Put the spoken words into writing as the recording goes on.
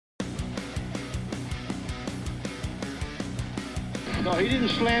No, he didn't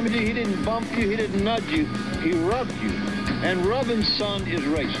slam you, he didn't bump you, he didn't nudge you, he rubbed you. And rubbing, son, is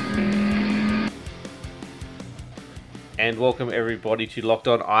racing. And welcome everybody to Locked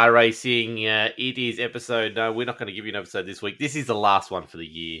On iRacing. It is episode, no, we're not going to give you an episode this week. This is the last one for the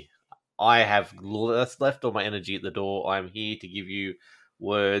year. I have left all my energy at the door. I'm here to give you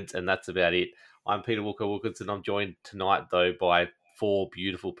words, and that's about it. I'm Peter Walker Wilkinson. I'm joined tonight, though, by four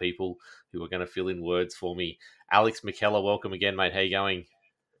beautiful people who are going to fill in words for me. Alex McKellar, welcome again, mate. How you going?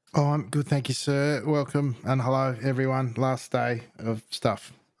 Oh, I'm good, thank you, sir. Welcome and hello, everyone. Last day of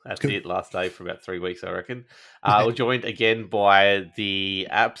stuff. That's it, last day for about 3 weeks, I reckon. Yeah. We're joined again by the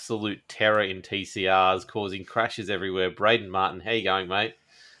absolute terror in TCRs, causing crashes everywhere. Braden Martin, how you going, mate?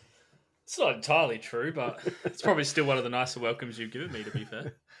 It's not entirely true, but it's probably still one of the nicer welcomes you've given me, to be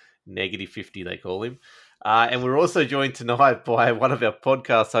fair. Negative 50, they call him. And we're also joined tonight by one of our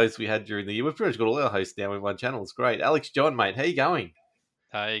podcast hosts we had during the year. We've pretty much got all our hosts now in one channel. It's great. Alex John, mate, how you going?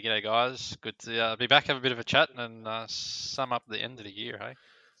 Hey, g'day guys. Good to be back, have a bit of a chat, and sum up the end of the year, hey?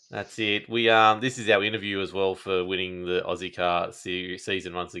 That's it. We this is our interview as well for winning the Aussie Car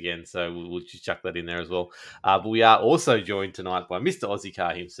season once again, so we'll just chuck that in there as well. But we are also joined tonight by Mr. Aussie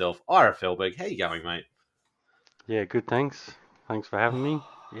Car himself, Ira Felberg. How you going, mate? Yeah, good. Thanks. Thanks for having me.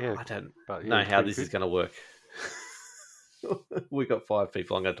 Yeah, I don't but, know how this good. is going to work. We got 5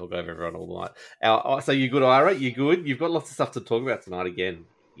 people. I'm going to talk over everyone all night. So you good, Ira? You good? You've got lots of stuff to talk about tonight again,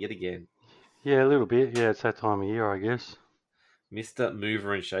 yet again. Yeah, a little bit. Yeah, it's that time of year, I guess. Mr.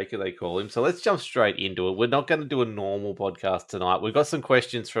 Mover and Shaker, they call him. So let's jump straight into it. We're not going to do a normal podcast tonight. We've got some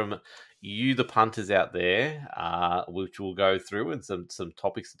questions from you, the punters out there, which we'll go through, and some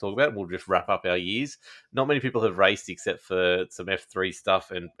topics to talk about. We'll just wrap up our years. Not many people have raced except for some F3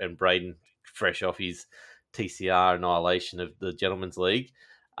 stuff and Braden fresh off his TCR annihilation of the Gentleman's League.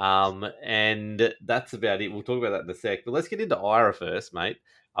 And that's about it. We'll talk about that in a sec. But let's get into Ira first, mate.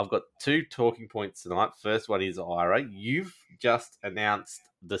 I've got 2 talking points tonight. First one is Ira. You've just announced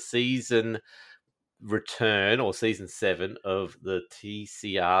the season return, or season 7 of the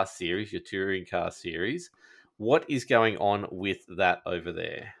TCR series, your touring car series. What is going on with that over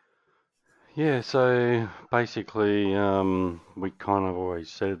there? Yeah, so basically, we kind of always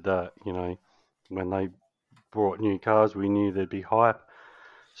said that, when they brought new cars, we knew there'd be hype.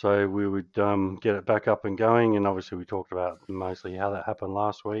 So we would get it back up and going, and obviously we talked about mostly how that happened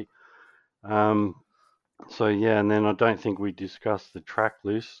last week. So yeah, and then I don't think we discussed the track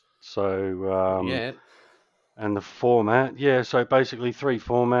list. So Yeah. and the format, yeah. So basically 3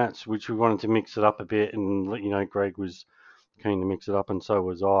 formats, which we wanted to mix it up a bit, and Greg was keen to mix it up, and so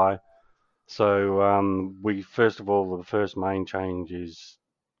was I. So we first of all, the first main change is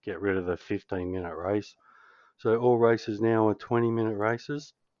get rid of the 15-minute race. So all races now are 20-minute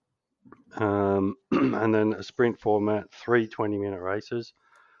races. And then a sprint format, 3 20-minute races.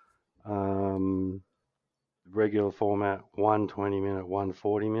 Regular format, 1 20-minute, 1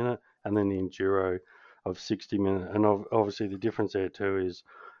 40-minute, and then the enduro of 60-minute. And obviously the difference there too is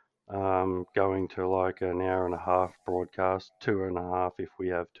going to like an hour and a half broadcast, 2.5 if we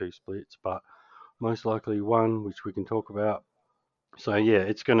have 2 splits, but most likely 1, which we can talk about. So yeah,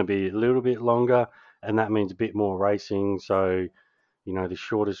 it's going to be a little bit longer, and that means a bit more racing. So the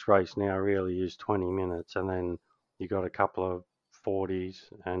shortest race now really is 20 minutes, and then you got a couple of 40s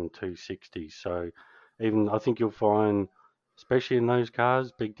and 2 60s. So even I think you'll find, especially in those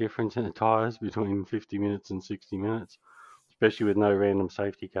cars, big difference in the tyres between 50 minutes and 60 minutes, especially with no random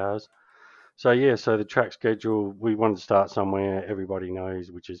safety cars. So yeah, so the track schedule, we wanted to start somewhere everybody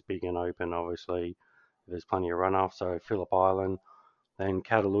knows, which is big and open. Obviously, there's plenty of runoff. So Phillip Island, then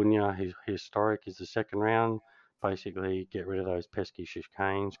Catalunya, historic, is the second round. Basically, get rid of those pesky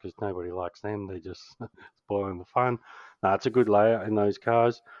chicanes because nobody likes them. They just spoiling the fun. No, it's a good layout in those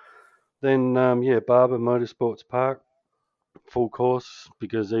cars. Then, Barber Motorsports Park, full course,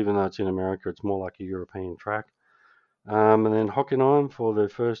 because even though it's in America, it's more like a European track. And then Hockenheim for the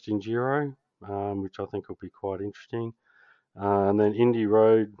first Enduro, which I think will be quite interesting. And then Indy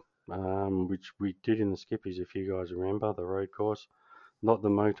Road, which we did in the Skippies, if you guys remember, the road course. Not the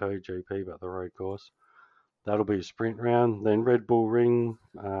MotoGP, but the road course. That'll be a sprint round. Then Red Bull Ring,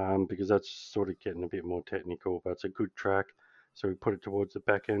 because that's sort of getting a bit more technical, but it's a good track. So we put it towards the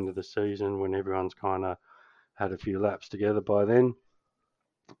back end of the season when everyone's kind of had a few laps together by then.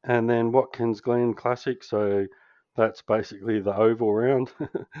 And then Watkins Glen Classic. So that's basically the oval round.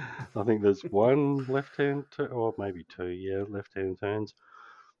 I think there's 1 left-hand, or maybe 2, left-hand turns.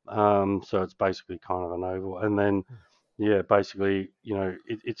 So it's basically kind of an oval. And then, yeah, basically,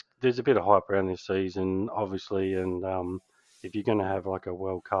 it's there's a bit of hype around this season, obviously. And if you're going to have like a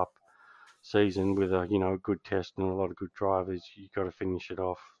World Cup season with a a good test and a lot of good drivers, you got to finish it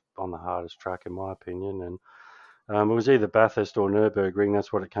off on the hardest track, in my opinion. And it was either Bathurst or Nürburgring.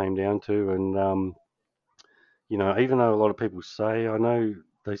 That's what it came down to. And even though a lot of people say, I know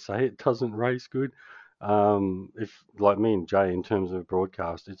they say it doesn't race good. If like me and Jay, in terms of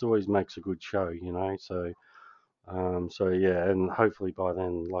broadcast, it always makes a good show. So yeah, and hopefully by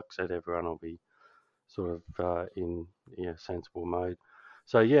then, like I said, everyone will be sort of in sensible mode.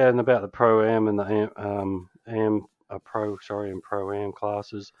 So yeah, and about the pro am and the and pro am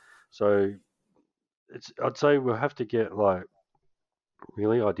classes. So I'd say we'll have to get like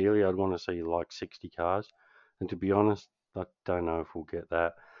really ideally I'd want to see like 60 cars, and to be honest, I don't know if we'll get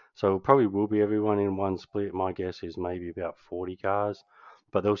that. So it probably will be everyone in one split. My guess is maybe about 40 cars,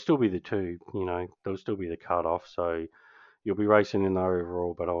 but there'll still be the two. There'll still be the cut off. So you'll be racing in the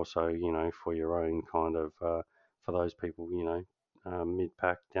overall, but also, for your own kind of, for those people, mid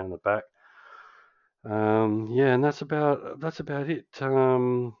pack down the back. Yeah, and that's about it.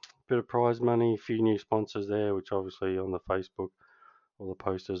 Bit of prize money, a few new sponsors there, which obviously on the Facebook, all the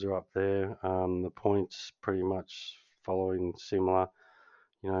posters are up there. The points pretty much following similar,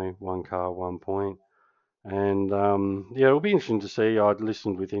 one car, 1 point. And yeah, it'll be interesting to see. I'd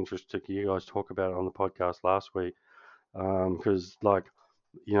listened with interest to you guys talk about it on the podcast last week. Because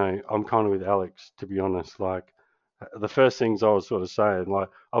I'm kind of with Alex, to be honest. Like the first things I was sort of saying, like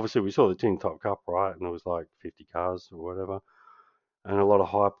obviously we saw the Tin Top Cup, right, and it was like 50 cars or whatever, and a lot of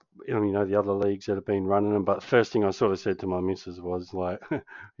hype. The other leagues that have been running them. But the first thing I sort of said to my missus was like,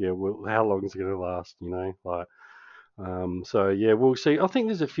 yeah, well, how long is it going to last? So yeah, we'll see. I think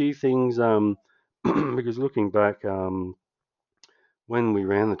there's a few things because looking back, when we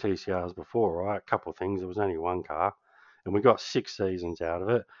ran the TCRs before, right, a couple of things. There was only one car, and we got 6 seasons out of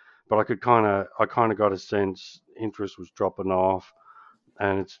it. But I kind of got a sense interest was dropping off,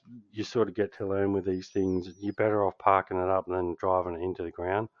 and you sort of get to learn with these things. You're better off parking it up than driving it into the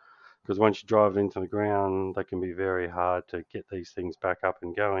ground, because once you drive it into the ground, they can be very hard to get these things back up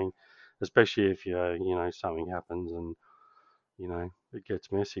and going, especially if something happens and it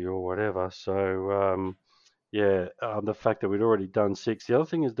gets messy or whatever. So yeah, the fact that we'd already done 6. The other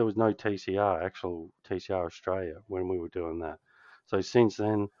thing is there was no actual TCR Australia when we were doing that. So since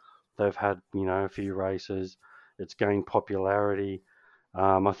then, they've had, a few races. It's gained popularity.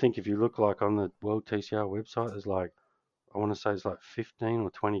 I think if you look like on the World TCR website, there's like, I want to say it's like 15 or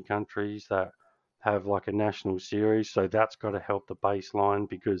 20 countries that have like a national series. So that's got to help the baseline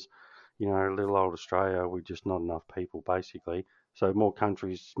because, little old Australia, we're just not enough people basically. So more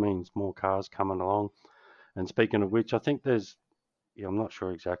countries means more cars coming along. And speaking of which, I think there's, I'm not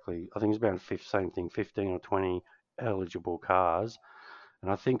sure exactly. I think it's about same thing, 15 or 20 eligible cars.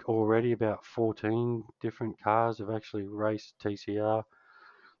 And I think already about 14 different cars have actually raced TCR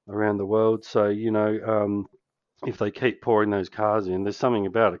around the world. So, if they keep pouring those cars in, there's something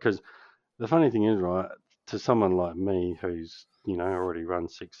about it. Because the funny thing is, right, to someone like me who's, already run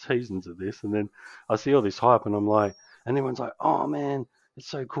 6 seasons of this, and then I see all this hype and I'm like, and everyone's like, oh man, it's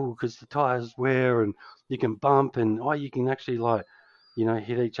so cool because the tires wear and you can bump and you can actually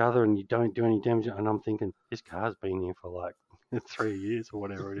hit each other and you don't do any damage. And I'm thinking, this car's been here for like 3 years or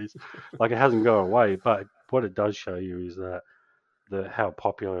whatever it is. Like it hasn't gone away. But what it does show you is that how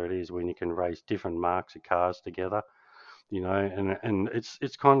popular it is when you can race different marques of cars together. And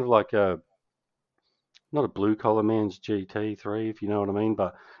it's kind of like not a blue collar man's GT3, if you know what I mean.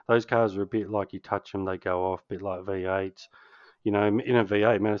 But those cars are a bit like you touch them, they go off, a bit like V8s. In a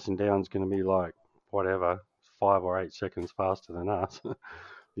V8, Madison Down's going to be like, whatever, 5 or 8 seconds faster than us,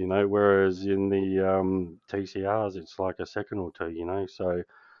 whereas in the TCRs, it's like a second or two, so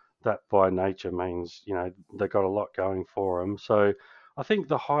that by nature means, they've got a lot going for them. So I think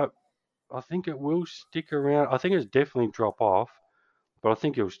the hype, I think it will stick around. I think it's definitely drop off, but I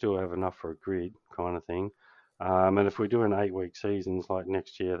think it'll still have enough for a grid kind of thing. And if we're doing 8-week seasons like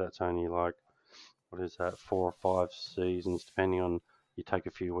next year, that's only like, what is that, 4 or 5 seasons, depending on, you take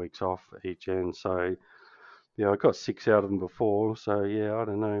a few weeks off each end. So, yeah, I got 6 out of them before. So, yeah, I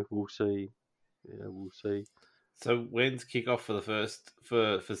don't know. We'll see. Yeah, we'll see. So, when's kickoff for the first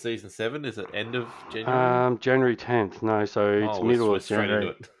for season 7? Is it end of January? January 10th. No, so it's middle of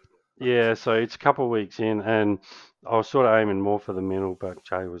January. Yeah, so it's a couple of weeks in, and I was sort of aiming more for the middle, but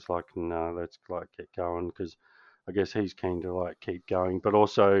Jay was like, "No, let's get going," because I guess he's keen to keep going. But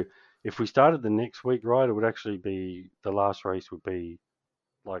also, if we started the next week, right, it would actually be the last race would be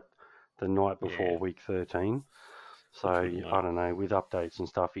like the night before week 13. So I don't know, with updates and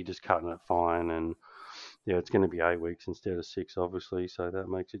stuff, you're just cutting it fine, and yeah, it's going to be 8 weeks instead of 6, obviously, so that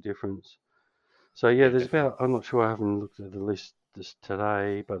makes a difference. So yeah, there's about, I'm not sure, I haven't looked at the list this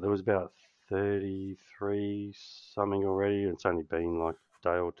today, but there was about 33 something already. It's only been like a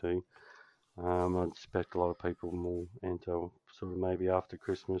day or two. I expect a lot of people will enter sort of maybe after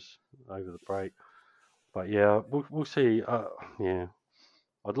Christmas over the break. But yeah, we'll see. Yeah,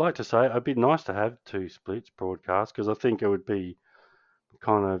 I'd like to say it'd be nice to have 2 splits broadcast because I think it would be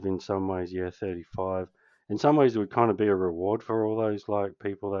kind of in some ways, 35. In some ways, it would kind of be a reward for all those like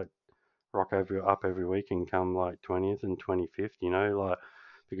people that rock up every week and come like 20th and 25th, like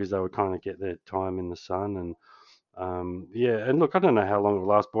because they would kind of get their time in the sun and yeah. And look, I don't know how long it will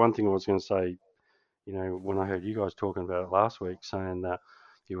last, but one thing I was going to say, when I heard you guys talking about it last week, saying that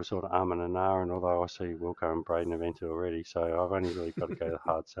you were sort of arming and ahhing, although I see Wilco and Braden have entered already, so I've only really got to go the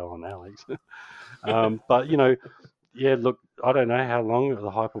hard sell on Alex. But yeah, look, I don't know how long the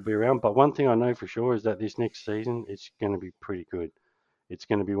hype will be around, but one thing I know for sure is that this next season it's going to be pretty good. It's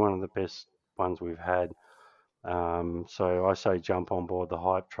going to be one of the best ones we've had. So I say jump on board the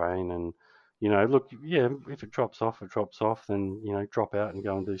hype train and, look, yeah, if it drops off, then, drop out and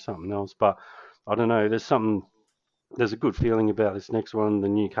go and do something else. But I don't know, there's a good feeling about this next one, the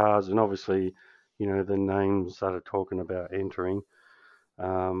new cars, and obviously, the names that are talking about entering.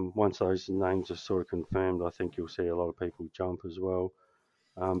 Once those names are sort of confirmed, I think you'll see a lot of people jump as well.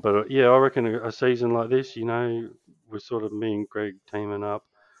 But yeah, I reckon a season like this, we're sort of me and Greg teaming up.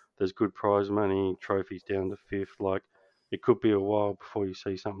 There's good prize money, trophies down to 5th. Like, it could be a while before you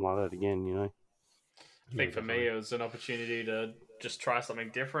see something like that again, I think for me, it was an opportunity to just try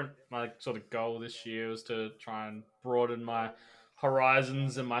something different. My sort of goal this year was to try and broaden my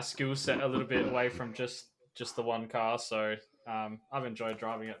horizons and my skill set a little bit away from just the one car. So I've enjoyed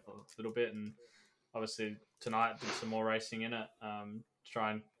driving it a little bit, and obviously tonight did some more racing in it to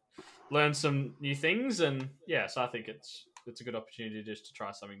try and learn some new things. And yeah, so I think it's a good opportunity just to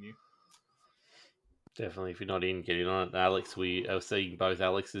try something new. Definitely, if you're not in, get in on it. Alex, we are seeing both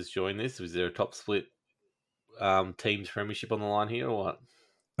Alexes join this. Was there a top split teams premiership on the line here or what?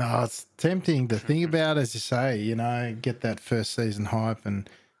 Oh, it's tempting to think about, as you say, get that first season hype and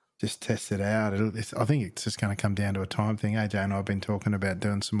just test it out. I think it's just going to come down to a time thing. AJ and I have been talking about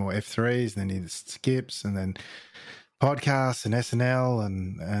doing some more F3s, then either skips and then podcasts and SNL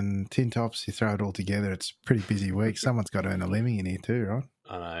and tin tops. You throw it all together. It's a pretty busy week. Someone's got to earn a living in here too, right?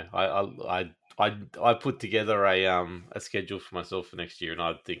 I know. I put together a schedule for myself for next year, and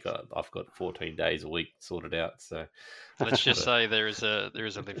I think I've got 14 days a week sorted out. So let's just say there is a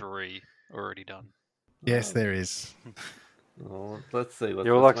livery already done. Yes, there is. Well, let's see. Yeah,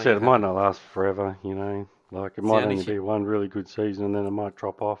 well, like I said, it might not last forever. Like it might only be one really good season, and then it might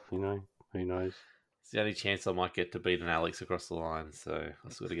drop off. Who knows? It's the only chance I might get to beat an Alex across the line. So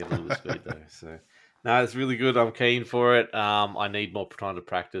I've got to get a little speed though. So. No, it's really good. I'm keen for it. I need more time to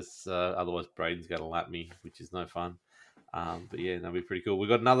practice. Otherwise, Braden's going to lap me, which is no fun. But yeah, that'll be pretty cool. We've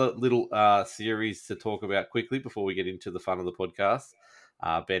got another little series to talk about quickly before we get into the fun of the podcast.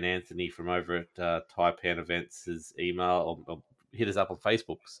 Ben Anthony from over at Taipan Events' email or hit us up on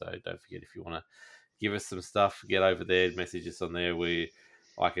Facebook. So don't forget, if you want to give us some stuff, get over there, message us on there.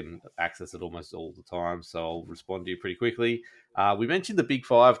 I can access it almost all the time, so I'll respond to you pretty quickly. We mentioned the Big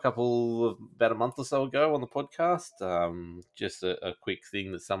Five about a month or so ago on the podcast. Just a quick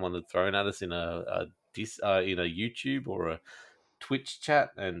thing that someone had thrown at us in a YouTube or a Twitch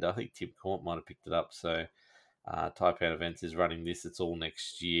chat, and I think Tim Court might have picked it up. So Taipan Events is running this. It's all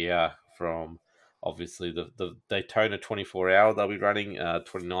next year from obviously the Daytona 24-hour they'll be running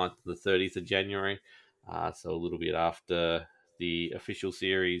 29th to the 30th of January. So a little bit after the official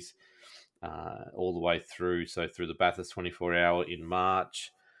series, all the way through. So through the Bathurst 24-hour in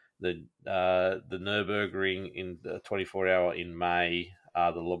March, the Nürburgring in the 24-hour in May,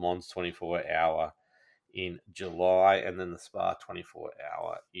 the Le Mans 24-hour in July, and then the Spa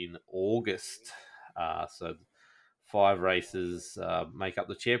 24-hour in August. So 5 races make up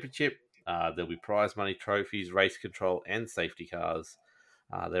the championship. There'll be prize money, trophies, race control, and safety cars.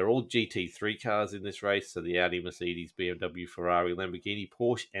 They're all GT3 cars in this race, so the Audi, Mercedes, BMW, Ferrari, Lamborghini,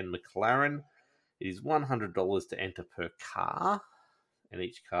 Porsche, and McLaren. It is $100 to enter per car, and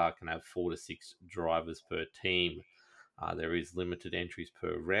each car can have 4 to 6 drivers per team. There is limited entries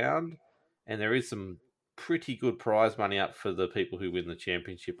per round, and there is some pretty good prize money up for the people who win the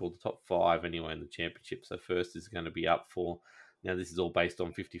championship, or the top 5 anyway in the championship. So first is going to be up for, now this is all based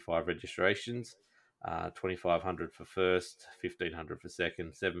on 55 registrations. $2,500 for first, $1,500 for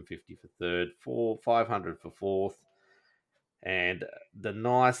second, $750 for third, $500 for fourth, and the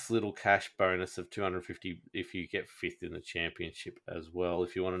nice little cash bonus of $250 if you get 5th in the championship as well.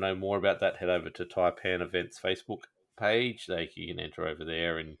 If you want to know more about that, head over to Taipan Events Facebook page. You can enter over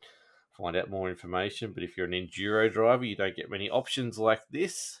there and find out more information. But if you're an enduro driver, you don't get many options like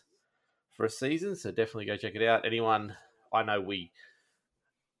this for a season, so definitely go check it out. Anyone, I know we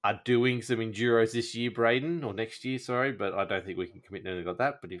are doing some Enduros this year, Braden, or next year, sorry, but I don't think we can commit to anything like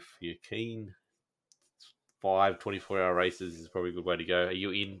that. But if you're keen, 5 24-hour races is probably a good way to go. Are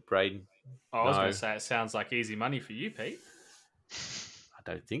you in, Braden? I was going to say, it sounds like easy money for you, Pete. I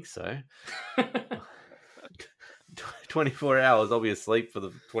don't think so. 24 hours, I'll be asleep for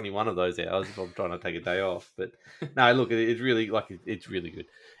the 21 of those hours if I'm trying to take a day off. But no, look, it's really it's really good.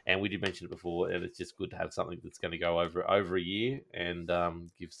 And we did mention it before, and it's just good to have something that's going to go over a year and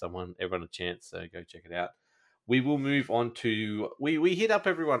give everyone a chance. So go check it out. We will move on to we hit up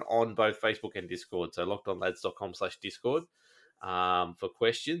everyone on both Facebook and Discord. So lockedonlads.com/Discord for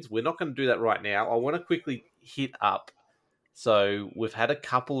questions. We're not going to do that right now. I want to quickly hit up. So we've had a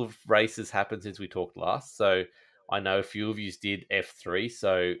couple of races happen since we talked last. So I know a few of you did F3.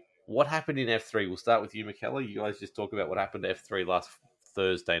 So what happened in F3? We'll start with you, McKellar. You guys just talk about what happened to F3 last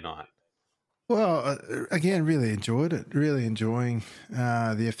Thursday night. Well, again, really enjoyed it. Really enjoying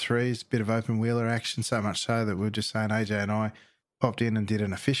the F3s, bit of open wheeler action, so much so that we were just saying AJ and I popped in and did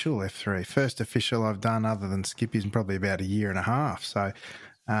an official F3. First official I've done other than Skippy's in probably about a year and a half. So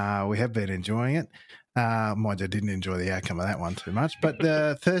we have been enjoying it. Mind you, I didn't enjoy the outcome of that one too much, but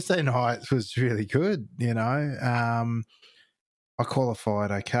Thursday night was really good, you know. I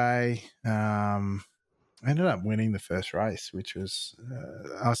qualified okay. I ended up winning the first race, which was,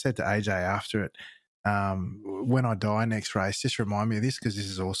 I said to AJ after it, when I die next race, just remind me of this because this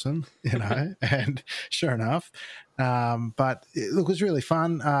is awesome, you know, and sure enough. But look, it was really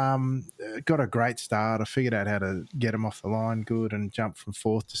fun. Got a great start. I figured out how to get him off the line good and jump from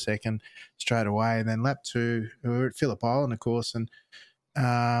 4th to 2nd straight away. And then lap 2, we were at Phillip Island, of course, and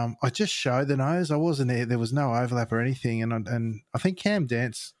I just showed the nose. I wasn't there. There was no overlap or anything. And I think Cam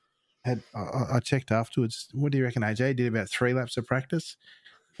Dance had, I checked afterwards, what do you reckon, AJ? Did about 3 laps of practice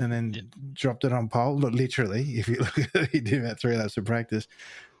and then dropped it on pole. Look, literally, if you look at it, he did about 3 laps of practice.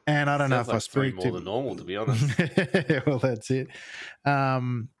 And I don't know if I spoke more than normal, to be honest. Well, that's it.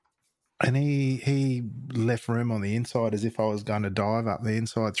 And he left room on the inside as if I was going to dive up the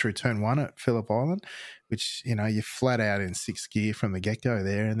inside through turn 1 at Phillip Island, which, you know, you're flat out in 6th gear from the get-go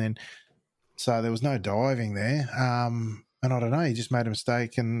there. And then, so there was no diving there. And I don't know, he just made a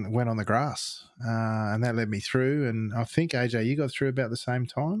mistake and went on the grass. And that led me through. And I think, AJ, you got through about the same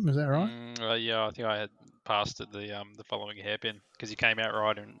time. Is that right? Yeah, I think I had passed at the following hairpin because he came out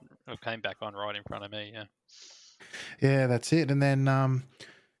right and came back on right in front of me, yeah. Yeah, that's it. And then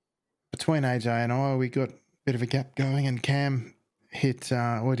between AJ and I, we got a bit of a gap going and Cam hit,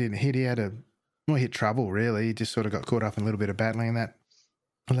 didn't hit, he hit trouble, really. He just sort of got caught up in a little bit of battling and that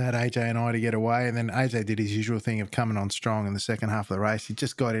allowed AJ and I to get away, and then AJ did his usual thing of coming on strong in the second half of the race. He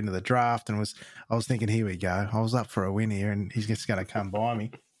just got into the draft and I was thinking, here we go. I was up for a win here and he's just going to come by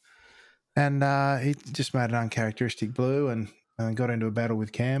me. And he just made an uncharacteristic blue and got into a battle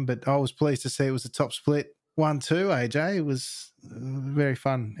with Cam. But I was pleased to see it was a top split 1-2, AJ. It was very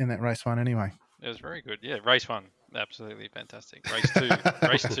fun in that race 1 anyway. It was very good. Yeah, race 1, absolutely fantastic. Race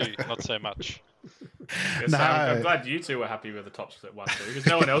 2, not so much. No. I'm glad you two were happy with the top split 1-2 because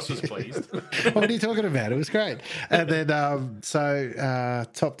no one else was pleased. What are you talking about? It was great. And then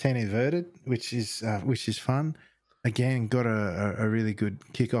top 10 inverted, which is fun. Again, got a really good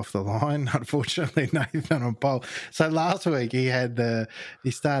kick off the line. Unfortunately, Nathan on pole. So last week he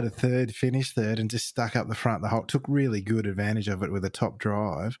started 3rd, finished 3rd, and just stuck up the front the whole. Took really good advantage of it with a top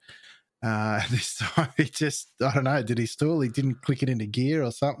drive. This time he just, I don't know, did he stall? He didn't click it into gear or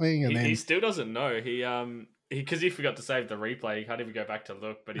something, and he still doesn't know. Because he forgot to save the replay, he can't even go back to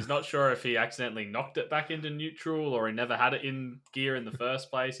look. But he's not sure if he accidentally knocked it back into neutral or he never had it in gear in the first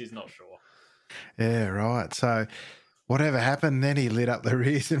place. He's not sure. Yeah, right. So whatever happened, then he lit up the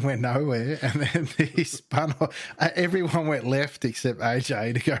rears and went nowhere. And then he spun off. Everyone went left except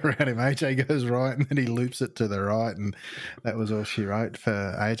AJ to go around him. AJ goes right and then he loops it to the right. And that was all she wrote for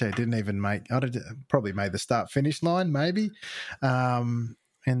AJ. Didn't even probably made the start-finish line maybe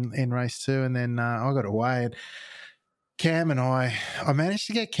in race 2. And then I got away. And Cam and I managed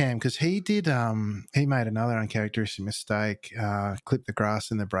to get Cam because he did. He made another uncharacteristic mistake. Clipped the grass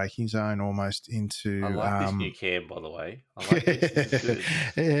in the braking zone almost into. I like this new Cam, by the way. I like this.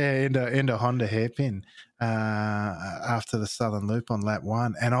 Yeah, into Honda hairpin after the Southern Loop on lap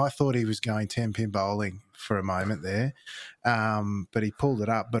 1, and I thought he was going 10-pin bowling for a moment there, but he pulled it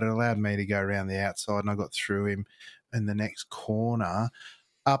up. But it allowed me to go around the outside, and I got through him in the next corner,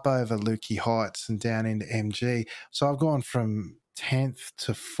 up over Lukey Heights and down into MG. So I've gone from 10th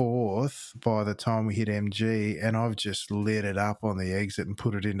to 4th by the time we hit MG, and I've just lit it up on the exit and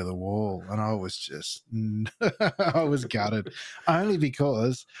put it into the wall. And I was just, I was gutted, only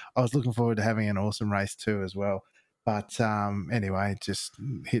because I was looking forward to having an awesome race too as well. But anyway, just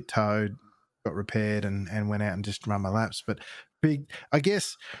hit toad, got repaired, and went out and just run my laps. But I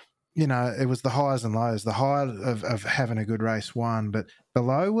guess, it was the highs and lows. The high of having a good race won, but the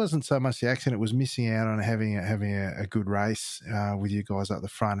low wasn't so much the accident. It was missing out on having a good race with you guys up the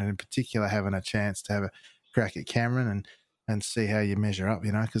front, and in particular having a chance to have a crack at Cameron and see how you measure up,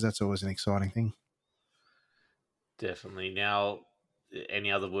 because that's always an exciting thing. Definitely. Now,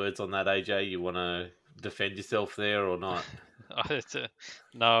 any other words on that, AJ? You want to defend yourself there or not?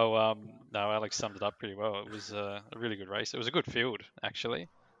 No, Alex summed it up pretty well. It was a really good race. It was a good field, actually.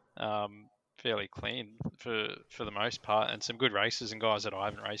 Fairly clean for the most part, and some good races and guys that I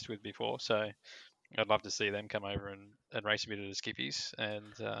haven't raced with before. So I'd love to see them come over and race a bit of the skippies.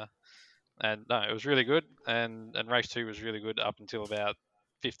 And no, it was really good. And race 2 was really good up until about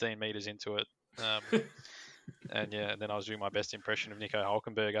 15 meters into it. And then I was doing my best impression of Nico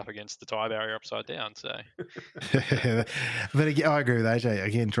Hulkenberg up against the tyre barrier upside down. So, but again, I agree with AJ.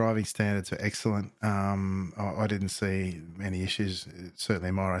 Again, driving standards are excellent. I didn't see any issues, certainly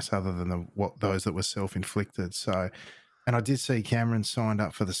in my race, other than those that were self-inflicted. So, and I did see Cameron signed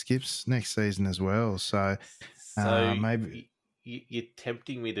up for the skips next season as well. So maybe you're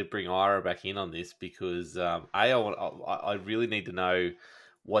tempting me to bring Ira back in on this because I really need to know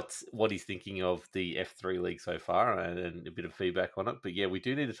what he's thinking of the F3 league so far and a bit of feedback on it. But yeah, we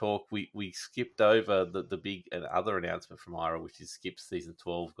do need to talk. We skipped over the big and other announcement from Ira, which is Skip Season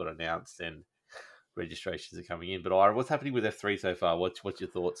 12 got announced and registrations are coming in. But Ira, what's happening with F3 so far? What's your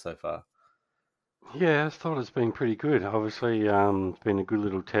thoughts so far? Yeah, I thought it's been pretty good. Obviously, it's been a good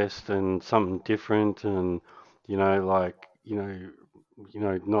little test and something different, and not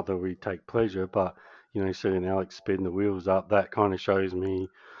that we take pleasure, but seeing Alex speeding the wheels up, that kind of shows me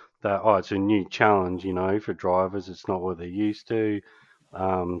that it's a new challenge, for drivers. It's not what they're used to,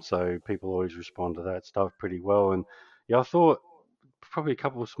 so people always respond to that stuff pretty well. And yeah, I thought probably a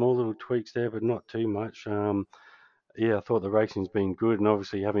couple of small little tweaks there, but not too much. Yeah, I thought the racing's been good, and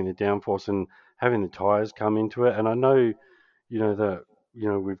obviously having the downforce and having the tyres come into it. And I know, that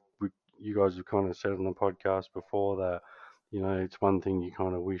you guys have kind of said on the podcast before that, it's one thing you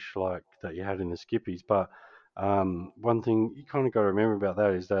kind of wish like that you had in the skippies, but one thing you kind of got to remember about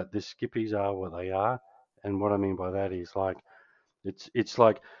that is that the skippies are what they are, and what I mean by that is like it's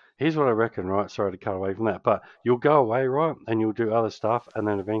like here's what I reckon, right? Sorry to cut away from that, but you'll go away, right, and you'll do other stuff, and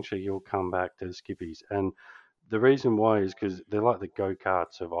then eventually you'll come back to the skippies. And the reason why is because they're like the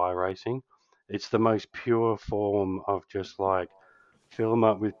go-karts of iRacing. It's the most pure form of just like fill them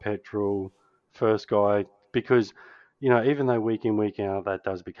up with petrol, first guy, because, even though week in, week out, that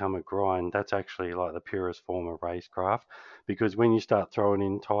does become a grind, that's actually like the purest form of racecraft. Because when you start throwing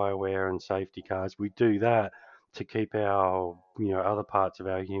in tyre wear and safety cars, we do that to keep our, other parts of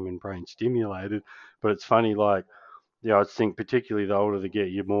our human brain stimulated. But it's funny, like, yeah, I think particularly the older they get,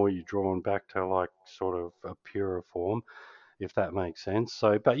 you more you're drawn back to like sort of a purer form, if that makes sense.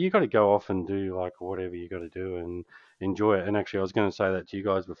 So, but you got to go off and do like whatever you got to do and enjoy it. And actually, I was going to say that to you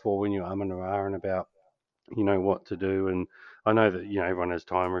guys before when you were umming and ahhing about, what to do. And I know that, everyone has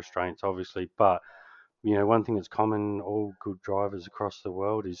time restraints, obviously, but, one thing that's common, all good drivers across the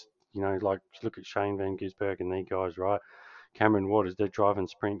world is, like look at Shane Van Gisbergen and these guys, right? Cameron Waters, they're driving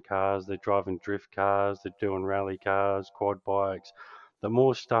sprint cars, they're driving drift cars, they're doing rally cars, quad bikes. The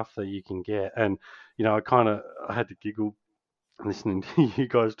more stuff that you can get, and I had to giggle listening to you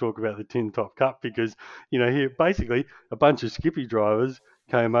guys talk about the Tin Top Cup because here basically a bunch of Skippy drivers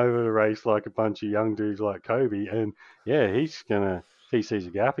came over to race like a bunch of young dudes like Kobe, and yeah, if he sees a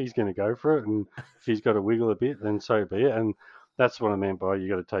gap, he's gonna go for it, and if he's got to wiggle a bit, then so be it. And that's what I meant by you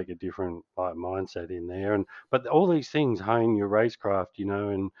got to take a different like mindset in there. And but all these things hone your racecraft,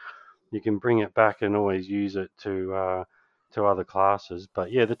 and you can bring it back and always use it to other classes.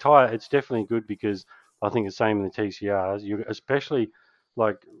 But yeah, the tire, it's definitely good because I think the same in the TCRs. You especially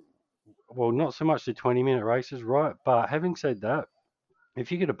like, well, not so much the 20-minute races, right? But having said that, if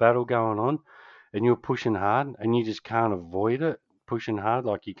you get a battle going on and you're pushing hard and you just can't avoid it, pushing hard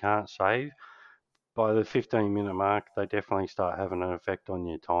like you can't save, by the 15-minute mark, they definitely start having an effect on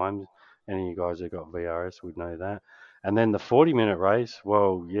your times. Any of you guys that got VRS would know that. And then the 40-minute race,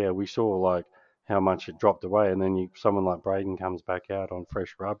 well, yeah, we saw like how much it dropped away, and then someone like Braden comes back out on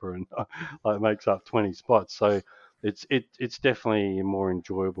fresh rubber and like makes up 20 spots. So it's definitely a more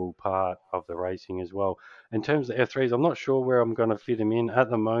enjoyable part of the racing as well. In terms of F3s, I'm not sure where I'm going to fit them in at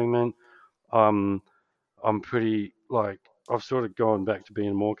the moment. I'm pretty like I've sort of gone back to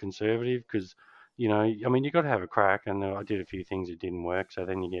being more conservative because, you know, I mean, you got to have a crack, and I did a few things that didn't work, so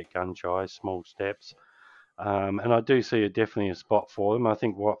then you get gun shy, small steps. And I do see definitely a spot for them. I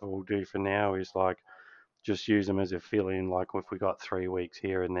think what we'll do for now is like just use them as a fill-in, like if we got 3 weeks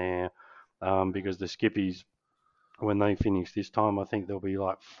here and there, because the skippies, when they finish this time, I think there'll be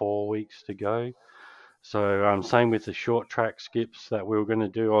like 4 weeks to go. So same with the short track skips that we were going to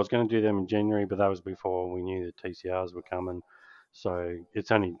do. I was going to do them in January, but that was before we knew the TCRs were coming. So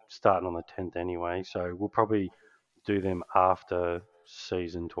it's only starting on the 10th anyway. So we'll probably do them after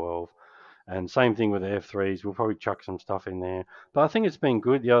season 12. And same thing with the F3s. We'll probably chuck some stuff in there. But I think it's been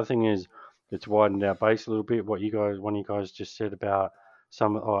good. The other thing is it's widened our base a little bit. One of you guys just said about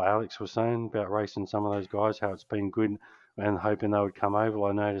Alex was saying about racing some of those guys, how it's been good and hoping they would come over.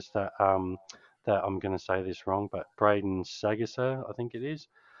 I noticed that that I'm going to say this wrong, but Braden Sagasser, I think it is.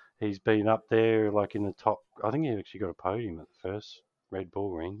 He's been up there like in the top. I think he actually got a podium at the first Red Bull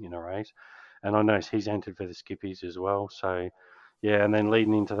Ring in a race. And I noticed he's entered for the skippies as well. So, yeah, and then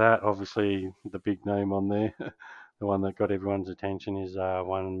leading into that, obviously the big name on there, the one that got everyone's attention is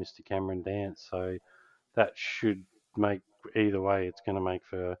one Mr. Cameron Dance. So that should make, either way, it's going to make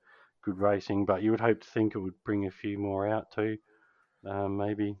for good racing. But you would hope to think it would bring a few more out too,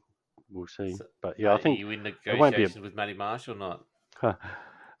 maybe. We'll see. So, but yeah, I think are you in it won't be negotiations with Matty Marsh or not?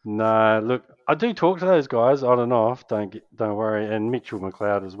 No, look, I do talk to those guys on and off. Don't worry, and Mitchell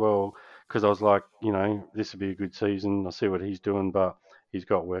McLeod as well, because I was like, you know, this would be a good season. I see what he's doing, but he's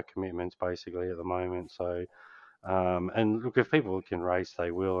got work commitments basically at the moment. So, and look, if people can race,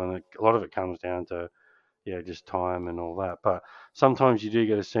 they will, and a lot of it comes down to, yeah, just time and all that. But sometimes you do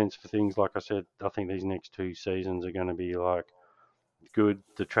get a sense for things. Like I said, I think these next 2 seasons are going to be like good.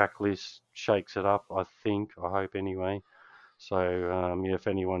 The track list shakes it up. I hope anyway. So, yeah, if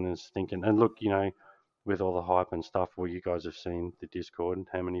anyone is thinking, and look, you know, with all the hype and stuff, well, you guys have seen the Discord and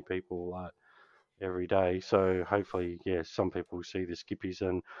how many people every day. So hopefully, yeah, some people see the skippies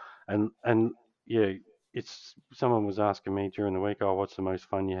and yeah, it's someone was asking me during the week, oh, what's the most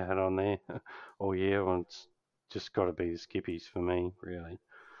fun you had on there all year? And it's just got to be the skippies for me, really.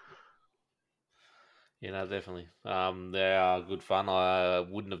 Yeah, no, definitely. They are good fun. I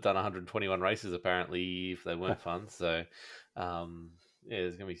wouldn't have done 121 races apparently if they weren't fun. So, yeah,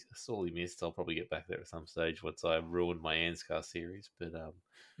 there's gonna be sorely missed. I'll probably get back there at some stage once I ruined my Anscar series, but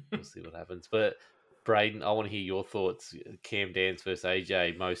we'll see what happens. But Braden, I want to hear your thoughts. Cam Dance versus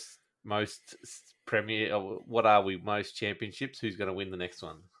AJ, most premier. What are we? Most championships? Who's going to win the next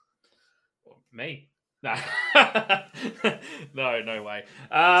one? Me. No, no way.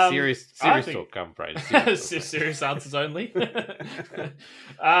 Serious talk, come, Braden. Serious answers only.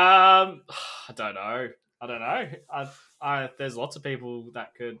 I don't know. There's lots of people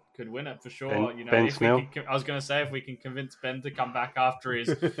that could win it for sure. Ben Snell. I was going to say if we can convince Ben to come back after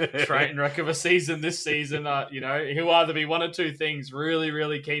his train wreck of a season this season, he'll either be one or two things: really,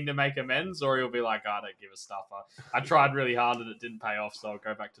 really keen to make amends, or he'll be like, I don't give a stuff. I tried really hard and it didn't pay off, so I'll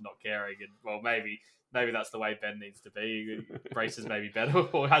go back to not caring. And well, maybe that's the way Ben needs to be. Races maybe better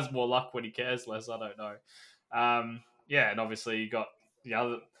or has more luck when he cares less. I don't know. Yeah, and obviously you got the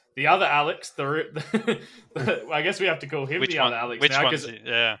other Alex. I guess we have to call him the other Alex now because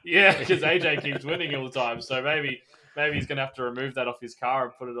because AJ keeps winning all the time. So maybe he's gonna have to remove that off his car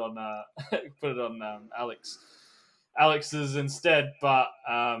and put it on Alex's instead. But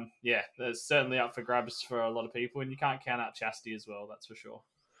yeah, there's certainly up for grabs for a lot of people, and you can't count out Chastity as well. That's for sure.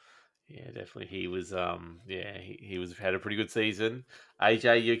 Yeah, definitely. He was, he was had a pretty good season.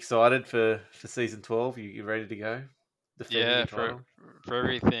 AJ, you excited for season 12? You ready to go? Yeah, for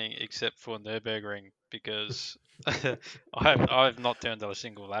everything except for Nürburgring because I've not turned a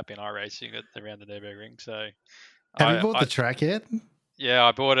single lap in iRacing around the Nürburgring. So have you bought the track yet? Yeah,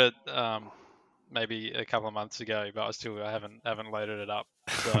 I bought it maybe a couple of months ago, but I haven't loaded it up.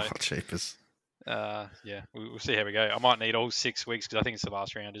 So cheapest. Yeah, we'll see how we go. I might need all 6 weeks because I think it's the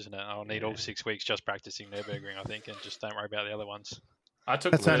last round, isn't it? I'll need all 6 weeks just practicing Nürburgring, I think, and just don't worry about the other ones. That's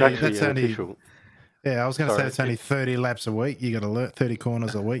only official. Yeah, I was going to say it's only 30 laps a week. You got to learn 30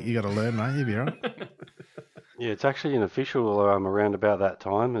 corners a week. You got to learn, mate. You'll be all right. Yeah, it's actually an official around about that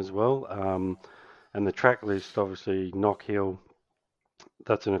time as well. And the track list, obviously, Knock Hill,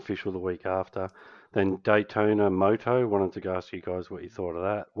 that's an official the week after. Then Daytona Moto, wanted to ask you guys what you thought of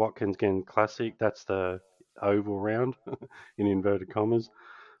that. Watkins Glen Classic, that's the oval round, in inverted commas.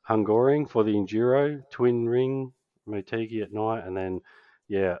 Hungaroring for the Enduro, Twin Ring, Motegi at night. And then,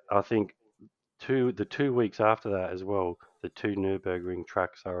 yeah, I think the 2 weeks after that as well, the 2 Nürburgring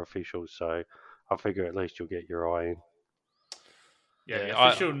tracks are official. So I figure at least you'll get your eye in. Yeah, Yeah, the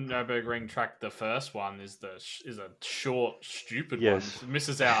official Nürburgring track, the first one is a short, stupid Yes. one. It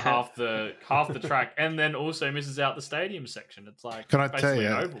misses out half the track, and then also misses out the stadium section. It's like Can I tell basically you,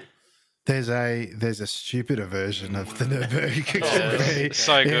 an oval. there's a stupider version of the Nürburgring. Yeah, it's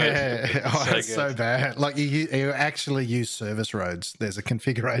so good. Yeah. So It's so good. bad. Like you actually use service roads. There's a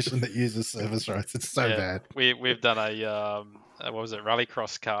configuration that uses service roads. It's so bad. We've done a what was it,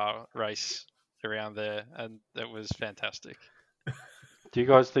 rallycross car race around there, and it was fantastic. Do you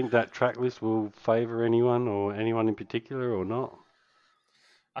guys think that track list will favour anyone or anyone in particular or not?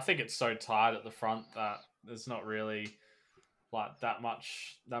 I think it's so tight at the front that there's not really like that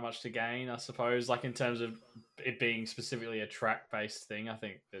much to gain, I suppose. Like in terms of it being specifically a track based thing, I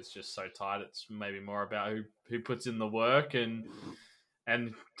think it's just so tight. It's maybe more about who puts in the work and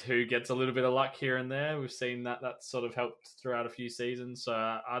who gets a little bit of luck here and there. We've seen that's sort of helped throughout a few seasons. So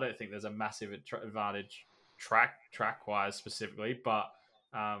I don't think there's a massive advantage track wise specifically, but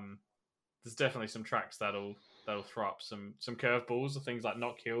there's definitely some tracks that'll throw up some curveballs, or things like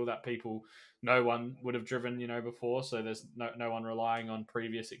Knock Hill that no one would have driven, before. So there's no one relying on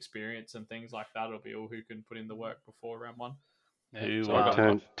previous experience and things like that. It'll be all who can put in the work before round one. Yeah,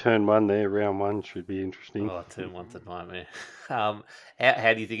 Who, turn one there, round one should be interesting. Oh, turn one's a nightmare. How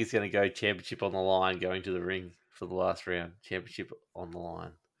do you think it's going to go? Championship on the line, going to the ring for the last round. Championship on the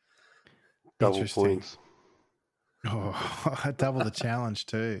line. Double Interesting. points. Oh, double the challenge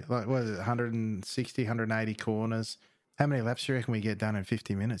too. Like, what is it, 160, 180 corners? How many laps do you reckon we get done in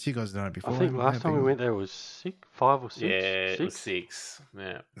 50 minutes? You guys have done it before. I think last time we went there was 5 or 6. Yeah, it was 6.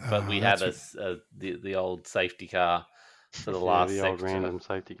 Yeah, but we had the old safety car for the last the section. old random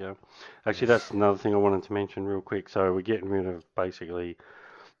safety car. Actually, that's another thing I wanted to mention real quick. So we're getting rid of basically.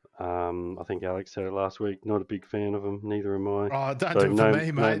 I think Alex said it last week. Not a big fan of them. Neither am I. Oh, don't do it for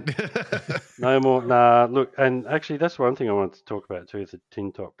me, mate. No more. Nah, look, and actually, that's one thing I wanted to talk about too. The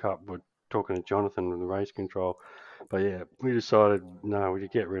Tin Top Cup. We're talking to Jonathan with the race control, but yeah, we decided no, we'd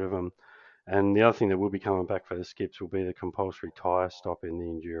get rid of them. And the other thing that will be coming back for the skips will be the compulsory tyre stop in the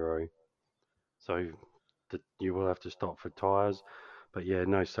enduro. So you will have to stop for tyres, but yeah,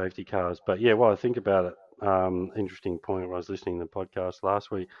 no safety cars. But yeah, while I think about it. Interesting point when I was listening to the podcast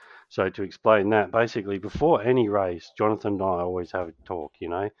last week. So to explain that, basically before any race, Jonathan and I always have a talk,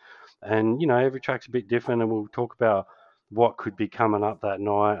 and every track's a bit different, and we'll talk about what could be coming up that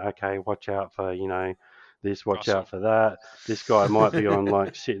night. Okay, watch out for this, watch out for that. This guy might be on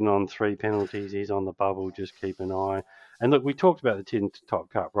like sitting on 3 penalties. He's on the bubble. Just keep an eye. And look, we talked about the Tin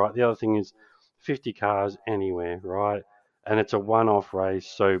Top Cup, right? The other thing is 50 cars anywhere, right? And it's a one-off race,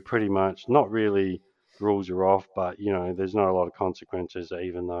 so pretty much not really. Rules are off, but there's not a lot of consequences,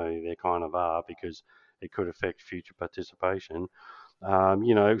 even though there kind of are, because it could affect future participation.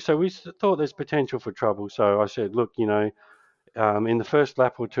 So we thought there's potential for trouble. So I said, look, in the first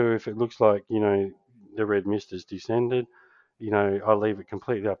lap or two, if it looks like the red mist has descended, I'll leave it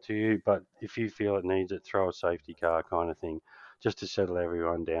completely up to you. But if you feel it needs it, throw a safety car kind of thing, just to settle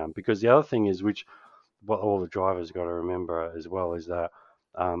everyone down. Because the other thing is, what all the drivers got to remember as well, is that.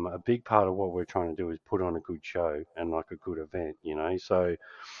 A big part of what we're trying to do is put on a good show and like a good event, So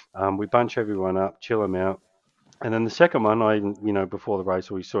we bunch everyone up, chill them out, and then the second one, before the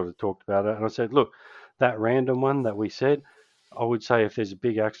race, we sort of talked about it, and I said, look, that random one that we said, I would say if there's a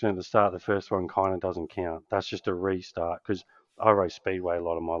big accident at the start, the first one kind of doesn't count. That's just a restart, because I race speedway a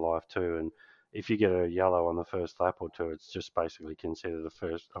lot of my life too, and if you get a yellow on the first lap or two, it's just basically considered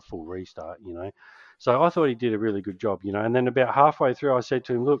a full restart, So I thought he did a really good job, and then about halfway through, I said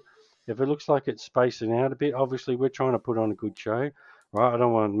to him, look, if it looks like it's spacing out a bit, obviously we're trying to put on a good show, right? I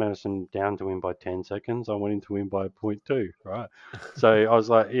don't want Madison down to win by 10 seconds. I want him to win by 0.2, right? So I was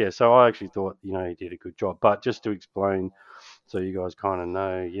like, yeah, so I actually thought, he did a good job. But just to explain, so you guys kind of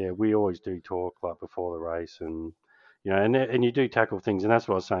know, yeah, we always do talk like before the race, and and you do tackle things, and that's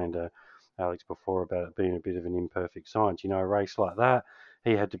what I was saying to Alex before about it being a bit of an imperfect science. A race like that,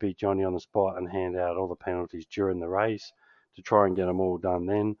 he had to beat Johnny on the spot and hand out all the penalties during the race to try and get them all done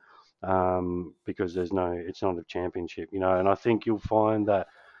then, because it's not a championship, and I think you'll find that,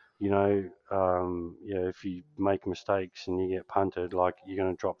 if you make mistakes and you get punted, like you're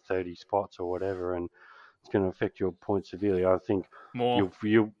going to drop 30 spots or whatever, and it's going to affect your points severely. I think More.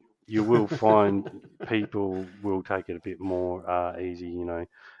 you will find people will take it a bit more easy,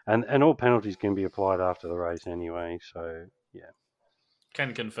 and all penalties can be applied after the race anyway. So yeah,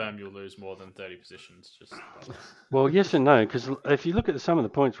 can confirm you'll lose more than 30 positions. Just well, yes and no, because if you look at some of the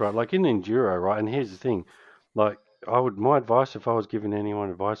points, right, like in enduro, right, and here's the thing, like my advice if I was giving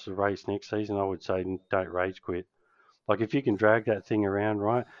anyone advice to race next season, I would say don't rage quit. Like if you can drag that thing around,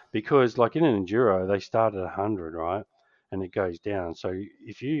 right, because like in an enduro they start at 100, right. and it goes down. So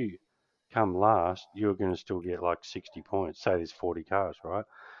if you come last, you're going to still get like 60 points. Say there's 40 cars, right?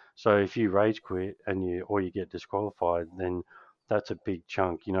 So if you rage quit and you get disqualified, then that's a big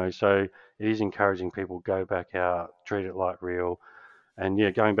chunk, So it is encouraging people go back out, treat it like real, and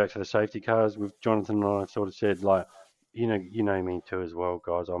yeah, going back to the safety cars, with Jonathan and I sort of said like, you know me too as well,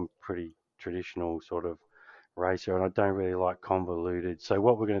 guys. I'm pretty traditional sort of racer, and I don't really like convoluted. So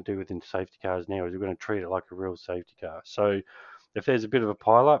what we're going to do within safety cars now is we're going to treat it like a real safety car. So if there's a bit of a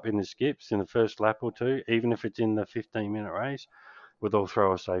pile up in the skips in the first lap or two, even if it's in the 15-minute race, we'll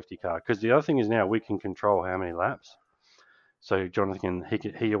throw a safety car. Because the other thing is now we can control how many laps. So Jonathan,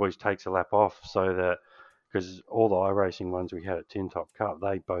 he always takes a lap off so that, because all the iRacing ones we had at Tin Top Cup,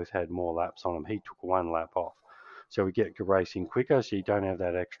 they both had more laps on them. He took one lap off. So we get racing quicker, so you don't have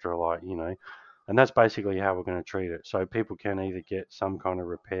that extra, and that's basically how we're going to treat it. So people can either get some kind of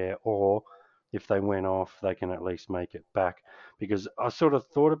repair, or if they went off, they can at least make it back. Because I sort of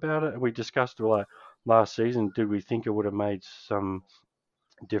thought about it, and we discussed like last season, did we think it would have made some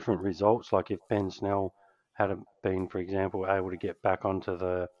different results? Like if Ben Snell had been, for example, able to get back onto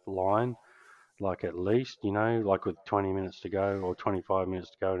the line, like at least, like with 20 minutes to go or 25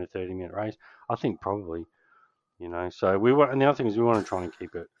 minutes to go in a 30-minute race, I think probably, So we want, and the other thing is we want to try and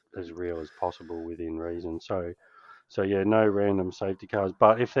keep it as real as possible within reason. So yeah, no random safety cars.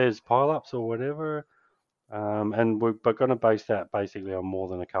 But if there's pile-ups or whatever, and we're going to base that basically on more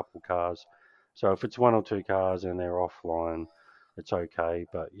than a couple cars. So if it's one or two cars and they're offline, it's okay.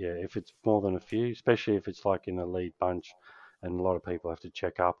 But yeah, if it's more than a few, especially if it's like in a lead bunch and a lot of people have to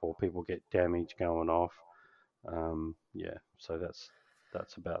check up or people get damage going off, yeah, so that's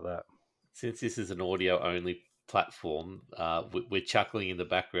about that. Since this is an audio only platform, we're chuckling in the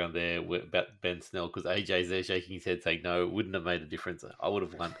background there about Ben Snell because AJ's there shaking his head saying, no, it wouldn't have made a difference. I would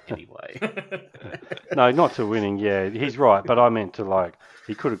have won anyway. No, not to winning. Yeah, he's right. But I meant to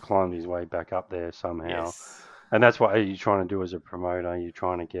he could have climbed his way back up there somehow. Yes. And that's what you're trying to do as a promoter. You're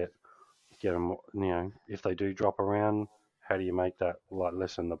trying to get them, if they do drop around, how do you make that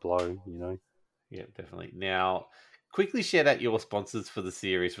lessen the blow, Yeah, definitely. Now, quickly shout out your sponsors for the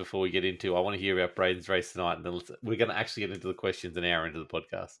series before we get into. I want to hear about Braden's race tonight, and then we're going to actually get into the questions an hour into the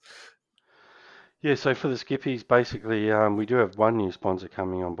podcast. Yeah, so for the skippies, basically, we do have one new sponsor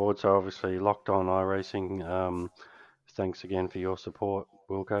coming on board. So obviously, Locked On iRacing. Thanks again for your support,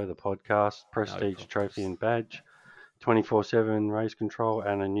 Wilco, the podcast, Prestige Trophy and Badge, 24/7 Race Control,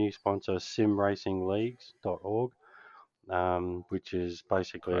 and a new sponsor, simracingleagues.org, which is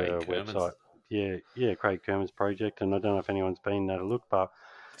basically a website. Yeah, Craig Kerman's project, and I don't know if anyone's been there to look, but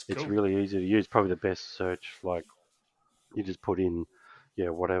it's really easy to use. Probably the best search. Like you just put in,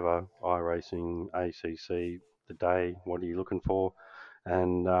 whatever iRacing, ACC, the day. What are you looking for?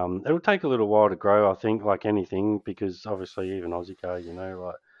 And it'll take a little while to grow, I think, like anything, because obviously even Aussiecar,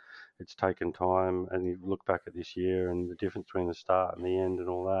 it's taken time. And you look back at this year and the difference between the start and the end and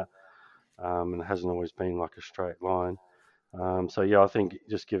all that, and it hasn't always been like a straight line. So yeah, I think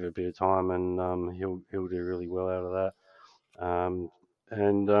just give it a bit of time, and he'll do really well out of that.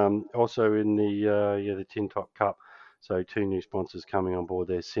 And also in the Tin Top Cup, so two new sponsors coming on board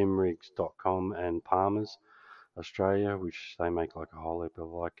there, simrigs.com and Palmer's Australia, which they make like a whole heap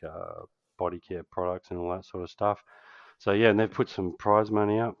of body care products and all that sort of stuff. So yeah, and they've put some prize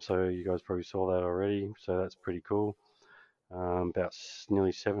money up, so you guys probably saw that already. So that's pretty cool. About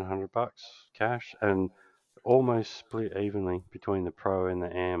nearly $700 cash, and almost split evenly between the Pro and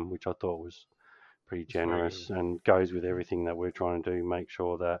the Am, which I thought was pretty generous and goes with everything that we're trying to do. Make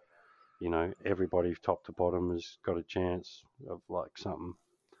sure that everybody top to bottom has got a chance of like something.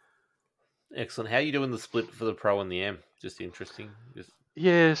 Excellent. How are you doing the split for the Pro and the M? Just interesting.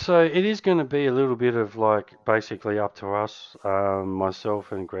 Yeah, so it is going to be a little bit of like basically up to us.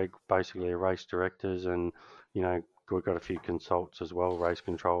 Myself and Greg basically are race directors, and we've got a few consults as well, Race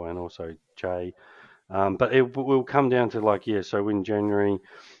Control and also Jay. But it will come down to so in January,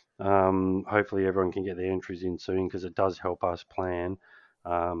 hopefully everyone can get their entries in soon, because it does help us plan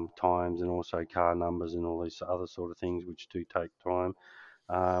times and also car numbers and all these other sort of things, which do take time.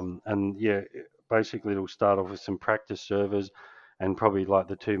 And yeah, basically it'll start off with some practice servers, and probably like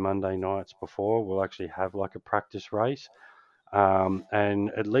the 2 Monday nights before, we'll actually have like a practice race.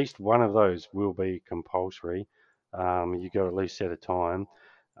 And at least one of those will be compulsory. You got to at least set a time.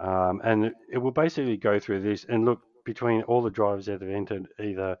 And it will basically go through this. And look, between all the drivers that have entered,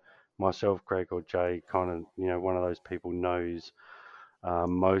 either myself, Greg, or Jay, kind of, one of those people knows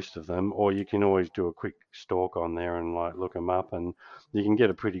most of them, or you can always do a quick stalk on there and like look them up, and you can get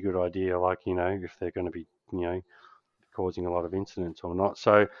a pretty good idea, like, if they're going to be, causing a lot of incidents or not.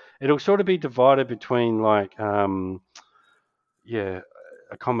 So it'll sort of be divided between like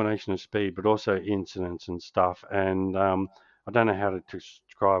a combination of speed, but also incidents and stuff. And I don't know how to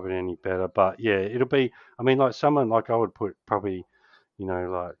describe it any better, but yeah, it'll be. I mean, like someone like I would put probably,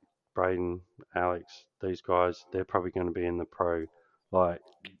 like Braden, Alex, these guys, they're probably going to be in the pro. Like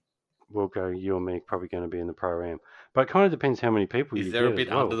we'll go, you and me, probably going to be in the pro-am. But it kind of depends how many people Is you there get a bit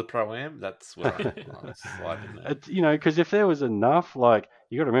as well. under the pro-am? That's where I'm sliding there. Because if there was enough, like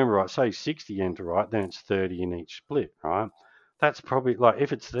you got to remember, right? Say 60 enter, right? Then it's 30 in each split, right? That's probably like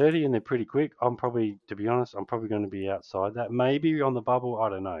if it's 30 and they're pretty quick, to be honest, I'm probably going to be outside that. Maybe on the bubble, I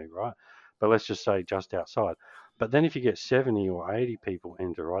don't know, right? But let's just say just outside. But then if you get 70 or 80 people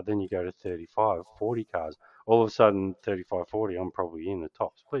enter, right, then you go to 35, 40 cars. All of a sudden, 35, 40, I'm probably in the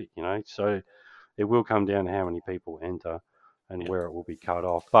top split, So it will come down to how many people enter and where it will be cut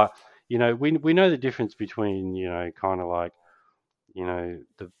off. But, we know the difference between, kind of like,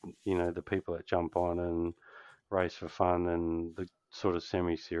 the people that jump on and race for fun and the sort of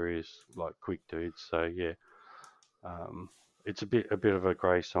semi-serious, like quick dudes. So, yeah. It's a bit of a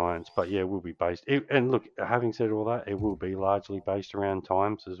grey science, but yeah, it will be based. And look, having said all that, it will be largely based around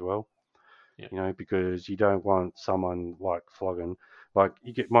times as well. Yeah. Because you don't want someone like flogging, like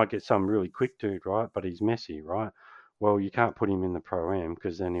might get some really quick dude, right? But he's messy, right? Well, you can't put him in the pro-am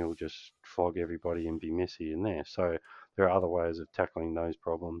because then he'll just flog everybody and be messy in there. So there are other ways of tackling those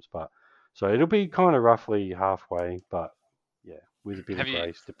problems, but so it'll be kind of roughly halfway, but yeah, with a bit of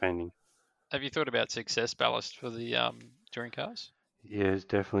grace depending. Have you thought about success ballast for the touring cars? Yeah, it's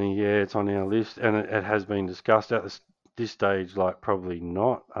definitely. Yeah, it's on our list, and it has been discussed at this stage. Like, probably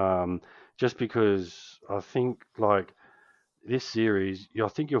not. Just because I think like this series, I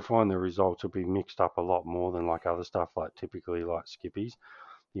think you'll find the results will be mixed up a lot more than like other stuff, like typically like skippies.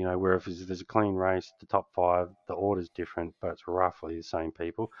 Where if there's a clean race, the top 5, the order's different, but it's roughly the same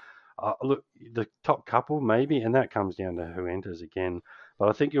people. Look, the top couple maybe, and that comes down to who enters again. But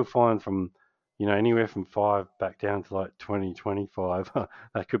I think you'll find from anywhere from 5 back down to like 20, 25,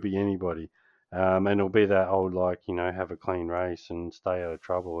 that could be anybody. And it'll be that old, like, have a clean race and stay out of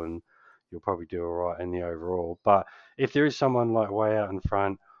trouble, and you'll probably do all right in the overall. But if there is someone like way out in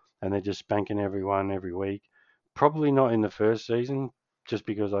front and they're just spanking everyone every week, probably not in the first season, just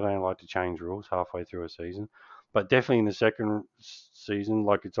because I don't like to change rules halfway through a season. But definitely in the second season,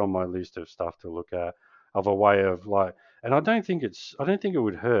 like it's on my list of stuff to look at, of a way of like, and I don't think it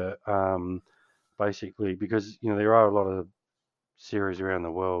would hurt. Basically, because there are a lot of series around the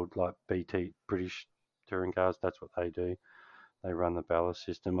world like BT, British touring cars. That's what they do. They run the ballast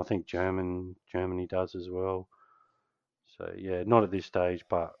system. I think Germany does as well. So yeah, not at this stage,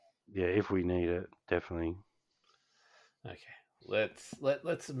 but yeah, if we need it, definitely. Okay,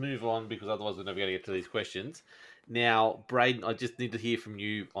 let's move on because otherwise we're never going to get to these questions. Now, Braden, I just need to hear from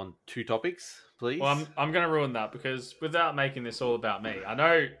you on 2 topics, please. Well, I'm going to ruin that because without making this all about me, I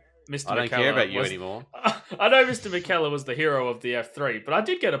know Mr. I don't care about you anymore. I know Mr. McKellar was the hero of the F3, but I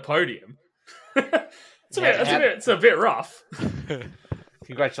did get a podium. It's a bit rough.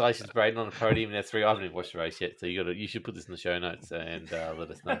 Congratulations, Braden, on a podium in F3. I haven't even watched the race yet, so you should put this in the show notes and let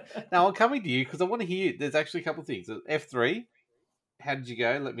us know. Now, I'm coming to you because I want to hear. There's actually a couple of things. F3, how did you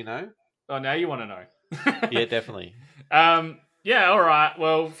go? Let me know. Oh, now you want to know. Yeah, definitely. Yeah, all right.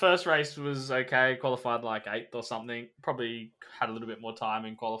 Well, first race was okay. Qualified like 8th or something. Probably had a little bit more time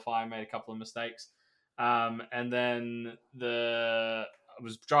in qualifying. Made a couple of mistakes. And then I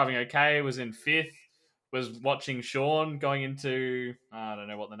was driving okay. Was in 5th. Was watching Sean going into I don't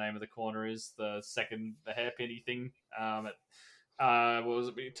know what the name of the corner is. The hairpinny thing. What was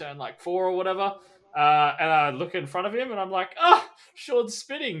it? Turn like 4 or whatever. And I look in front of him and I'm like, Sean's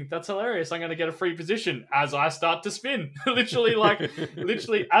spinning. That's hilarious. I'm going to get a free position as I start to spin. literally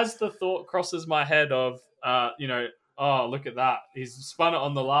as the thought crosses my head of, look at that. He's spun it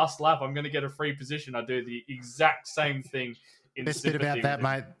on the last lap. I'm going to get a free position. I do the exact same thing. Best bit about that,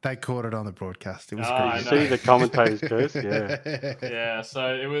 mate, they caught it on the broadcast. It was you see the commentators curse, yeah. Yeah,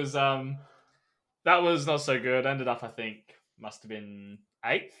 so it was, that was not so good. Ended up, I think, must have been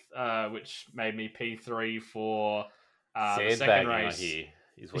 8th, which made me P3 for the second race. Here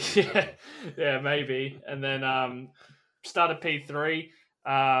is what you're saying. Yeah, maybe. And then started P3.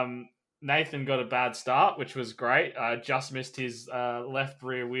 Nathan got a bad start, which was great. I just missed his left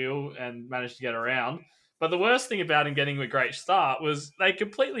rear wheel and managed to get around. But the worst thing about him getting a great start was they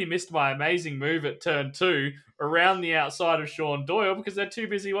completely missed my amazing move at turn 2, around the outside of Sean Doyle because they're too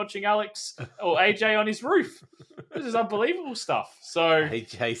busy watching Alex or AJ on his roof. This is unbelievable stuff. So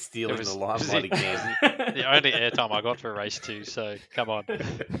AJ stealing the limelight again. The only airtime I got for race 2, so come on.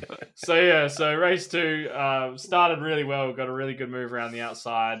 So race 2 started really well, got a really good move around the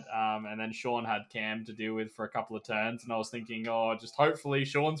outside, and then Sean had Cam to deal with for a couple of turns, and I was thinking, just hopefully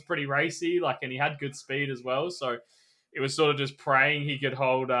Sean's pretty racy, and he had good speed as well, so it was sort of just praying he could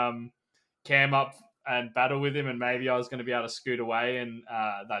hold Cam up and battle with him, and maybe I was going to be able to scoot away, and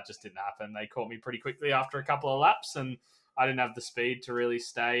that just didn't happen. They caught me pretty quickly after a couple of laps, and I didn't have the speed to really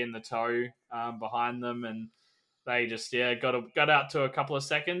stay in the tow behind them, and they just got out to a couple of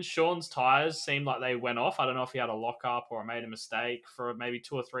seconds. Sean's tyres seemed like they went off. I don't know if he had a lock up or I made a mistake for maybe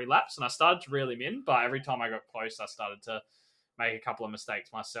 2 or 3 laps, and I started to reel him in, but every time I got close, I started to make a couple of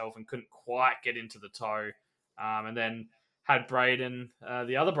mistakes myself and couldn't quite get into the tow. And then had Braden,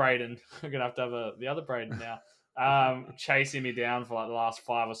 the other Braden, I'm going to have the other Braden now, chasing me down for the last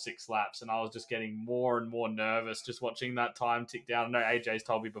 5 or 6 laps. And I was just getting more and more nervous just watching that time tick down. I know AJ's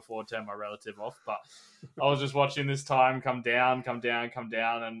told me before to turn my relative off, but I was just watching this time come down.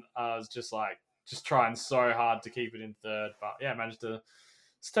 And I was just trying so hard to keep it in third. But yeah, managed to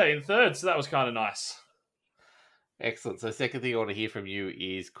stay in third. So that was kind of nice. Excellent. So second thing I want to hear from you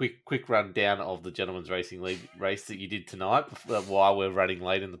is quick rundown of the Gentleman's Racing League race that you did tonight while we're running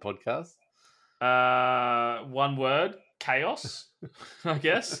late in the podcast. One word, chaos, I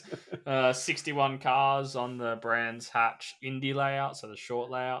guess. 61 cars on the Brands Hatch Indy layout, so the short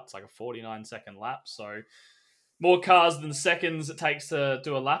layout. It's like a 49-second lap, so more cars than seconds it takes to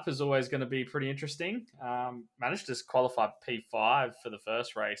do a lap is always going to be pretty interesting. Managed to qualify P5 for the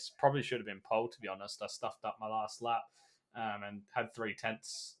first race. Probably should have been pole, to be honest. I stuffed up my last lap and had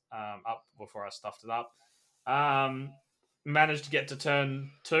 3/10 up before I stuffed it up. Managed to get to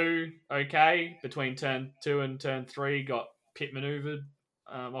turn 2 okay. Between turn 2 and turn 3, got pit maneuvered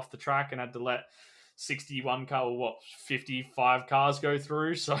off the track and had to let 61 car or 55 cars go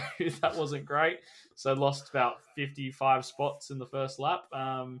through, so that wasn't great. So lost about 55 spots in the first lap.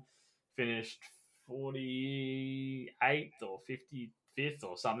 Finished 48th or 55th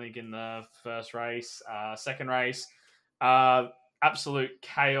or something in the first race. Second race, absolute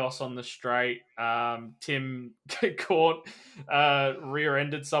chaos on the straight. Tim caught,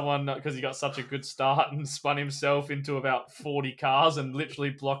 rear-ended someone because he got such a good start and spun himself into about 40 cars and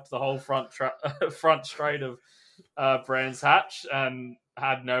literally blocked the whole front straight of Brands Hatch and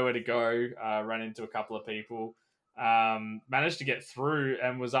had nowhere to go. Ran into a couple of people. Managed to get through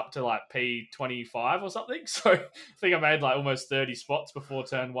and was up to P25 or something. So I think I made almost 30 spots before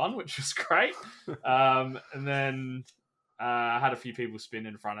turn 1, which was great. And then I had a few people spin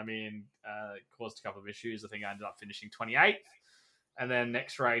in front of me and caused a couple of issues. I think I ended up finishing 28th. And then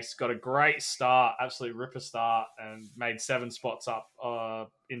next race, got a great start, absolute ripper start, and made 7 spots up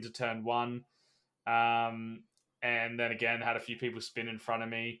into turn 1. And then again, had a few people spin in front of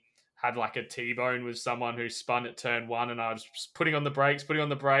me. Had a T-bone with someone who spun at turn 1, and I was just putting on the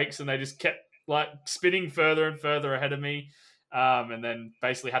brakes, and they just kept spinning further and further ahead of me. And then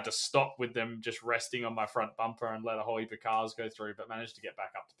basically had to stop with them just resting on my front bumper and let a whole heap of cars go through, but managed to get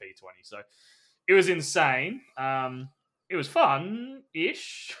back up to P20. So it was insane. It was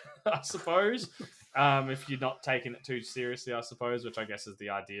fun-ish, I suppose. If you're not taking it too seriously, I suppose, which I guess is the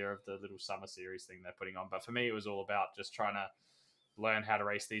idea of the little summer series thing they're putting on. But for me, it was all about just trying to learn how to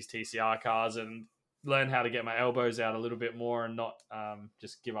race these TCR cars and learn how to get my elbows out a little bit more and not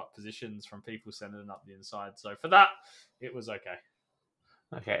just give up positions from people sending up the inside. So for that, it was okay.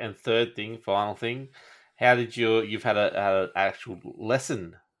 Okay, and final thing, how did you've had an actual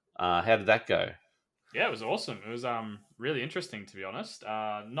lesson? How did that go? Yeah, it was awesome. It was really interesting, to be honest.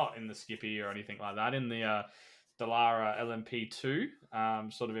 Not in the Skippy or anything like that. In the Dallara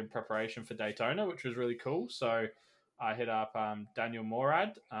LMP2, sort of in preparation for Daytona, which was really cool. So I hit up Daniel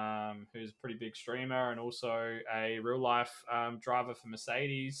Morad, who's a pretty big streamer and also a real-life driver for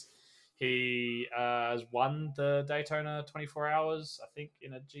Mercedes. He has won the Daytona 24 Hours, I think,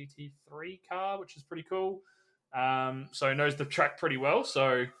 in a GT3 car, which is pretty cool. So he knows the track pretty well,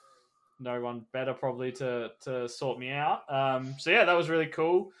 so no one better probably to sort me out. So yeah, that was really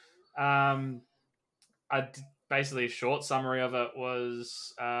cool. Basically a short summary of it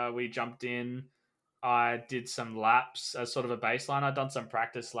was we jumped in. I did some laps as sort of a baseline. I'd done some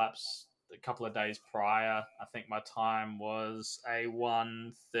practice laps a couple of days prior. I think my time was a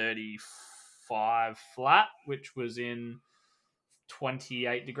 1:35 flat, which was in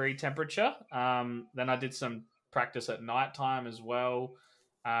 28 degree temperature. Then I did some practice at nighttime as well,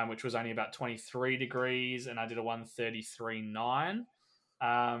 which was only about 23 degrees, and I did a 1:33.9.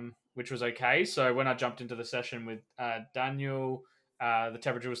 which was okay. So when I jumped into the session with Daniel, the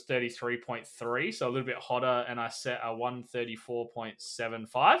temperature was 33.3, so a little bit hotter, and I set a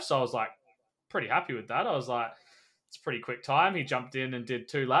 134.75. So I was like pretty happy with that. I was like, it's a pretty quick time. He jumped in and did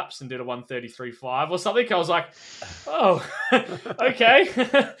 2 laps and did a 133.5 or something. I was like, oh, okay.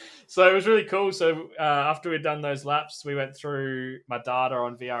 So it was really cool. So after we'd done those laps, we went through my data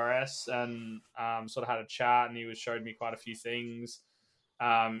on VRS and sort of had a chat, and he showed me quite a few things.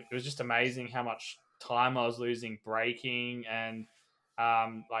 It was just amazing how much time I was losing braking and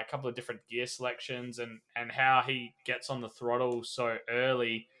like a couple of different gear selections and how he gets on the throttle so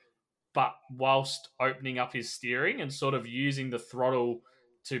early, but whilst opening up his steering and sort of using the throttle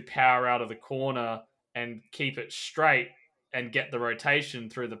to power out of the corner and keep it straight and get the rotation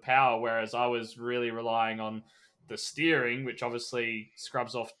through the power, whereas I was really relying on the steering, which obviously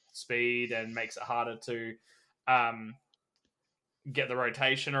scrubs off speed and makes it harder to get the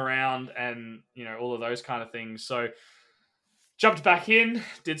rotation around and, you know, all of those kind of things. So jumped back in,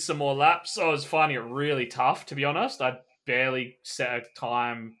 did some more laps. I was finding it really tough, to be honest. I barely set a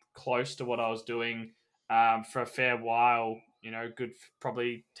time close to what I was doing for a fair while, you know, good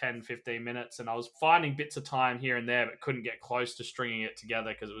probably 10, 15 minutes. And I was finding bits of time here and there, but couldn't get close to stringing it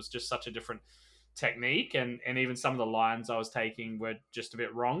together because it was just such a different technique. And even some of the lines I was taking were just a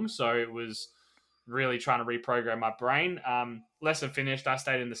bit wrong. So it was really trying to reprogram my brain. Lesson finished. I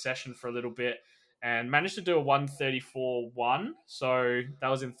stayed in the session for a little bit and managed to do a 134.1. So that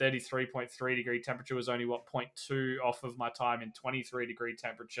was in 33.3 degree temperature, was only 0.2 off of my time in 23 degree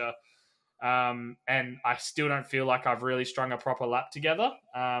temperature. And I still don't feel like I've really strung a proper lap together.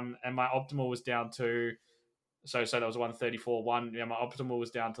 And my optimal was down to, so that was 134.1. Yeah, my optimal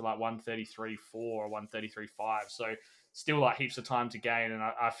was down to like 133.4 or 133.5. So still like heaps of time to gain. And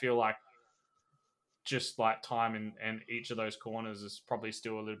I feel like just like time in each of those corners is probably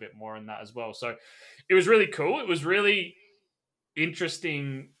still a little bit more in that as well. So it was really cool. It was really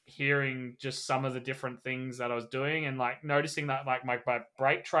interesting hearing just some of the different things that I was doing and like noticing that like my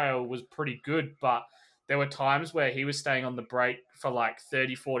brake trail was pretty good, but there were times where he was staying on the brake for like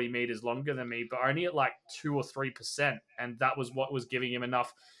 30, 40 meters longer than me, but only at like 2 or 3%. And that was what was giving him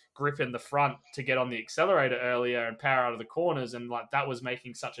enough grip in the front to get on the accelerator earlier and power out of the corners. And like that was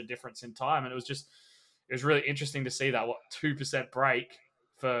making such a difference in time. And it was really interesting to see that 2% brake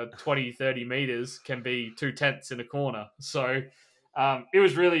for 20, 30 meters can be 2/10 in a corner. So it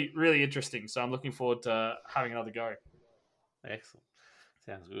was really, really interesting. So I'm looking forward to having another go. Excellent.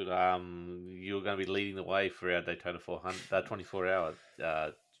 Sounds good. You're going to be leading the way for our Daytona 24-hour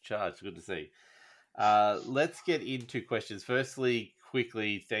charge. Good to see. Let's get into questions. Firstly,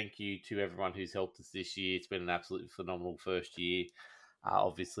 quickly, thank you to everyone who's helped us this year. It's been an absolutely phenomenal first year.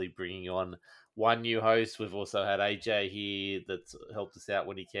 Obviously, bringing on one new host. We've also had AJ here that's helped us out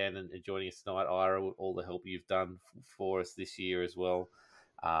when he can and joining us tonight. Ira, all the help you've done for us this year as well.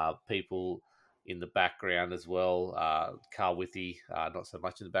 People in the background as well. Carl Withy, not so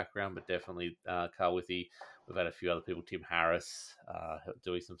much in the background, but definitely Carl Withy. We've had a few other people. Tim Harris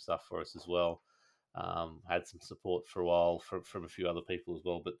doing some stuff for us as well. Had some support for a while from a few other people as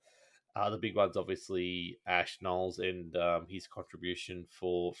well, but the big ones, obviously, Ash Knowles and his contribution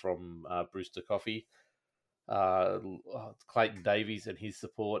from Brewster Coffee. Clayton Davies and his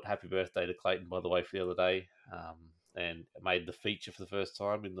support. Happy birthday to Clayton, by the way, for the other day. And made the feature for the first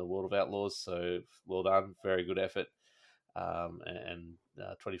time in the World of Outlaws. So well done. Very good effort. And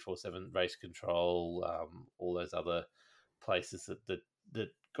 24/7 Race Control, all those other places that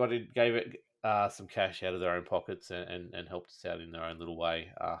got in, gave it some cash out of their own pockets and helped us out in their own little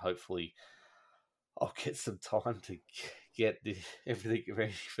way. Hopefully, I'll get some time to get everything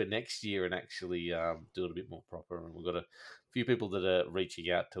ready for next year and actually do it a bit more proper. And we've got a few people that are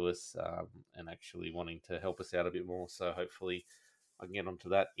reaching out to us and actually wanting to help us out a bit more. So hopefully, I can get onto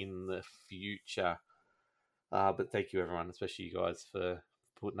that in the future. But thank you, everyone, especially you guys, for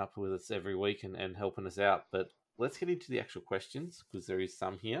putting up with us every week and helping us out. But let's get into the actual questions because there is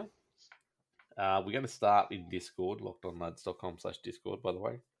some here. We're going to start in Discord, lockedonlads.com/Discord, by the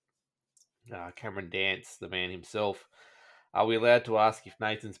way. Cameron Dance, the man himself. Are we allowed to ask if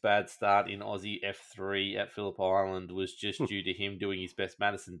Nathan's bad start in Aussie F3 at Phillip Island was just due to him doing his best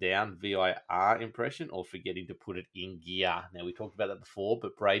Madison down VIR impression or forgetting to put it in gear? Now, we talked about that before,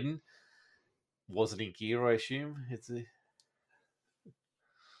 but Braden, was it in gear, I assume?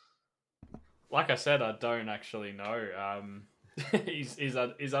 Like I said, I don't actually know.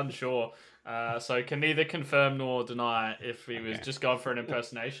 He's unsure, so can neither confirm nor deny if he was just going for an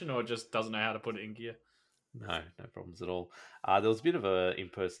impersonation or just doesn't know how to put it in gear. No problems at all. There was a bit of a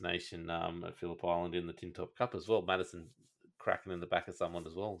impersonation at Phillip Island in the Tin Top Cup as well. Madison cracking in the back of someone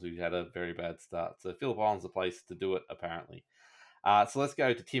as well who had a very bad start. So Phillip Island's the place to do it, apparently. So let's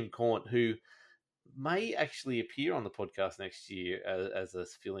go to Tim Cornt, who may actually appear on the podcast next year as a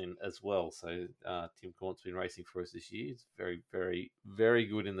fill-in as well. So Tim Cornt's been racing for us this year. He's very, very, very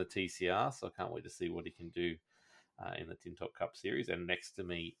good in the TCR, so I can't wait to see what he can do in the Tin Top Cup series and next to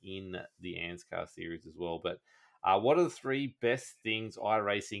me in the ANSCAR series as well. But what are the three best things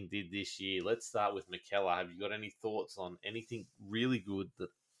iRacing did this year? Let's start with McKellar. Have you got any thoughts on anything really good that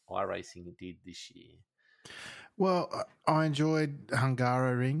iRacing did this year? Well, I enjoyed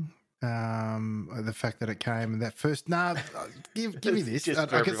Hungaroring. The fact that it came and that first give me this. Just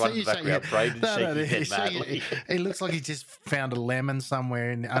for everyone in the background, Braden shaking head madly. It looks like he just found a lemon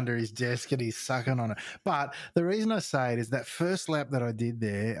somewhere under his desk and he's sucking on it. But the reason I say it is that first lap that I did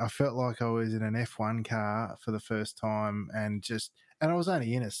there, I felt like I was in an F1 car for the first time, and I was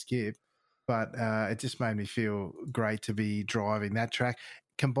only in a skip, but it just made me feel great to be driving that track.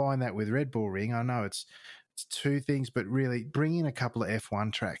 Combine that with Red Bull Ring, I know it's two things, but really bring in a couple of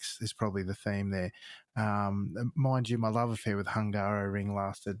F1 tracks is probably the theme there. Mind you, my love affair with Hungaroring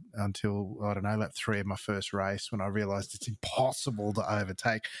lasted until, I don't know, lap 3 of my first race when I realised it's impossible to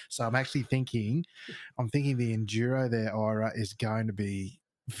overtake. So I'm actually thinking the enduro there, Ira, is going to be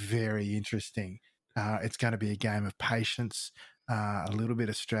very interesting. It's going to be a game of patience, a little bit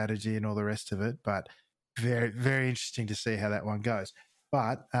of strategy and all the rest of it, but very, very interesting to see how that one goes.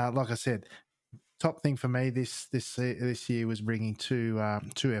 But like I said, top thing for me this year was bringing two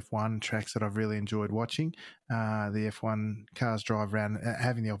F1 tracks that I've really enjoyed watching. The F1 cars drive around,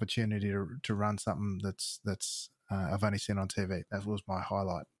 having the opportunity to run something that's I've only seen on TV. That was my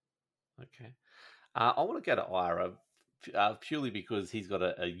highlight. Okay, I want to go to Ira purely because he's got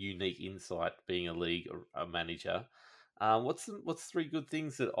a unique insight, being a league manager. What's three good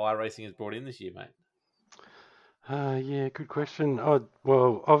things that iRacing has brought in this year, mate? Yeah, good question. Oh,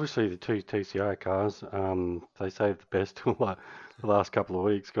 well, obviously the two TCR cars, they saved the best till like the last couple of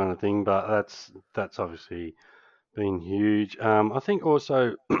weeks kind of thing, but that's obviously been huge. I think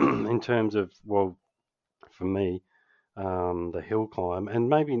also in terms of, well, for me, the hill climb, and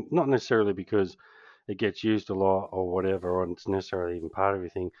maybe not necessarily because it gets used a lot or whatever, or it's necessarily even part of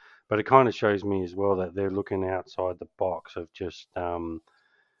everything, but it kind of shows me as well that they're looking outside the box of just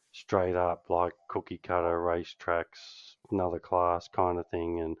straight up like cookie cutter racetracks, another class kind of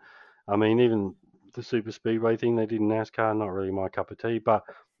thing. And I mean, even the super speedway thing they did in NASCAR, not really my cup of tea, but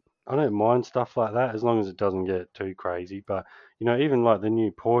I don't mind stuff like that as long as it doesn't get too crazy. But even like the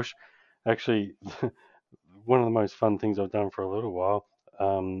new Porsche, actually, one of the most fun things I've done for a little while,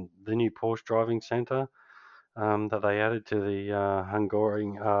 the new Porsche driving center that they added to the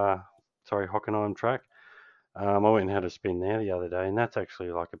Hockenheim track. I went and had a spin there the other day, and that's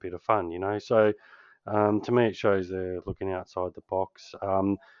actually like a bit of fun. So to me, it shows they're looking outside the box.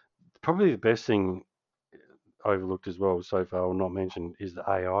 Probably the best thing overlooked as well so far, or not mentioned, is the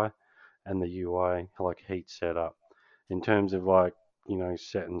AI and the UI, like heat setup. In terms of like,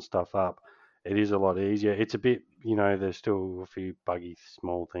 setting stuff up, it is a lot easier. It's a bit, there's still a few buggy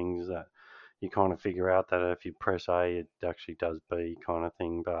small things that you kind of figure out that if you press A, it actually does B kind of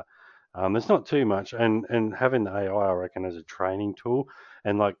thing. But it's not too much. And having the AI, I reckon, as a training tool,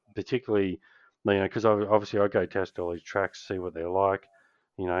 and like particularly, because obviously I go test all these tracks, see what they're like.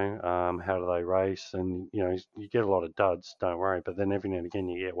 How do they race? And, you get a lot of duds, don't worry. But then every now and again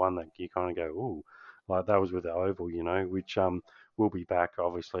you get one that you kind of go, ooh, like that was with the Oval, which will be back,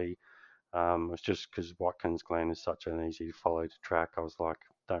 obviously. It's just because Watkins Glen is such an easy to follow to track. I was like,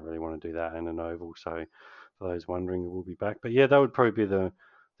 don't really want to do that in an Oval. So for those wondering, it will be back. But yeah, that would probably be the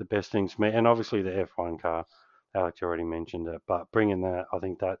best things for me. And obviously the F1 car, Alex already mentioned it. But bringing that, I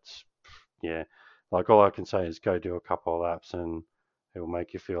think that's, yeah, like all I can say is go do a couple of laps and it will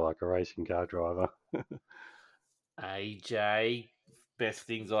make you feel like a racing car driver. AJ, best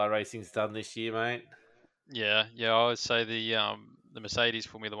things iRacing's done this year, mate? Yeah, I would say the Mercedes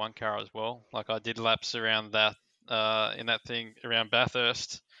Formula One car as well. Like I did laps around that in that thing around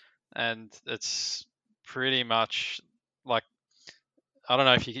Bathurst, and it's pretty much like, I don't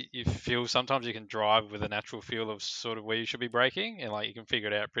know if you feel sometimes you can drive with a natural feel of sort of where you should be braking, and like you can figure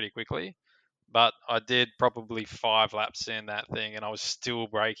it out pretty quickly. But I did probably 5 laps in that thing, and I was still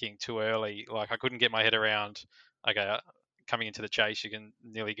braking too early. Like I couldn't get my head around. Okay, coming into the chase, you can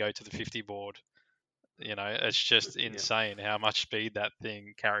nearly go to the 50 board. It's just insane how much speed that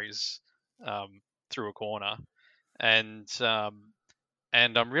thing carries through a corner, and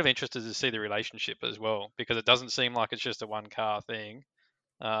I'm really interested to see the relationship as well, because it doesn't seem like it's just a one car thing.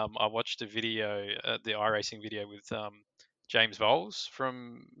 I watched a video, the iRacing video with James Voles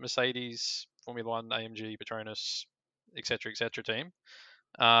from Mercedes Formula One, AMG, Petronas, etc. team.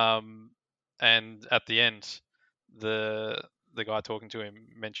 And at the end, the guy talking to him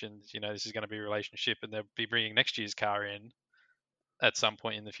mentioned, this is going to be a relationship, and they'll be bringing next year's car in at some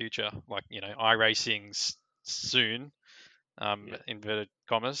point in the future, like iRacing's soon, inverted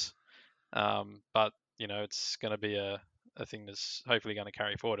commas, but it's going to be a thing that's hopefully going to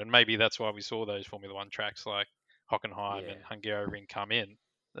carry forward, and maybe that's why we saw those Formula One tracks like Hockenheim and Hungaroring come in.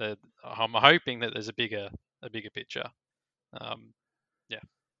 I'm hoping that there's a bigger picture.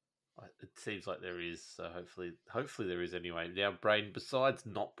 It seems like there is, so hopefully there is anyway. Now, Braden, besides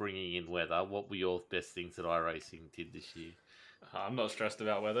not bringing in weather, what were your best things that iRacing did this year? I'm not stressed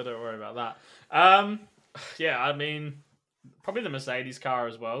about weather, don't worry about that. Yeah, I mean, probably the Mercedes car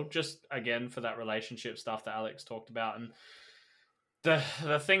as well, just again for that relationship stuff that Alex talked about. And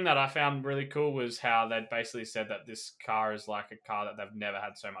the thing that I found really cool was how they basically said that this car is like a car that they've never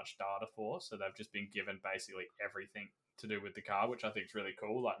had so much data for, so they've just been given basically everything to do with the car, which I think is really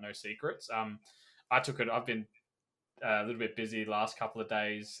cool, like no secrets. I've been a little bit busy the last couple of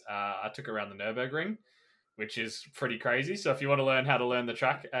days. I took it around the Nürburgring, which is pretty crazy. So if you want to learn how to learn the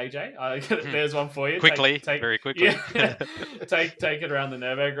track, AJ, there's one for you. Very quickly. Yeah, take it around the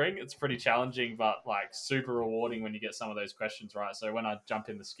Nürburgring. It's pretty challenging, but like super rewarding when you get some of those questions right. So when I jump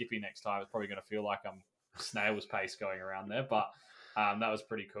in the Skippy next time, it's probably going to feel like I'm snail's pace going around there. But that was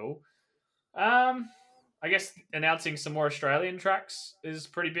pretty cool. I guess announcing some more Australian tracks is a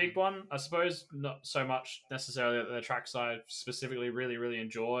pretty big one. I suppose not so much necessarily the tracks I specifically really, really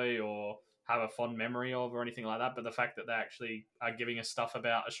enjoy or have a fond memory of or anything like that, but the fact that they actually are giving us stuff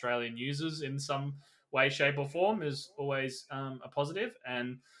about Australian users in some way, shape or form is always a positive.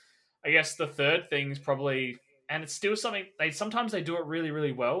 And I guess the third thing is probably, and it's still something, sometimes they do it really,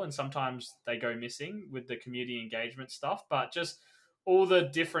 really well and sometimes they go missing with the community engagement stuff, but just all the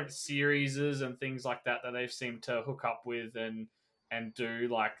different series and things like that they've seemed to hook up with and do,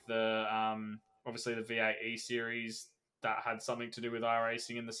 like the obviously the V8 E series that had something to do with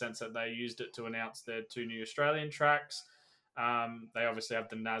iRacing in the sense that they used it to announce their 2 new Australian tracks. They obviously have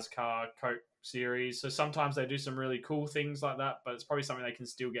the NASCAR Coke series, so sometimes they do some really cool things like that, but it's probably something they can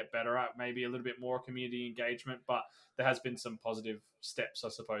still get better at, maybe a little bit more community engagement, but there has been some positive steps, I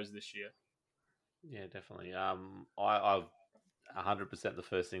suppose, this year. Yeah, definitely. I've 100% the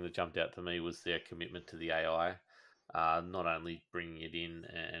first thing that jumped out to me was their commitment to the AI. Not only bringing it in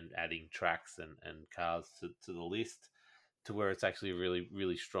and adding tracks and cars to the list to where it's actually a really,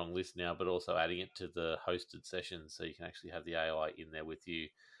 really strong list now, but also adding it to the hosted sessions so you can actually have the AI in there with you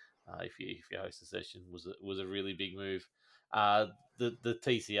if you host a session was a really big move. The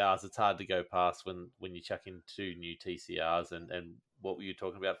TCRs, it's hard to go past when you chuck in 2 new TCRs and what were you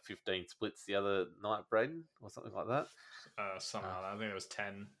talking about, 15 splits the other night, Braden, or something like that? Something like that. I think it was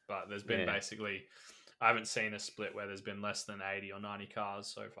 10, but there's been basically, I haven't seen a split where there's been less than 80 or 90 cars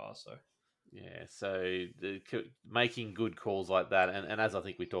so far. So yeah, so making good calls like that, and as I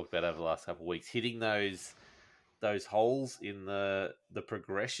think we talked about over the last couple of weeks, hitting those holes in the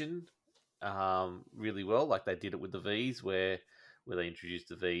progression really well, like they did it with the Vs, where they introduced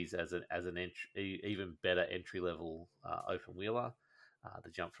the Vs as an even better entry level open wheeler.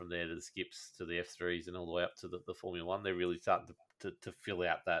 The jump from there to the skips to the F3s and all the way up to the Formula One, they're really starting to fill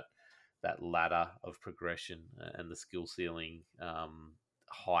out that ladder of progression and the skill ceiling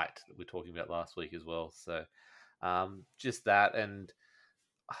height that we were talking about last week as well. So just that, and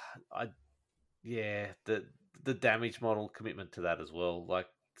the damage model commitment to that as well. Like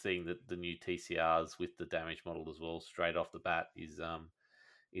seeing the new TCRs with the damage model as well straight off the bat is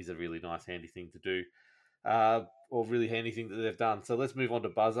a really nice handy thing to do. Or really handy thing that they've done. So let's move on to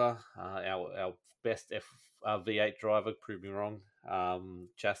Buzzer, our best V8 driver. Prove me wrong.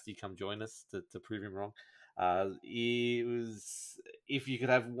 Chastity, come join us to prove him wrong. It was, if you could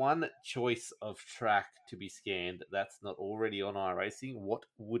have one choice of track to be scanned that's not already on iRacing, what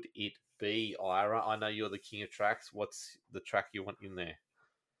would it be, Ira? I know you're the king of tracks. What's the track you want in there?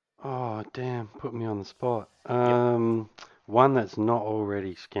 Oh, damn, put me on the spot. One that's not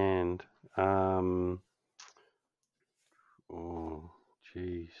already scanned. Oh,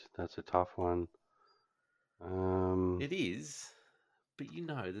 geez, that's a tough one. It is, but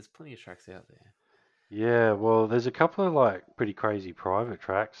there's plenty of tracks out there. Yeah, well, there's a couple of like pretty crazy private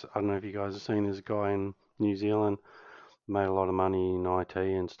tracks. I don't know if you guys have seen, there's a guy in New Zealand, made a lot of money in IT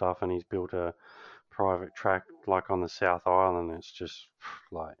and stuff, and he's built a private track like on the South Island. It's just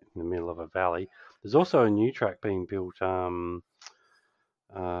like in the middle of a valley. There's also a new track being built.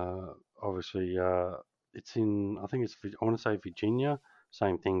 Obviously, it's in, I think I want to say Virginia.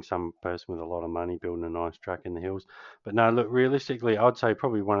 Same thing, some person with a lot of money building a nice track in the hills. But no, look, realistically, I'd say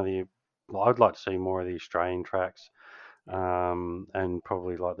probably I'd like to see more of the Australian tracks. and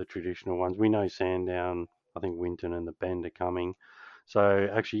probably like the traditional ones. We know Sandown, I think Winton and the Bend are coming. So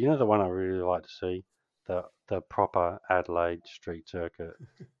actually, you know the one I really like to see, the proper Adelaide Street Circuit.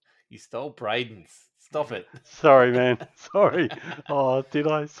 You stole Braden's. Stop it. Sorry, man. Sorry. Oh, did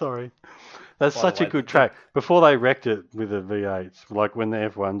I? Sorry. That's By the such a way, good track. Before they wrecked it with the V8s, like when the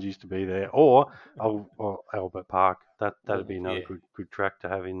F1s used to be there, or Albert Park. That'd be another yeah. good track to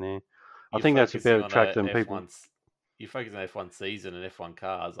have in there. I You're think that's a focusing better on track a than F1. people. You're focusing on F1 season and F1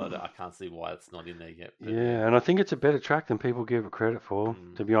 cars. I can't see why it's not in there yet. But Yeah, and I think it's a better track than people give it credit for.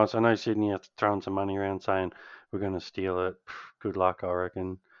 Mm. To be honest, I know Sydney are throwing some money around saying we're going to steal it. Good luck, I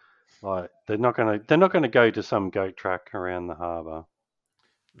reckon. Like they're not gonna go to some goat track around the harbour.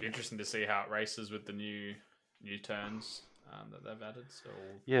 Be interesting to see how it races with the new turns that they've added. So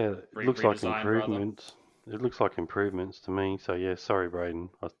Yeah, it looks like improvements. It looks like improvements to me. So yeah, sorry, Braden,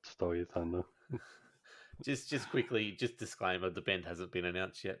 I stole your thunder. Just quickly, just disclaimer: the Bend hasn't been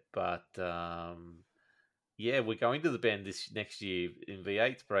announced yet, but yeah, we're going to the Bend this next year in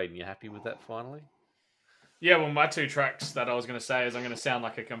V8s. Braden, you happy with that finally? Yeah, well, my two tracks that I was going to say is I'm going to sound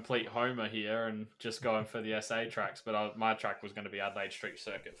like a complete homer here and just going for the SA tracks, but my track was going to be Adelaide Street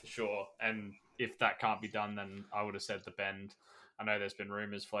Circuit for sure. And if that can't be done, then I would have said the Bend. I know there's been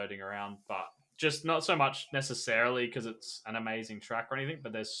rumours floating around, but just not so much necessarily because it's an amazing track or anything,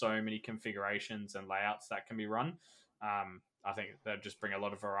 but there's so many configurations and layouts that can be run. I think they'll just bring a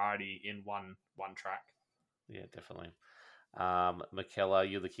lot of variety in one track. Yeah, definitely.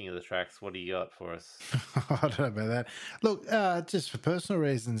 McKellar, you're the king of the tracks. What do you got for us? I don't know about that. Look, just for personal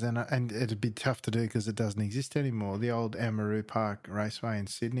reasons, and it'd be tough to do because it doesn't exist anymore. The old Amaroo Park Raceway in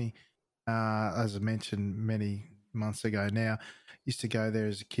Sydney, as I mentioned many months ago now, used to go there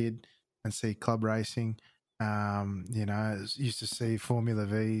as a kid and see club racing. Used to see Formula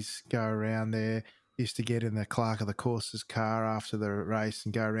Vs go around there. Used to get in the clerk of the course's car after the race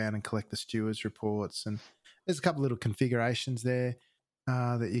and go around and collect the stewards' reports. And there's a couple little configurations there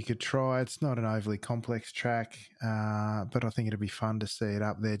that you could try. It's not an overly complex track, but I think it'd be fun to see it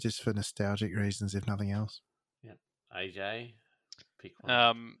up there just for nostalgic reasons, if nothing else. Yeah, AJ, pick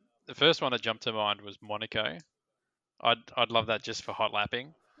one. The first one that jumped to mind was Monaco. I'd love that just for hot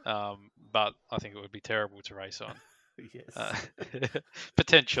lapping, but I think it would be terrible to race on. Yes,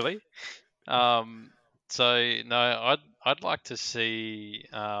 potentially. So no, I'd like to see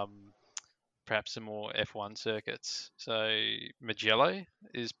perhaps some more F1 circuits. So Mugello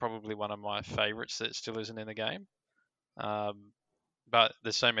is probably one of my favourites that still isn't in the game. But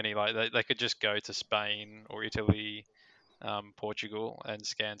there's so many, like they could just go to Spain or Italy, Portugal, and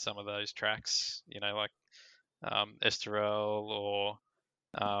scan some of those tracks. Like Estoril or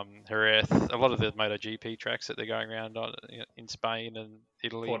Jerez. A lot of the MotoGP tracks that they're going around on in Spain and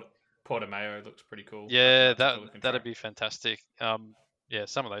Italy. Portimao looks pretty cool. Yeah, that'd be fantastic. Yeah,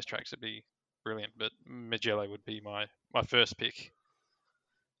 some of those tracks would be brilliant, but Mugello would be my first pick.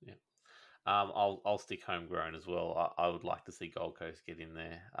 Yeah. I'll stick homegrown as well. I would like to see Gold Coast get in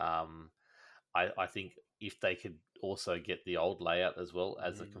there. I think if they could also get the old layout as well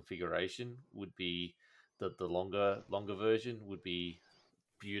as a configuration, would be the longer version would be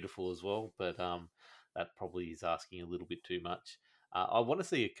beautiful as well. But that probably is asking a little bit too much. I want to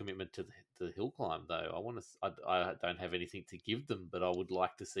see a commitment to the hill climb though. I don't have anything to give them, but I would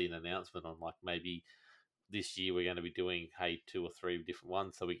like to see an announcement on like maybe this year we're going to be doing 2 or 3 different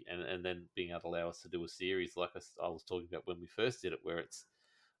ones, so and then being able to allow us to do a series like I was talking about when we first did it, where it's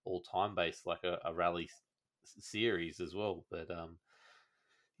all time based, like a rally series as well. But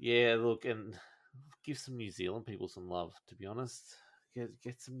yeah, look, and give some New Zealand people some love. To be honest,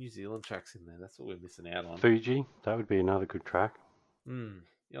 get some New Zealand tracks in there. That's what we're missing out on. Fuji, that would be another good track.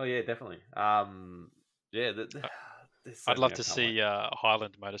 Oh yeah, definitely. Yeah, I'd love to see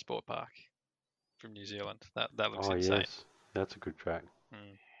Highland Motorsport Park from New Zealand. That looks insane. Yes. That's a good track.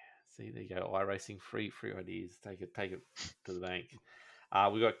 See, there you go. iRacing, free ideas. Take it to the bank.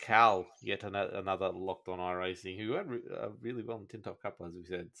 We got Cal, yet another locked on iRacing, who went really well in Tin Top Cup, as we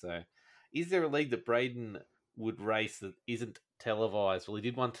said. So, is there a league that Braden would race that isn't televised? Well, he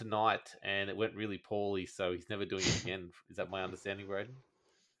did one tonight, and it went really poorly, so he's never doing it again. Is that my understanding, Braden?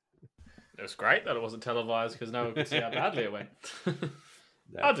 It was great that it wasn't televised because no one could see how badly it went.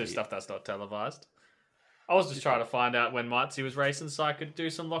 I'll do stuff that's not televised. I was just trying to find out when Mitzi was racing so I could do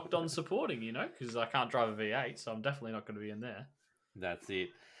some locked on supporting, because I can't drive a V8, so I'm definitely not going to be in there. That's it.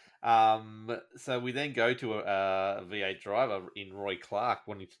 So we then go to a V8 driver in Roy Clark,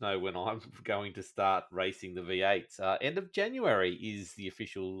 wanting to know when I'm going to start racing the V8s. End of January is the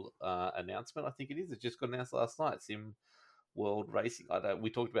official announcement. I think it is. It just got announced last night. Sim World Racing. We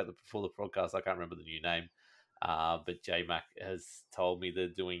talked about it before the podcast. I can't remember the new name. But J-Mac has told me they're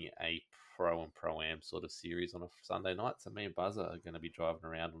doing a Pro and Pro-Am sort of series on a Sunday night. So me and Buzzer are going to be driving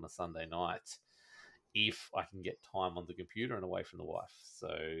around on a Sunday night if I can get time on the computer and away from the wife. So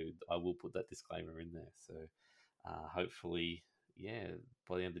I will put that disclaimer in there. So hopefully,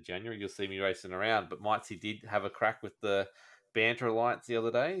 by the end of January, you'll see me racing around. But Mitesy did have a crack with the Banter Alliance the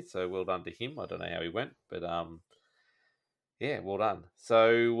other day. So well done to him. I don't know how he went, but well done.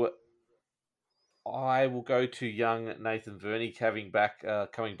 So I will go to young Nathan Verney coming back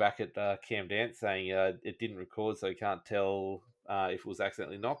at Cam Dance, saying it didn't record, so he can't tell if it was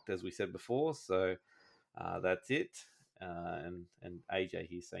accidentally knocked, as we said before. So that's it. And AJ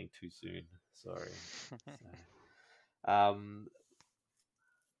here saying too soon. Sorry.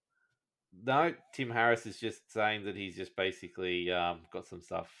 No, Tim Harris is just saying that he's just basically got some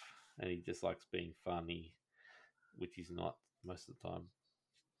stuff and he just likes being funny, which he's not most of the time.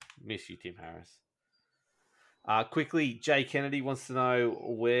 Miss you, Tim Harris. Quickly, Jay Kennedy wants to know,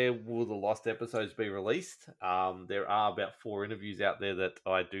 where will the lost episodes be released? There are about 4 interviews out there that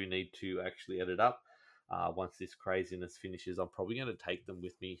I do need to actually edit up. Once this craziness finishes, I'm probably going to take them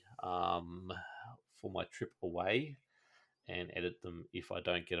with me for my trip away and edit them if I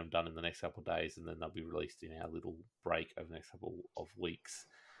don't get them done in the next couple of days, and then they'll be released in our little break over the next couple of weeks.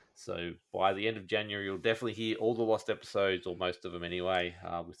 So by the end of January, you'll definitely hear all the lost episodes, or most of them anyway,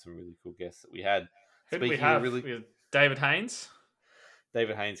 with some really cool guests that we had. Who do we have? We have David Haynes,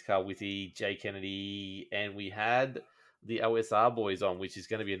 Carl Withy, Jay Kennedy, and we had the OSR boys on, which is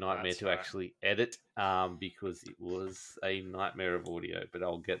going to be a nightmare actually edit because it was a nightmare of audio, but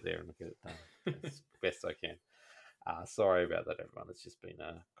I'll get there and get it done as best I can. Sorry about that, everyone. It's just been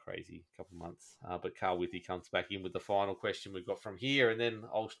a crazy couple of months. But Carl Withy comes back in with the final question we've got from here, and then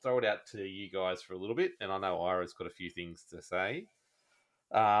I'll throw it out to you guys for a little bit, and I know Ira's got a few things to say.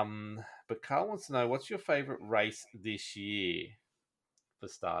 But Carl wants to know, what's your favourite race this year for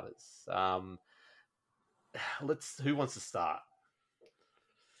starters? Who wants to start?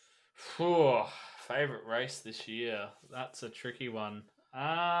 Favorite race this year. That's a tricky one.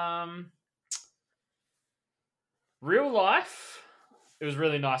 Real life, it was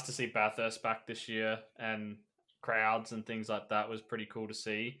really nice to see Bathurst back this year, and crowds and things like that was pretty cool to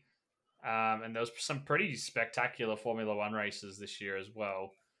see. And there was some pretty spectacular Formula One races this year as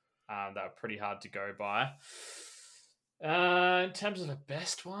well. That were pretty hard to go by. In terms of the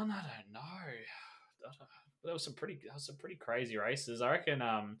best one, I don't know. There was some pretty crazy races. I reckon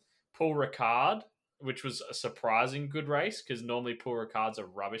Paul Ricard, which was a surprising good race because normally Paul Ricard's a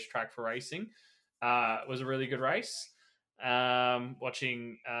rubbish track for racing, was a really good race.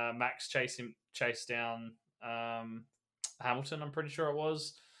 Watching Max chase down Hamilton, I'm pretty sure it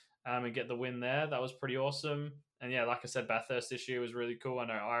was, and get the win there. That was pretty awesome. And yeah, like I said, Bathurst this year was really cool. I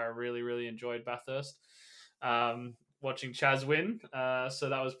know I really, really enjoyed Bathurst. Watching Chaz win, so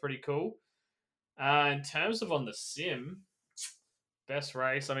that was pretty cool. In terms of on the sim, best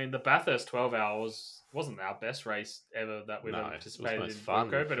race, I mean, the Bathurst 12 hours wasn't our best race ever that we've ever participated in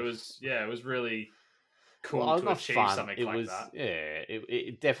Bronco, but it was really cool to achieve something like that. Yeah,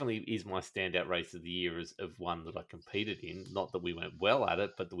 it definitely is my standout race of the year of one that I competed in. Not that we went well at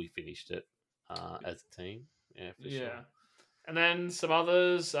it, but that we finished it as a team. Yeah, for sure. And then some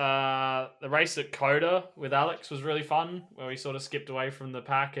others. The race at Coda with Alex was really fun, where we sort of skipped away from the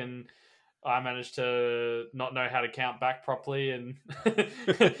pack and I managed to not know how to count back properly and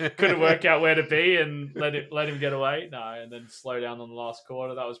couldn't work out where to be and let him get away. No, and then slow down on the last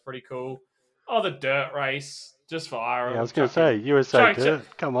quarter. That was pretty cool. Oh, the dirt race, just for Ira. Yeah, I was going to say, USA dirt.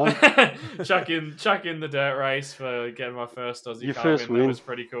 Come on. chuck in the dirt race for getting my first Aussie car win. That was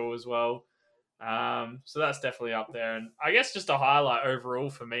pretty cool as well. So that's definitely up there. And I guess just a highlight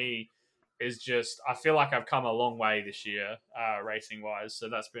overall for me is just, I feel like I've come a long way this year, racing wise. So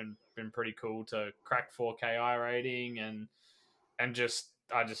that's been pretty cool to crack 4KI rating and I just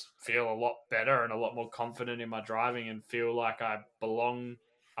feel a lot better and a lot more confident in my driving and feel like I belong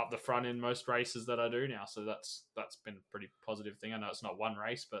up the front in most races that I do now. So that's been a pretty positive thing. I know it's not one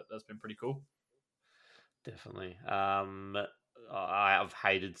race, but that's been pretty cool. Definitely. I've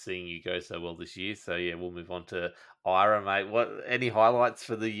hated seeing you go so well this year. So yeah, we'll move on to Ira, mate. Any highlights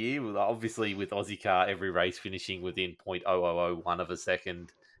for the year? Obviously, with Aussie Car, every race finishing within 0.0001 of a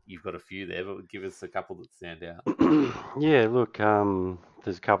second, you've got a few there. But give us a couple that stand out. Yeah, look,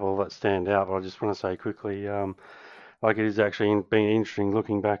 there's a couple that stand out. But I just want to say quickly, like it has actually been interesting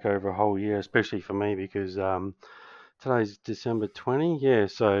looking back over a whole year, especially for me because today's December 20. Yeah,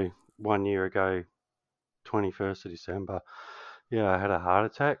 so 1 year ago, 21st of December. Yeah, I had a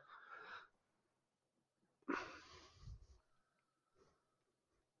heart attack.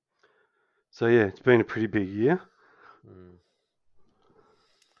 So yeah, it's been a pretty big year.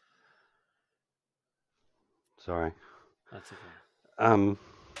 Sorry. That's okay.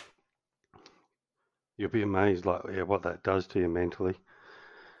 You'll be amazed, like what that does to you mentally.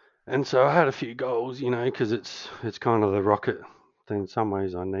 And so I had a few goals, because it's kind of the rocket that in some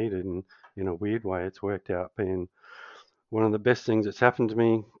ways I needed, and in a weird way, it's worked out being one of the best things that's happened to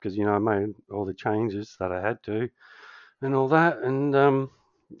me because I made all the changes that I had to, and all that, and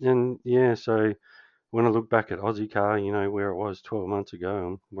yeah. So when I look back at Aussie Car, where it was 12 months ago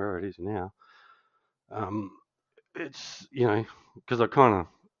and where it is now, it's because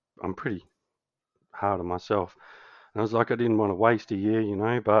I'm pretty hard on myself. And I was like, I didn't want to waste a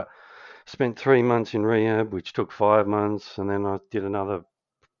year, but spent 3 months in rehab, which took 5 months, and then I did another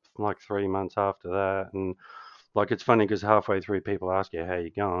like 3 months after that. And like, it's funny because halfway through, people ask you how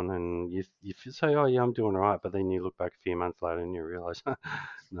you going, and you say, oh yeah, I'm doing all right, but then you look back a few months later and you realize,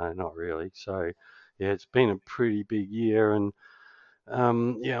 no, not really. So yeah, it's been a pretty big year, and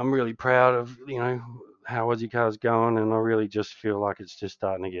yeah, I'm really proud of how Aussie Car's going, and I really just feel like it's just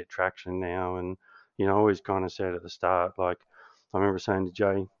starting to get traction now. And I always kind of said at the start, like I remember saying to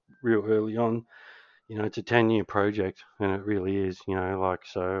Jay real early on, it's a 10-year project, and it really is, like,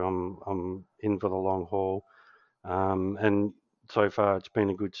 so I'm in for the long haul, and so far it's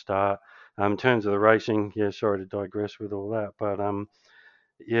been a good start. In terms of the racing, yeah, sorry to digress with all that, but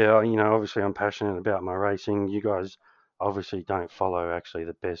yeah, obviously I'm passionate about my racing. You guys obviously don't follow actually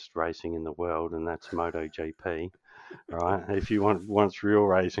the best racing in the world, and that's MotoGP, right? If you want real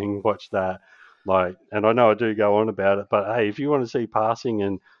racing, watch that. Like, and I know I do go on about it, but hey, if you want to see passing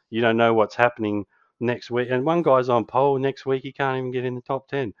and you don't know what's happening next week, and one guy's on pole next week, he can't even get in the top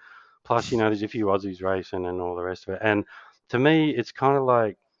 10. Plus, there's a few Aussies racing and all the rest of it. And to me, it's kind of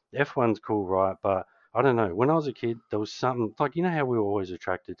like F1's cool, right? But I don't know. When I was a kid, there was something like, how we were always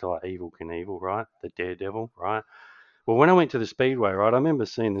attracted to like Evel Knievel, right? The Daredevil, right? Well, when I went to the Speedway, right, I remember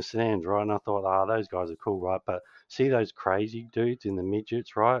seeing the stands, right, and I thought, those guys are cool, right? But see those crazy dudes in the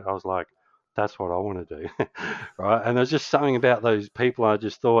midgets, right? I was like, that's what I want to do, right? And there's just something about those people. I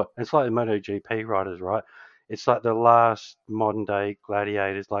just thought, it's like the MotoGP riders, right? It's like the last modern day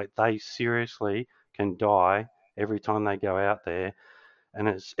gladiators. Like, they seriously can die every time they go out there. And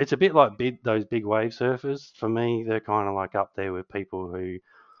it's a bit like those big wave surfers. For me, they're kind of like up there with people who,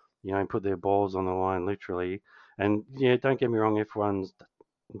 put their balls on the line literally. And yeah, don't get me wrong, F1's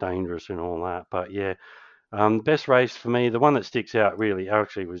dangerous and all that. But yeah, best race for me, the one that sticks out really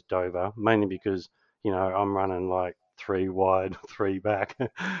actually was Dover, mainly because, I'm running like 3 wide, 3 back,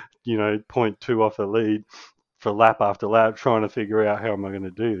 0.2 off the lead for lap after lap, trying to figure out how am I going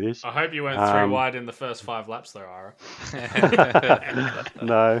to do this. I hope you went 3 wide in the first 5 laps though, Ira.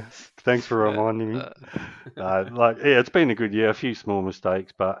 No, thanks for reminding me. Yeah, it's been a good year, a few small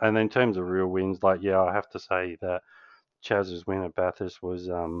mistakes, and in terms of real wins, I have to say that Chaz's win at Bathurst was,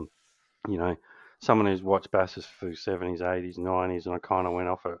 someone who's watched Bathurst through 70s, 80s, 90s, and I kind of went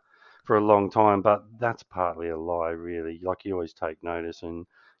off it for a long time, but that's partly a lie, really. Like, you always take notice, and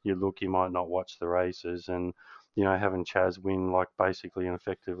you might not watch the races, and having Chaz win basically and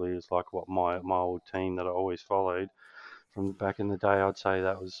effectively is like what my old team that I always followed from back in the day. I'd say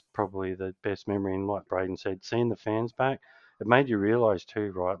that was probably the best memory. And like Braden said, seeing the fans back, it made you realise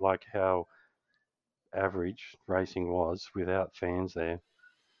too, right, like how average racing was without fans there.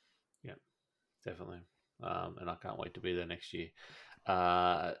 Yeah, definitely. And I can't wait to be there next year.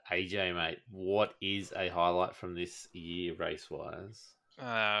 AJ, mate, what is a highlight from this year race-wise?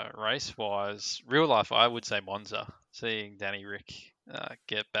 Race-wise, real life, I would say Monza. Seeing Danny Rick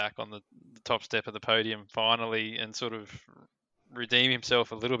get back on the top step of the podium finally and sort of redeem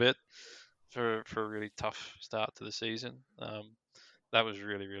himself a little bit for a really tough start to the season. That was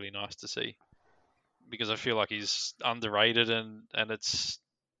really, really nice to see, because I feel like he's underrated, and it's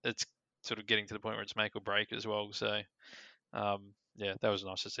sort of getting to the point where it's make or break as well. So yeah, that was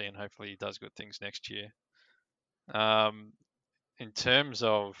nice to see, and hopefully he does good things next year. In terms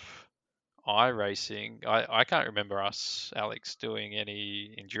of iRacing, I can't remember us, Alex, doing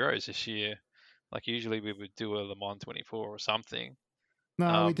any Enduros this year. Like, usually we would do a Le Mans 24 or something.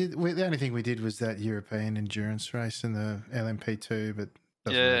 No, we did. The only thing we did was that European endurance race in the LMP2, but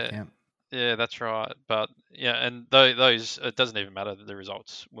doesn't really count. Yeah, that's right. But yeah, and those, it doesn't even matter the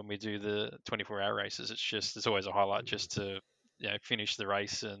results when we do the 24-hour races. It's always a highlight just to finish the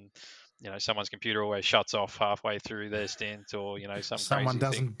race, and someone's computer always shuts off halfway through their stint, or someone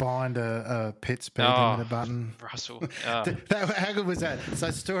doesn't thing. bind a pit speed limiter button. Russell, how good was that? So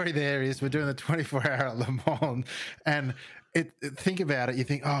the story there is we're doing the 24-hour at Le Mans, and think about it. You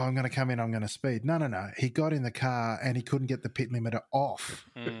think, oh, I'm going to come in, I'm going to speed. No. He got in the car and he couldn't get the pit limiter off.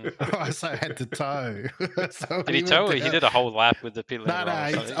 So I had to tow. So did he tow? He did a whole lap with the pit limiter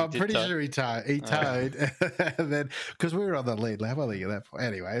on. No, I'm pretty sure he towed. He towed. And then, because we were on the lead lap, I think, at that point.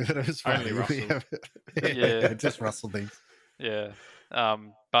 Anyway, but it was funny. Yeah. Just Russell things. Yeah.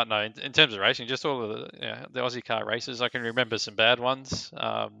 But no, in terms of racing, just all of the Aussie car races, I can remember some bad ones.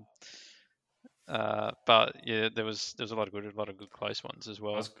 But yeah, there was a lot of good close ones as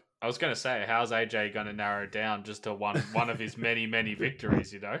well. I was going to say, how's AJ going to narrow it down just to one of his many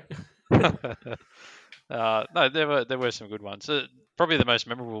victories? No, there were some good ones. Probably the most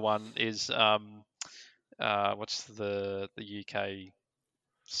memorable one is what's the UK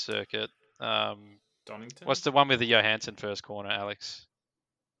circuit? Donington. What's the one with the Johansson first corner, Alex?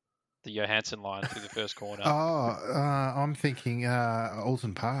 The Johansson line through the first corner. I'm thinking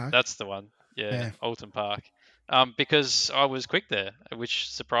Alton Park. That's the one. Yeah. Alton Park. Because I was quick there, which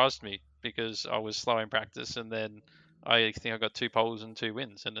surprised me because I was slow in practice, and then I think I got 2 poles and 2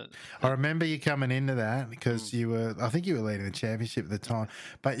 wins. And I remember you coming into that because I think you were leading the championship at the time,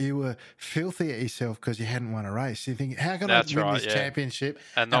 but you were filthy at yourself because you hadn't won a race. You think, how can I win this championship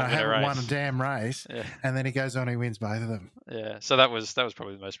and I haven't won a damn race? Yeah. And then he goes on, he wins both of them. Yeah, so that was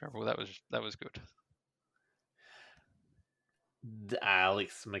probably the most memorable. That was good.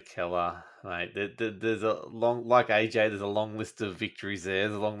 Alex McKellar, mate. There's a long, like AJ. There's a long list of victories there.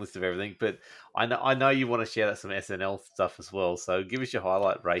 There's a long list of everything. But I know you want to share some SNL stuff as well. So give us your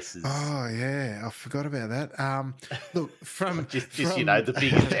highlight races. Oh yeah, I forgot about that. Look, from just the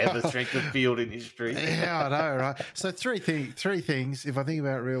biggest ever strength of field in history. Yeah, I know, right? So three things. If I think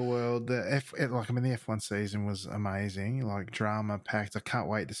about real world, the F1 season was amazing, like drama packed. I can't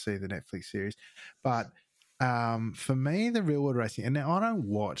wait to see the Netflix series, but. For me, the real world racing, and now I don't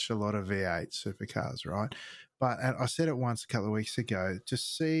watch a lot of V8 supercars, right? But I said it once a couple of weeks ago,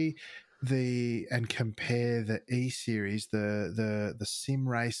 just see and compare the E series, the sim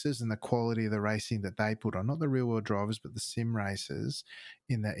races and the quality of the racing that they put on, not the real world drivers, but the sim races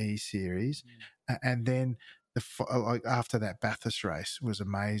in the E series. And then after that Bathurst race was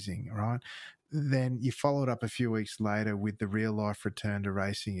amazing, right? Then you followed up a few weeks later with the real life return to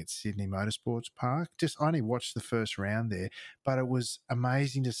racing at Sydney Motorsports Park. I only watched the first round there, but it was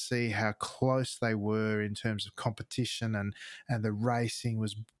amazing to see how close they were in terms of competition and the racing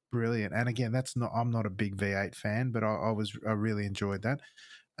was brilliant. And again, I'm not a big V8 fan, but I really enjoyed that.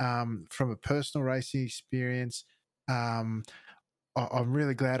 From a personal racing experience, I'm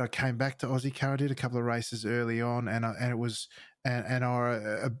really glad I came back to Aussie Car. I did a couple of races early on, and it was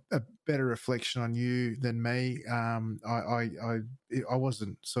a better reflection on you than me. I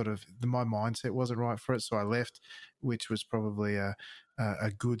wasn't my mindset wasn't right for it, so I left, which was probably a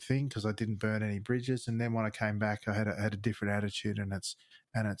good thing because I didn't burn any bridges. And then when I came back, I had a different attitude, and it's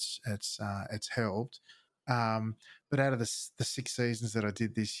helped. But out of the 6 seasons that I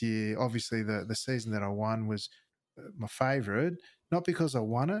did this year, obviously the season that I won was my favourite, not because I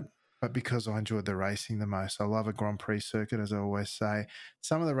won it, but because I enjoyed the racing the most. I love a Grand Prix circuit, as I always say.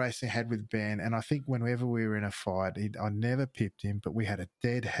 Some of the racing I had with Ben, and I think whenever we were in a fight, I never pipped him, but we had a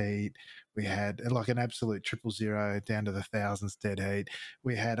dead heat. We had like an absolute 000 down to the thousands dead heat.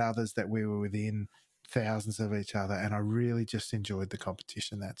 We had others that we were within thousands of each other, and I really just enjoyed the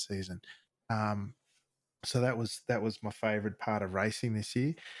competition that season. So that was my favourite part of racing this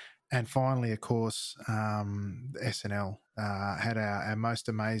year. And finally, of course, SNL had our most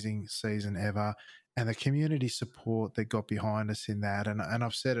amazing season ever, and the community support that got behind us in that. And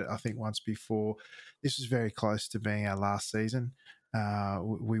I've said it, I think, once before, this was very close to being our last season.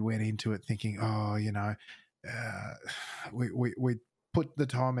 We went into it thinking, we put the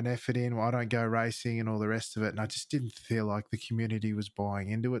time and effort in. Well, I don't go racing and all the rest of it. And I just didn't feel like the community was buying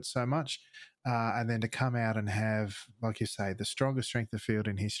into it so much. And then to come out and have, like you say, the strongest strength of field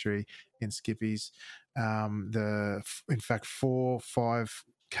in history in Skippies, in fact,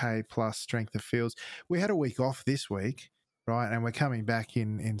 4-5K plus strength of fields. We had a week off this week, right? And we're coming back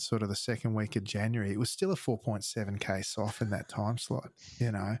in sort of the second week of January. It was still a 4.7K soft in that time slot,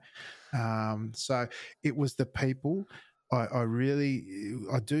 So it was the people. I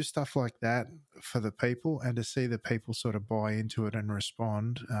do stuff like that for the people, and to see the people sort of buy into it and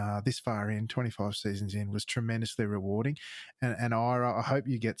respond this far in, 25 seasons in, was tremendously rewarding. And I hope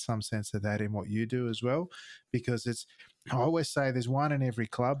you get some sense of that in what you do as well, because I always say there's one in every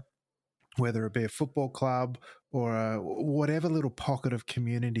club, whether it be a football club or whatever little pocket of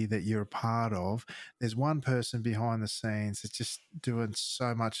community that you're a part of. There's one person behind the scenes that's just doing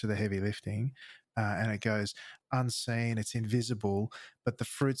so much of the heavy lifting. and it goes unseen, it's invisible, but the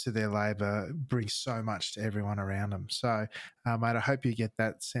fruits of their labour bring so much to everyone around them. So, mate, I hope you get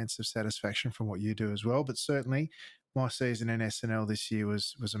that sense of satisfaction from what you do as well. But certainly, my season in SNL this year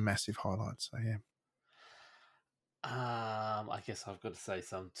was a massive highlight. So, yeah. I guess I've got to say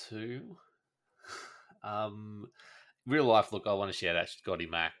some too. Real life, look, I want to shout out Scotty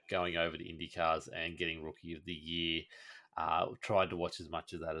Mack going over to IndyCars and getting Rookie of the Year. Tried to watch as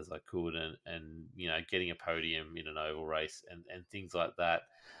much of that as I could, and getting a podium in an oval race and things like that.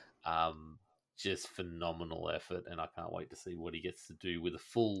 Just phenomenal effort, and I can't wait to see what he gets to do with a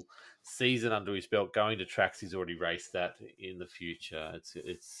full season under his belt, going to tracks he's already raced at in the future.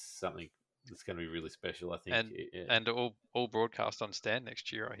 It's something that's going to be really special, I think. And all broadcast on Stan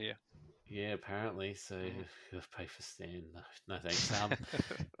next year, I hear. Yeah, apparently. So you have to pay for Stan. No thanks.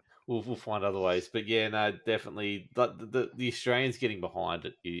 We'll find other ways. But yeah, no, definitely the Australians getting behind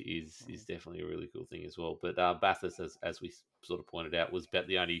it is definitely a really cool thing as well. But Bathurst, as we sort of pointed out, was about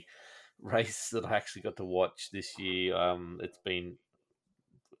the only race that I actually got to watch this year. It's been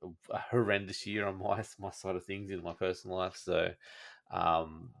a horrendous year on my side of things in my personal life. So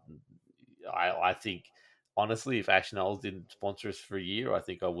I think, honestly, if Ash Knowles didn't sponsor us for a year, I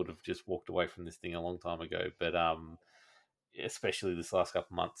think I would have just walked away from this thing a long time ago. But especially this last couple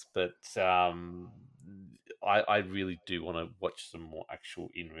of months. But I really do want to watch some more actual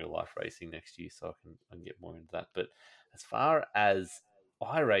in real life racing next year, so I can get more into that. But as far as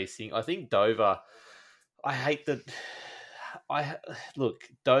iRacing, I think Dover. I hate that. Look,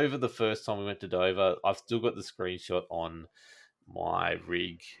 Dover. The first time we went to Dover, I've still got the screenshot on my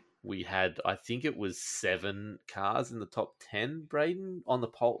rig. We had, I think it was 7 cars in the top 10, Braden, on the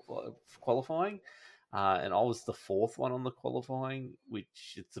qualifying. And I was the 4th one on the qualifying,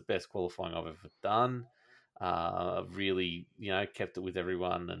 which it's the best qualifying I've ever done. Really, kept it with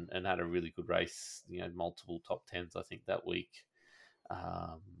everyone and had a really good race. Multiple top 10s, I think, that week.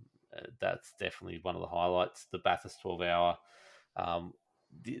 That's definitely one of the highlights. The Bathurst 12-hour.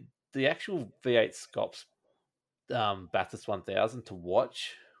 The actual V8 Scops Bathurst 1000 to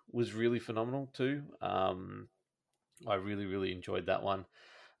watch was really phenomenal too. I really, really enjoyed that one.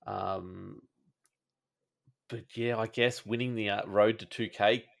 But yeah, I guess winning the Road to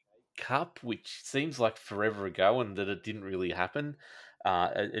 2K Cup, which seems like forever ago and that it didn't really happen.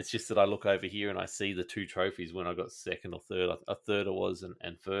 It's just that I look over here and I see the 2 trophies when I got 2nd or 3rd. A 3rd I was and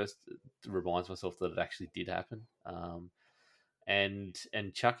 1st. It reminds myself that it actually did happen. And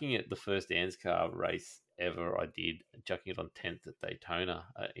chucking it the first ANSCAR race ever I did, chucking it on 10th at Daytona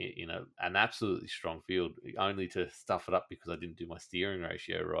in an absolutely strong field, only to stuff it up because I didn't do my steering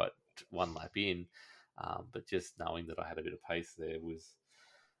ratio right 1 lap in. But just knowing that I had a bit of pace there was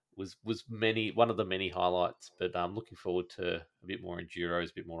one of the many highlights. But I'm looking forward to a bit more enduros,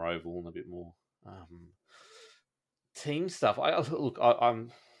 a bit more oval, and a bit more team stuff.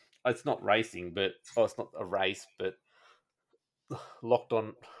 I'm it's not racing, but it's not a race, but Locked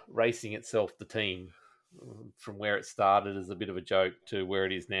On Racing itself, the team, from where it started as a bit of a joke to where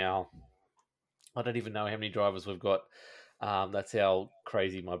it is now. I don't even know how many drivers we've got. That's how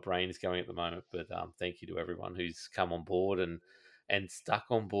crazy my brain is going at the moment. But thank you to everyone who's come on board and stuck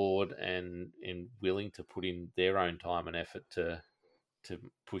on board and willing to put in their own time and effort to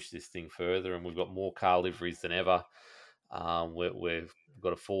push this thing further. And we've got more car liveries than ever. We've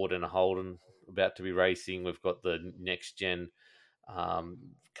got a Ford and a Holden about to be racing. We've got the next gen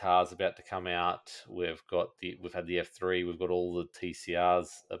cars about to come out. We've had the F3. We've got all the TCRs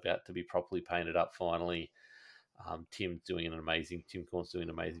about to be properly painted up finally. Tim Corn's doing an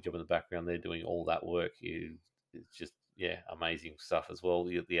amazing job in the background. They're doing all that work. It's just, amazing stuff as well.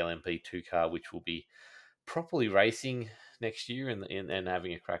 The LMP2 car, which will be properly racing next year and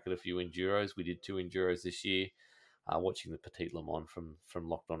having a crack at a few enduros. We did 2 enduros this year. Watching the Petit Le Mans from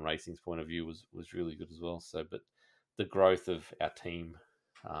Locked On Racing's point of view was really good as well. So, but the growth of our team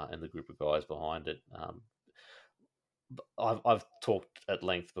and the group of guys behind it. I've talked at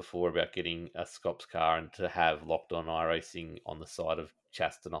length before about getting a Scops car and to have Locked On iRacing on the side of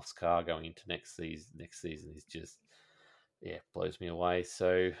Chastanov's car going into next season is just, blows me away.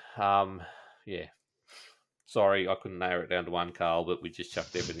 So, sorry, I couldn't narrow it down to one, Carl, but we just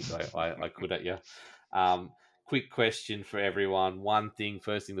chucked everything I could at you. Quick question for everyone.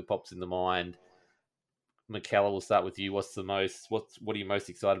 First thing that pops in the mind. McKellar, we'll start with you. What are you most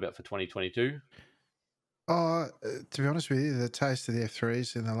excited about for 2022? To be honest with you, the taste of the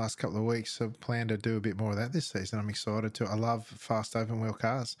F3s in the last couple of weeks, I plan to do a bit more of that this season. I'm excited to. I love fast open wheel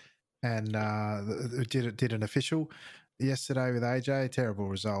cars, and did an official yesterday with AJ. Terrible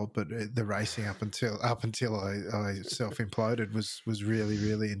result, but the racing up until I self imploded was really,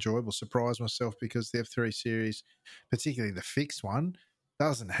 really enjoyable. Surprised myself because the F3 series, particularly the fixed one,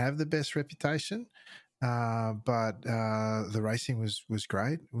 doesn't have the best reputation. But the racing was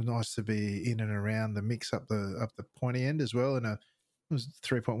great. It was nice to be in and around the mix up the pointy end as well, and it was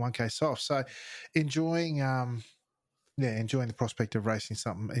 3.1k soft. So enjoying enjoying the prospect of racing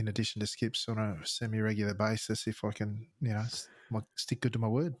something in addition to skips on a semi-regular basis. If I can, stick good to my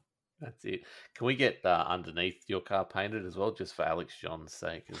word. That's it. Can we get underneath your car painted as well, just for Alex John's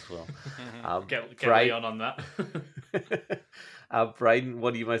sake as well? Get Leon on that. Braden,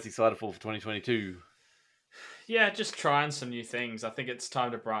 what are you most excited for 2022? Yeah, just trying some new things. I think it's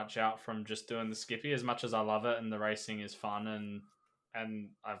time to branch out from just doing the skippy. As much as I love it and the racing is fun and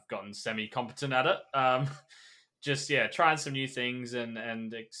I've gotten semi-competent at it. Just trying some new things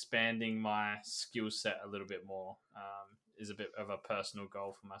and expanding my skill set a little bit more is a bit of a personal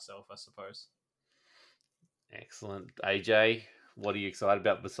goal for myself, I suppose. Excellent. AJ, what are you excited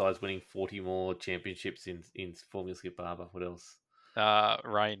about besides winning 40 more championships in Formula Skip Barber? What else?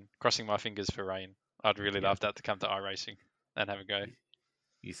 Rain. Crossing my fingers for rain. I'd really love that to come to iRacing and have a go.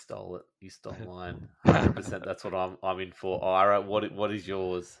 You stole it. You stole mine. 100%. That's what I'm in for. Ira, what is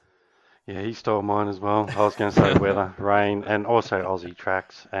yours? Yeah, he stole mine as well. I was going to say weather, rain, and also Aussie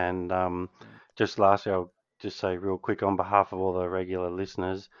tracks. And just lastly, I'll just say real quick on behalf of all the regular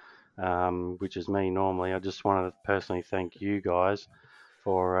listeners, which is me normally, I just want to personally thank you guys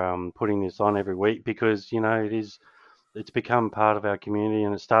for putting this on every week because, it's become part of our community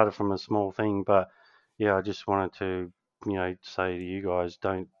and it started from a small thing. But, yeah, I just wanted to, say to you guys,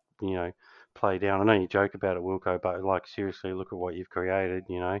 don't, play down. I know you joke about it, Wilco, but, seriously, look at what you've created,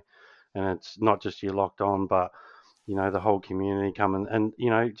 and it's not just you locked on, but the whole community come and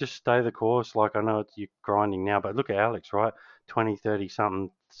just stay the course. Like, I know you're grinding now, but look at Alex, right? 20, 30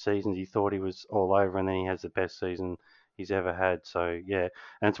 something seasons he thought he was all over, and then he has the best season he's ever had. So yeah,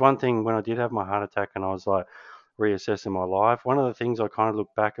 and it's one thing when I did have my heart attack and I was like reassessing my life, one of the things I kind of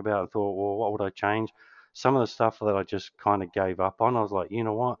looked back about and thought, well, what would I change? Some of the stuff that I just kind of gave up on, I was like, you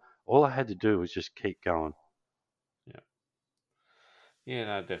know what, all I had to do was just keep going. Yeah,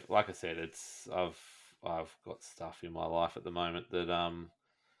 no, definitely. Like I said, I've got stuff in my life at the moment that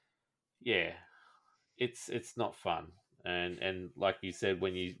it's not fun. And like you said,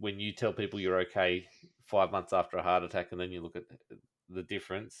 when you tell people you're okay 5 months after a heart attack, and then you look at the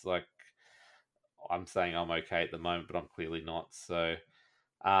difference, like I'm saying I'm okay at the moment, but I'm clearly not. So,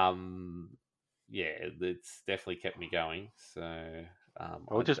 it's definitely kept me going. So.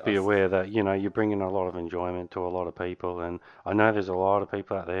 I'll just be aware that, you're bringing a lot of enjoyment to a lot of people. And I know there's a lot of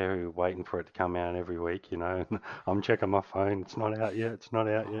people out there who are waiting for it to come out every week, and I'm checking my phone. It's not out yet.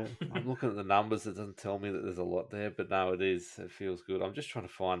 I'm looking at the numbers. It doesn't tell me that there's a lot there, but no, it is. It feels good. I'm just trying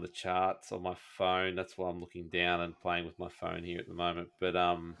to find the charts on my phone. That's why I'm looking down and playing with my phone here at the moment. But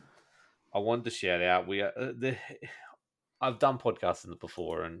I wanted to shout out. I've done podcasts in it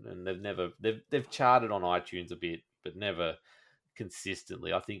before, and they've charted on iTunes a bit, but never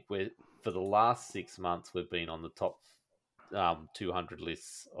consistently. I think for the last 6 months we've been on the top 200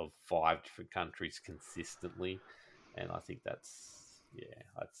 lists of 5 different countries consistently, and I think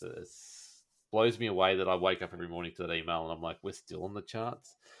it blows me away that I wake up every morning to that email and I'm like, we're still on the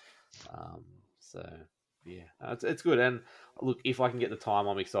charts. So yeah, it's good. And look, if I can get the time,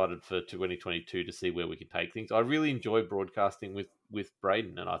 I'm excited for 2022 to see where we can take things. I really enjoy broadcasting with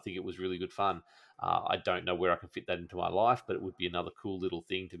Braden, and I think it was really good fun. I don't know where I can fit that into my life, but it would be another cool little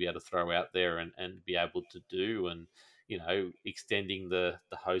thing to be able to throw out there and be able to do, and extending the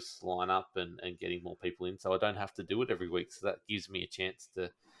hosts lineup and getting more people in, so I don't have to do it every week. So that gives me a chance to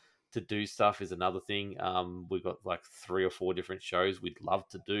do stuff is another thing. We've got like 3 or 4 different shows we'd love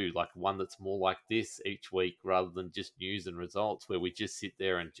to do, like one that's more like this each week rather than just news and results, where we just sit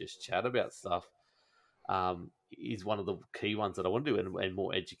there and just chat about stuff. Is one of the key ones that I want to do, and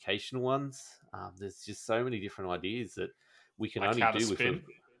more educational ones. There's just so many different ideas that we can only do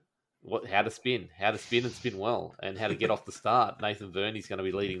with how to spin and spin well, and how to get off the start. Nathan Verney's going to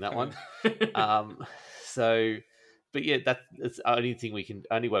be leading that one. But yeah, that's the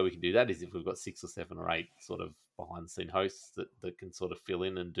only way we can do that is if we've got 6 or 7 or 8 sort of behind the scene hosts that can sort of fill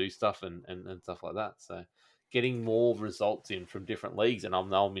in and do stuff and stuff like that. So getting more results in from different leagues, and I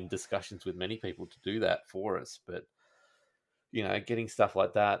know I'm in discussions with many people to do that for us, but getting stuff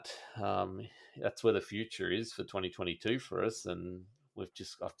like that, that's where the future is for 2022 for us, and I've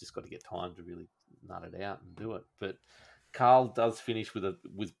just got to get time to really nut it out and do it. But Carl does finish with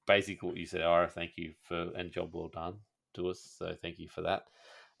basically what you said, Ira. Thank you and job well done to us. So thank you for that.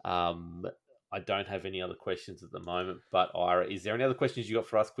 I don't have any other questions at the moment. But Ira, is there any other questions you got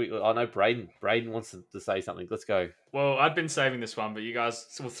for us? Quickly, I know Braden. Braden wants to say something. Let's go. Well, I'd been saving this one, but you guys,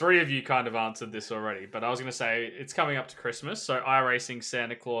 well, three of you kind of answered this already. But I was going to say it's coming up to Christmas, so iRacing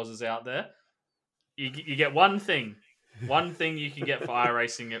Santa Claus is out there. You get one thing you can get for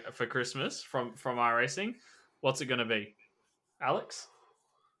iRacing for Christmas from iRacing. What's it going to be, Alex?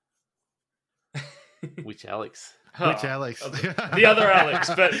 Which Alex? Which Alex? The other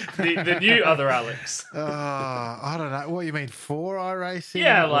Alex, but the new other Alex. I don't know. What you mean, for iRacing?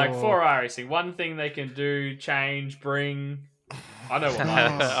 Yeah, like for iRacing. One thing they can do, change, bring. I know what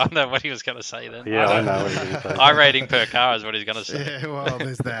I know what he was going to say then. Yeah, I know what he's going to say. iRating per car is what he's going to say. Yeah, well,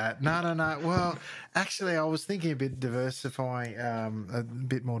 there's that. No. Well, actually, I was thinking a bit diversifying, a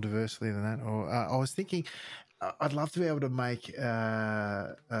bit more diversity than that. Or I was thinking I'd love to be able to make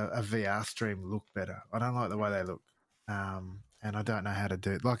a VR stream look better. I don't like the way they look, and I don't know how to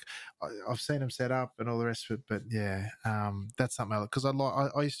do it. Like I've seen them set up and all the rest of it, but yeah, that's something else. Because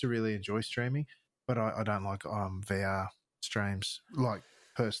I used to really enjoy streaming, but I don't like VR streams, like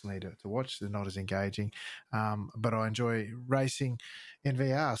personally to watch. They're not as engaging, but I enjoy racing in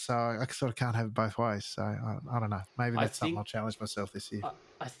VR, so I sort of can't have it both ways. So I don't know. Maybe that's something I'll challenge myself this year.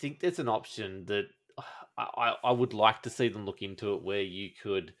 I think there's an option that I would like to see them look into it, where you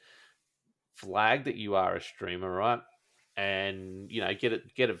could flag that you are a streamer, right? And get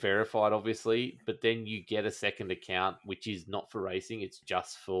it verified, obviously, but then you get a second account which is not for racing; it's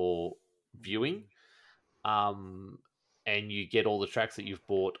just for viewing. And you get all the tracks that you've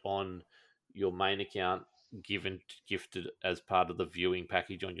bought on your main account gifted as part of the viewing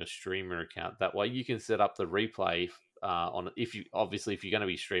package on your streamer account. That way you can set up the replay on it. If you're going to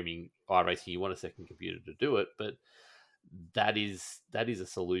be streaming iRacing, you want a second computer to do it, but that is a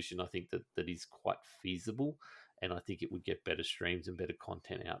solution I think that is quite feasible, and I think it would get better streams and better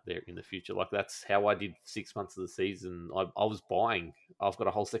content out there in the future. Like that's how I did 6 months of the season. I was buying. I've got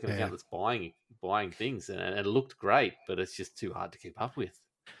a whole second account that's buying things, and it looked great, but it's just too hard to keep up with.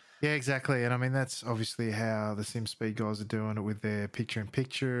 Yeah, exactly. And I mean, that's obviously how the SimSpeed guys are doing it with their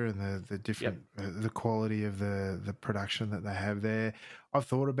picture-in-picture and the different, the quality of the production that they have there. I've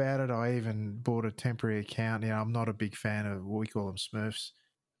thought about it. I even bought a temporary account. I'm not a big fan of what we call them Smurfs,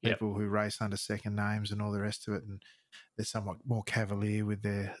 people who race under second names and all the rest of it. And they're somewhat more cavalier with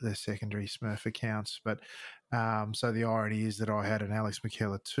their secondary Smurf accounts. But so the irony is that I had an Alex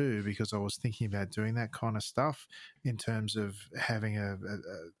McKellar too, because I was thinking about doing that kind of stuff in terms of having a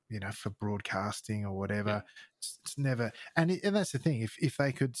for broadcasting or whatever. It's never, and that's the thing. If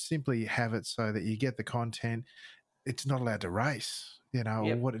they could simply have it so that you get the content, it's not allowed to race,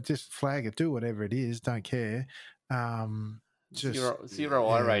 or what, just flag it, do whatever it is, don't care. Just zero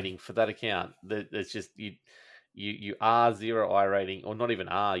iRating for that account. It's just you are zero iRating, or not even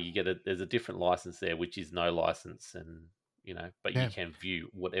are. You get there's a different license there, which is no license, and but you can view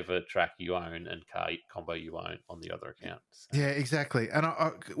whatever track you own and car combo you own on the other account. So. Yeah, exactly. And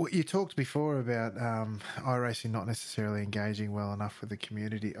you talked before about iRacing not necessarily engaging well enough with the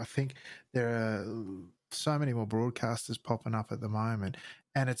community. I think there are so many more broadcasters popping up at the moment,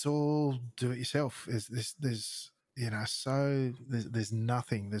 and it's all do it yourself. There's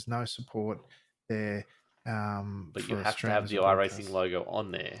nothing. There's no support there. But you have to have the iRacing logo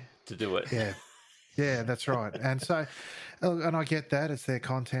on there to do it. Yeah, that's right. And so, and I get that it's their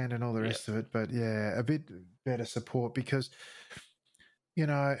content and all the rest of it, but yeah, a bit better support because,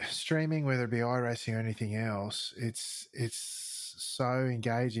 streaming, whether it be iRacing or anything else, it's so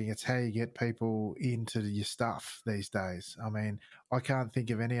engaging. It's how you get people into your stuff these days. I mean, I can't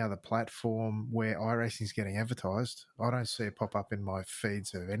think of any other platform where iRacing is getting advertised. I don't see it pop up in my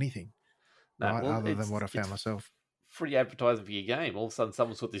feeds of anything. Other than what I found myself. Free advertising for your game. All of a sudden,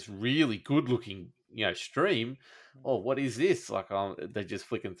 someone's got this really good-looking, stream. Oh, what is this? Like, they're just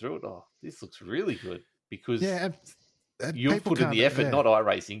flicking through it. Oh, this looks really good because you've put in the effort, not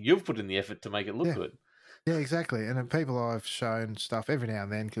iRacing. You've put in the effort to make it look good. Yeah, exactly. And people I've shown stuff every now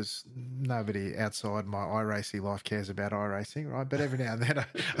and then, because nobody outside my iRacing life cares about iRacing, right? But every now and then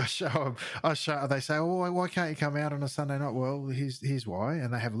I show them. They say, "Oh, why can't you come out on a Sunday night?" Well, here's why,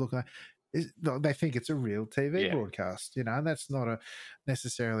 and they have a look. They think it's a real TV broadcast, and that's not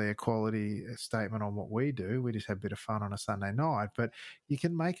necessarily a quality statement on what we do. We just have a bit of fun on a Sunday night, but you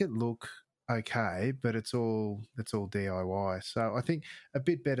can make it look okay, but it's all DIY. So I think a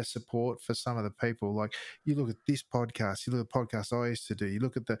bit better support for some of the people. Like you look at this podcast, you look at the podcast I used to do, you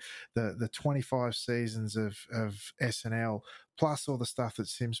look at the 25 seasons of SNL plus all the stuff that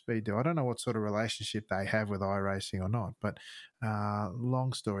SimSpeed do. I don't know what sort of relationship they have with iRacing or not, but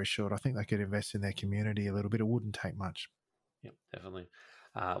long story short, I think they could invest in their community a little bit. It wouldn't take much. Yep, definitely.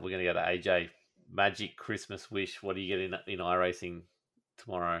 We're going to go to AJ. magic Christmas wish. What do you get in iRacing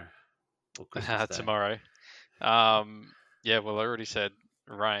tomorrow or Christmas Day? Tomorrow. Yeah, well, I already said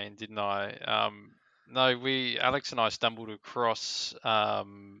rain, didn't I? No, Alex and I stumbled across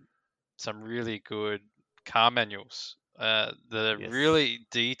some really good car manuals that are Yes. really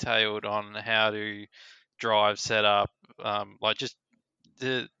detailed on how to drive, set up, like just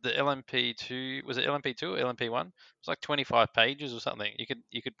the LMP2. Was it LMP2 or LMP1? It's like 25 pages or something.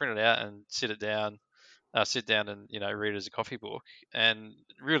 You could print it out and sit down and read it as a coffee book, and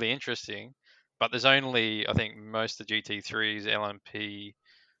really interesting. But there's only, I think, most of the GT3s LMP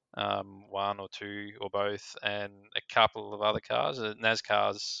 1 or 2 or both, and a couple of other cars,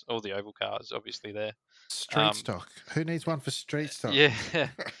 NASCARs, all the oval cars, obviously there. Street stock. Who needs one for street stock? Yeah,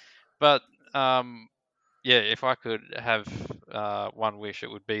 but yeah, if I could have one wish, it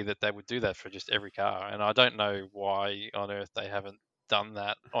would be that they would do that for just every car, and I don't know why on earth they haven't done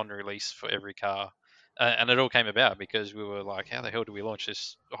that on release for every car. And it all came about because we were like, how the hell do we launch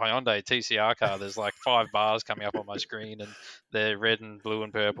this Hyundai TCR car? There's like 5 bars coming up on my screen, and they're red and blue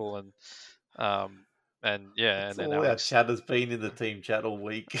and purple, and yeah. That's and then all Alex, our chat has been in the team chat all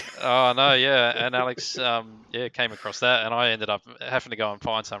week. Oh no, yeah, and Alex, came across that, and I ended up having to go and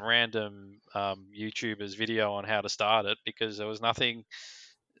find some random YouTuber's video on how to start it because there was nothing,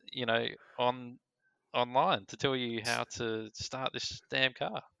 online to tell you how to start this damn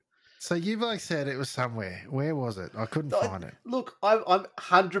car. So you've said it was somewhere. Where was it? I couldn't find it. Look, I'm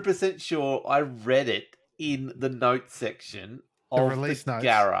 100% sure I read it in the notes section of release the notes.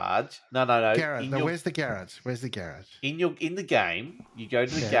 garage. No. Garage. Where's the garage? Where's the garage? In the game, you go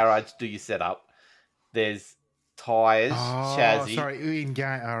to the garage, do your setup. There's tires, chassis. Sorry, in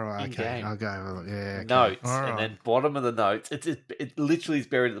game. All right, okay. In-game. I'll go. Yeah, okay. Notes, All right. and then bottom of the notes. It literally is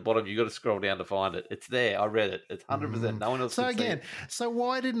buried at the bottom. You got to scroll down to find it. It's there. I read it. It's 100%. No one else. So can see again, it. so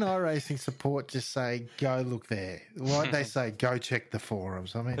why didn't iRacing support just say go look there? Why'd they say go check the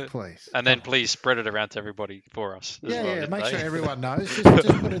forums? I mean, please. And then please spread it around to everybody for us. Make sure everyone knows. Just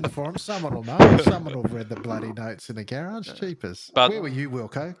put it in the forum. Someone will know. Someone will read the bloody notes in the garage. Cheapers. Where were you,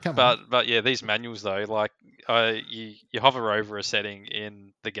 Wilco? Come on. But yeah, these manuals though, like you hover over a setting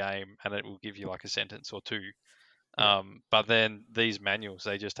in the game and it will give you like a sentence or two. But then these manuals,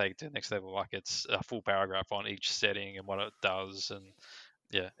 they just take it to the next level. Like it's a full paragraph on each setting and what it does. And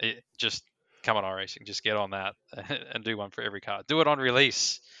yeah, just come on iRacing, just get on that and do one for every car. Do it on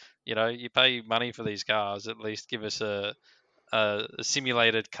release. You pay money for these cars. At least give us a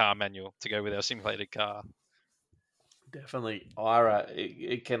simulated car manual to go with our simulated car. Definitely. Ira,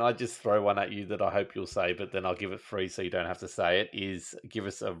 can I just throw one at you that I hope you'll say, but then I'll give it free so you don't have to say it, is give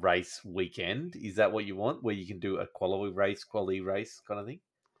us a race weekend. Is that what you want, where you can do a quality race kind of thing?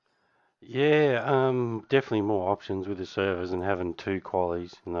 Yeah, definitely more options with the servers, and having 2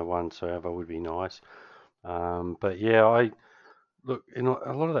 qualies in the one server would be nice. But yeah, look, a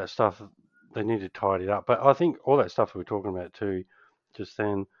lot of that stuff, they need to tidy it up. But I think all that stuff we were talking about too, just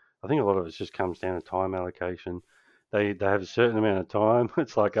then, I think a lot of it just comes down to time allocation. They have a certain amount of time.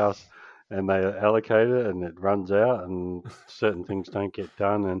 It's like us, and they allocate it, and it runs out, and certain things don't get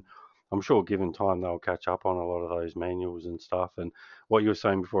done. And I'm sure, given time, they'll catch up on a lot of those manuals and stuff. And what you were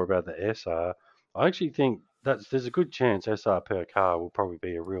saying before about the SR, I actually think there's a good chance SR per car will probably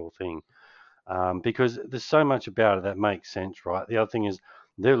be a real thing, because there's so much about it that makes sense, right? The other thing is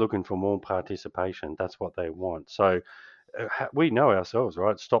they're looking for more participation. That's what they want. So we know ourselves,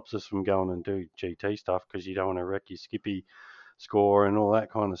 right? It stops us from going and do GT stuff because you don't want to wreck your Skippy score and all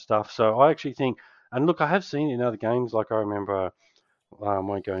that kind of stuff. So I actually think, and look, I have seen it in other games. Like I remember, I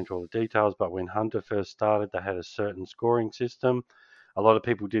won't go into all the details, but when Hunter first started, they had a certain scoring system. A lot of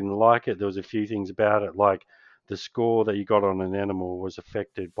people didn't like it. There was a few things about it, like the score that you got on an animal was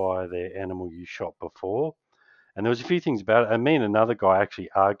affected by the animal you shot before. And there was a few things about it. And me and another guy actually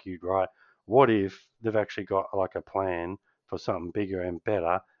argued, right, what if they've actually got like a plan for something bigger and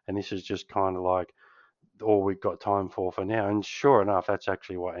better, and this is just kind of like all we've got time for now? And sure enough, that's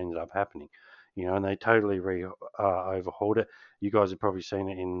actually what ended up happening, and they totally overhauled it. You guys have probably seen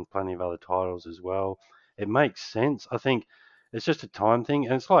it in plenty of other titles as well. It makes sense. I think it's just a time thing,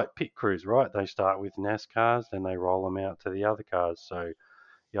 and it's like pit crews, right? They start with NASCARs, then they roll them out to the other cars. So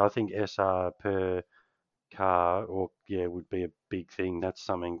yeah, I think SR per car would be a big thing. That's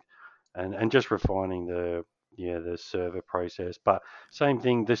something, and just refining the server process. But same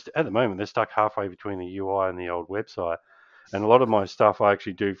thing, this at the moment they're stuck halfway between the UI and the old website, and a lot of my stuff I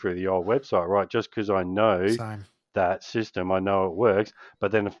actually do through the old website, right? Just because I know that system, I know it works.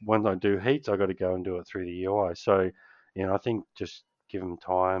 But then when I do heats, I got to go and do it through the UI. So I think just give them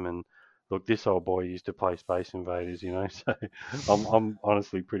time. And look, this old boy used to play Space Invaders, so I'm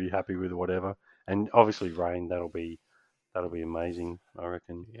honestly pretty happy with whatever. and obviously rain. That'll be amazing. I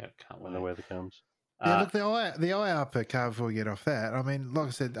reckon. Yeah, can't when wait. the weather comes. Yeah, look, the IARPA car, before we get off that, I mean, like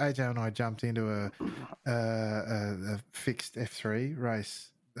I said, AJ and I jumped into a fixed F3 race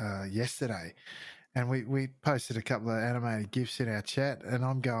yesterday, and we posted a couple of animated GIFs in our chat, and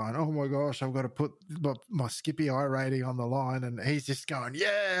I'm going, oh my gosh, I've got to put my Skippy I rating on the line, and he's just going,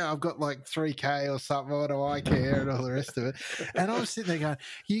 yeah, I've got like 3K or something, what do I care, and all the rest of it. And I'm sitting there going,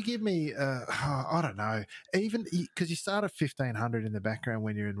 you give me, I don't know, even because you start at 1,500 in the background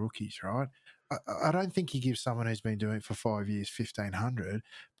when you're in rookies, right? I don't think you give someone who's been doing it for 5 years 1,500,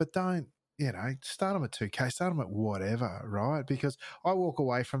 but don't, start them at 2K, start them at whatever, right? Because I walk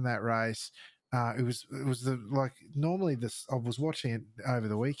away from that race. It was normally this. I was watching it over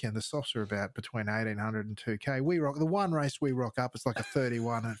the weekend. The softs are about between 1,800 and 2K. We rock the one race we rock up. It's like a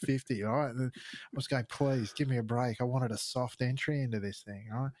 31 and 50, right? And I was going, please give me a break. I wanted a soft entry into this thing,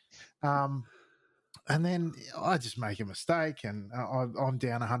 right? And then I just make a mistake, and I'm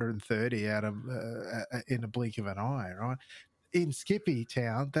down 130 out of in a blink of an eye, right? In Skippy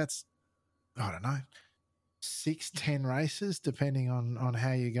Town, that's, I don't know, 6-10 races, depending on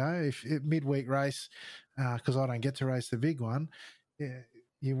how you go. If midweek race, because I don't get to race the big one,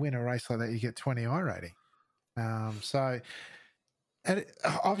 you win a race like that, you get 20 I rating. And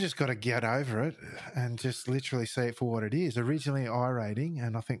I've just got to get over it and just literally see it for what it is. Originally, I rating,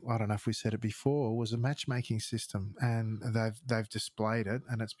 and I don't know if we said it before, was a matchmaking system, and they've displayed it,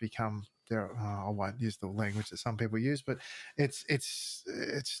 and it's become I won't use the language that some people use, but it's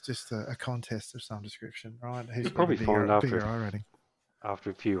just a contest of some description, right? Who's probably find bigger I rating. After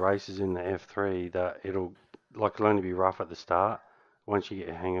a few races in the F3 that it'll only be rough at the start. Once you get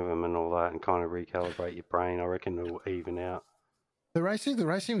a hang of them and all that, and kind of recalibrate your brain, I reckon it'll even out. The racing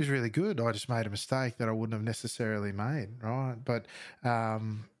was really good. I just made a mistake that I wouldn't have necessarily made, right? But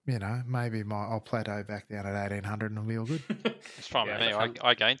maybe I'll plateau back down at 1,800 and it'll be all good. It's fine with me.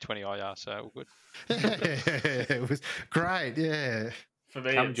 I gained 20 IR, so all good. It was great. Yeah. For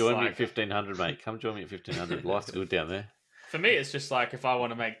me, come join me at 1,500, mate. Come join me at 1,500. Life's good down there. For me, it's just like if I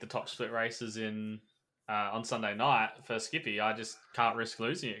want to make the top split races on Sunday night for Skippy, I just can't risk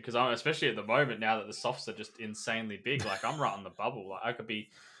losing it because especially at the moment now that the softs are just insanely big. Like I'm right on the bubble. Like I could be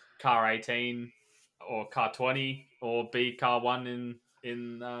car 18 or car 20 or be car 1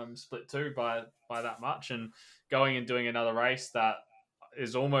 in split 2 by that much, and going and doing another race that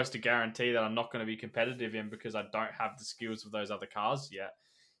is almost a guarantee that I'm not going to be competitive in because I don't have the skills of those other cars yet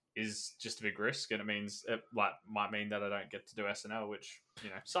is just a big risk, and it might mean that I don't get to do SNL, which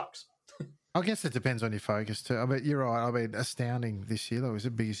sucks. I guess it depends on your focus too. I mean, you're right. I mean, astounding this year. That was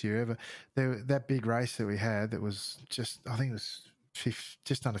the biggest year ever. That big race that we had, that was I think it was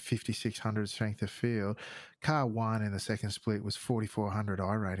just under 5,600 strength of field. Car 1 in the second split was 4,400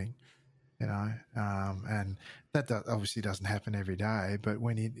 I rating. And that obviously doesn't happen every day. But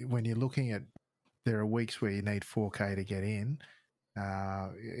when you're looking at, there are weeks where you need 4K to get in.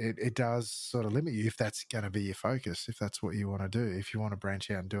 It does sort of limit you if that's going to be your focus, if that's what you want to do. If you want to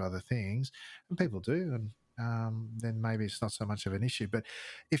branch out and do other things, and people do, and then maybe it's not so much of an issue. But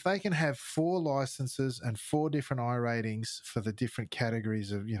if they can have 4 licenses and 4 different I ratings for the different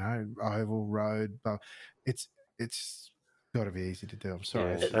categories of oval, road, but it's got to be easy to do. I'm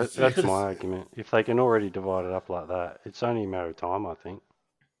sorry. Yeah, that's my argument. If they can already divide it up like that, it's only a matter of time, I think.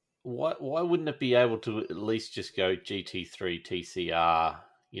 Why wouldn't it be able to at least just go GT3, TCR,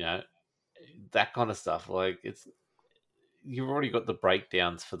 that kind of stuff? Like you've already got the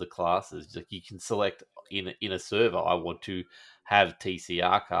breakdowns for the classes. Like you can select in a server, I want to have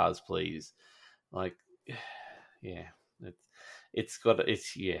TCR cars, please. Like, yeah,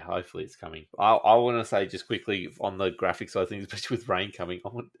 hopefully it's coming. I want to say just quickly on the graphics side of things, especially with rain coming, I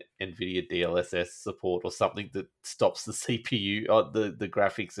want NVIDIA DLSS support or something that stops the CPU, the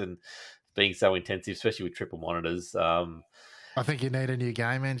graphics and being so intensive, especially with triple monitors. I think you need a new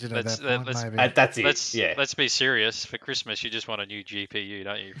game engine at that point, maybe. That's it. Let's be serious. For Christmas, you just want a new GPU,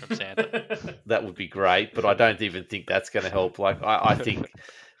 don't you, from Santa? That would be great, but I don't even think that's going to help. Like, I think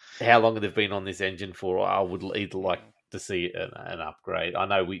how long they've been on this engine for, I would either like to see an upgrade. I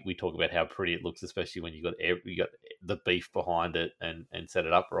know we talk about how pretty it looks, especially when you got the beef behind it and set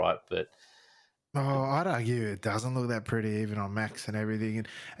it up right, but I'd argue it doesn't look that pretty even on Macs and everything.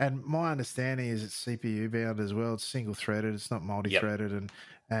 And my understanding is it's CPU bound as well. It's single threaded. It's not multi-threaded,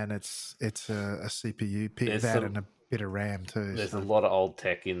 and it's a CPU and a bit of RAM too. There's a lot of old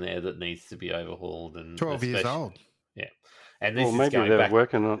tech in there that needs to be overhauled. And 12 years old. Yeah, and this maybe is they're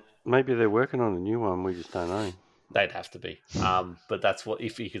working on. Maybe they're working on a new one. We just don't know. They'd have to be. But that's what,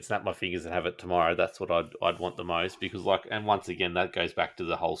 if you could snap my fingers and have it tomorrow, that's what I'd want the most, because and once again, that goes back to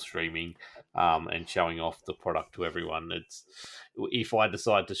the whole streaming and showing off the product to everyone. It's if I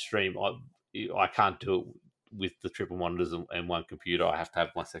decide to stream, I can't do it with the triple monitors and one computer. I have to have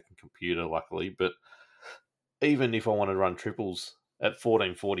my second computer, luckily. But even if I want to run triples at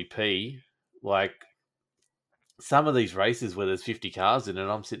 1440p, like some of these races where there's 50 cars in it,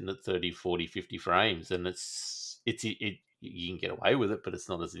 I'm sitting at 30, 40, 50 frames, and it you can get away with it, but it's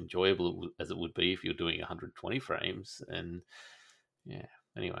not as enjoyable as it would be if you're doing 120 frames. And yeah,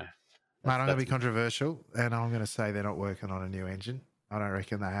 anyway. Mate, I'm going to be controversial, and I'm going to say they're not working on a new engine. I don't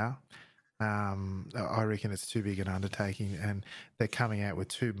reckon they are. I reckon it's too big an undertaking, and they're coming out with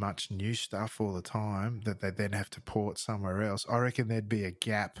too much new stuff all the time that they then have to port somewhere else. I reckon there'd be a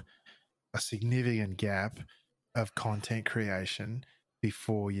gap, a significant gap of content creation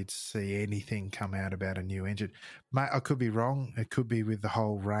before you'd see anything come out about a new engine. Mate, I could be wrong. It could be with the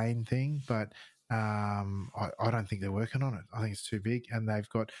whole rain thing, but I don't think they're working on it. I think it's too big, and they've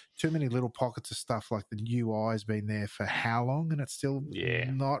got too many little pockets of stuff. Like the UI's been there for how long, and it's still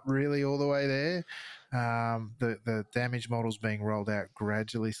not really all the way there. The damage models being rolled out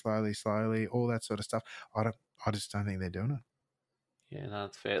gradually, slowly, all that sort of stuff. I just don't think they're doing it. Yeah, no,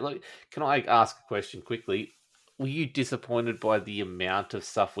 that's fair. Look, can I ask a question quickly? Were you disappointed by the amount of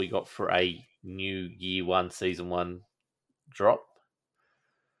stuff we got for a new year one, season one drop?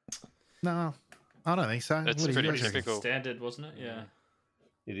 No, I don't think so. It's pretty typical. Standard, wasn't it? Yeah.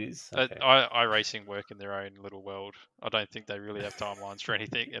 It is. Okay. iRacing work in their own little world. I don't think they really have timelines for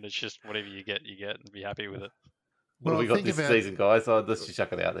anything, and it's just whatever you get, and be happy with it. What have we got this season, guys? Let's just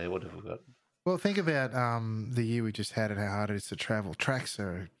chuck it out there. What have we got? Well, think about the year we just had and how hard it is to travel. Tracks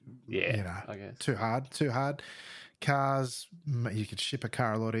are, I guess. too hard. Cars, you could ship a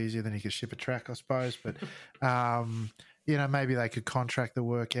car a lot easier than you could ship a track, I suppose. But, maybe they could contract the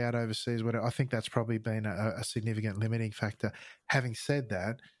work out overseas. Whatever. I think that's probably been a significant limiting factor. Having said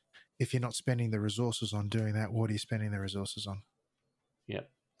that, if you're not spending the resources on doing that, what are you spending the resources on? Yep.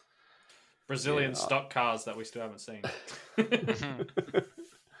 Brazilian stock cars that we still haven't seen.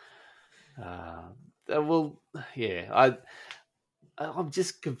 I'm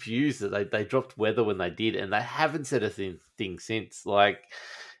just confused that they dropped weather when they did, and they haven't said a thing since. Like,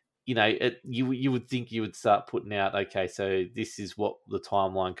 you would think you would start putting out, okay, so this is what the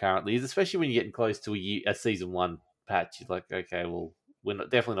timeline currently is, especially when you're getting close to a season one patch. You're like, okay, well, we're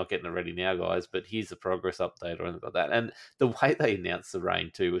definitely not getting it ready now, guys, but here's a progress update or anything like that. And the way they announced the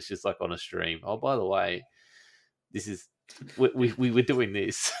rain too was just like on a stream. Oh, by the way, this is we were doing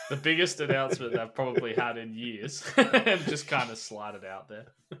this. The biggest announcement they've probably had in years, and just kind of slide it out there.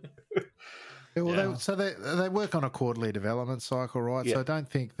 They work on a quarterly development cycle, right? Yeah. So I don't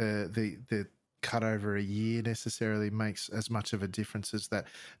think the cut over a year necessarily makes as much of a difference as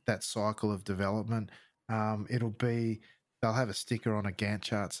that cycle of development. They'll have a sticker on a Gantt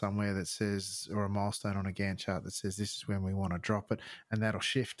chart somewhere that says, or a milestone on a Gantt chart that says this is when we want to drop it, and that'll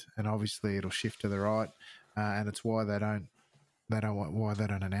shift. And obviously it'll shift to the right. And it's why they don't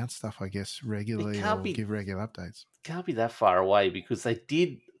announce stuff, I guess, regularly or give regular updates. Can't be that far away, because they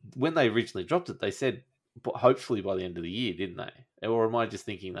did, when they originally dropped it, they said hopefully by the end of the year, didn't they? Or am I just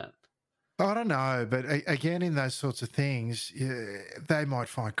thinking that? I don't know, but again, in those sorts of things, they might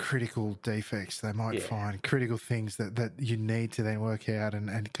find critical defects. They might find critical things that you need to then work out,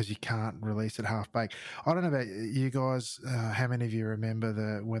 and because you can't release it half-baked. I don't know about you guys, how many of you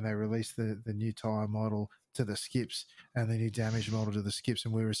remember when they released the new tyre model to the skips and the new damage model to the skips,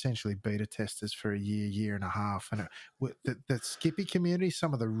 and we were essentially beta testers for a year and a half. And the skippy community,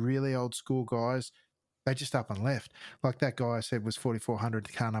 some of the really old school guys, they just up and left. Like that guy I said was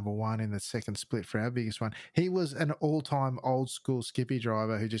 4,400 car number one in the second split for our biggest one. He was an all-time old school skippy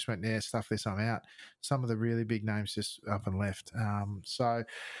driver who just went, stuff this, I'm out. Some of the really big names just up and left. So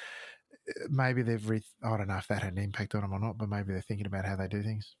maybe I don't know if that had an impact on them or not, but maybe they're thinking about how they do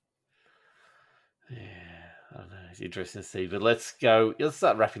things. Yeah, I don't know. It's interesting to see. But let's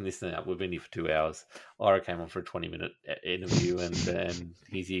start wrapping this thing up. We've been here for 2 hours. Ira came on for a 20-minute interview, and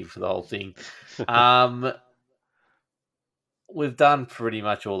he's here for the whole thing. We've done pretty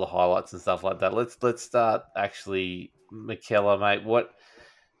much all the highlights and stuff like that. Let's start actually, McKellar, mate.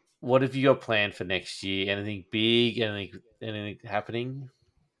 What have you got planned for next year? Anything big? Anything happening?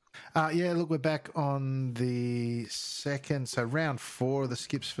 Look, we're back on the 2nd, so round 4 of the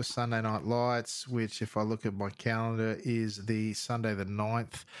skips for Sunday Night Lights, which, if I look at my calendar, is the Sunday the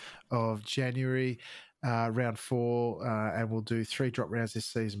 9th of January, round 4, and we'll do 3 drop rounds this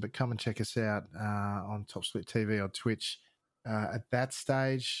season, but come and check us out on Top Split TV on Twitch at that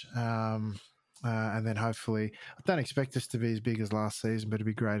stage, and then hopefully, I don't expect us to be as big as last season, but it'd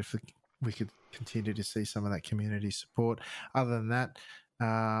be great if we could continue to see some of that community support. Other than that,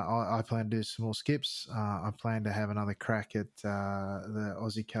 I plan to do some more skips. I plan to have another crack at the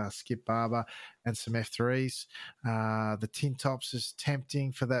Aussie Car Skip Barber and some F3s. The Tin Tops is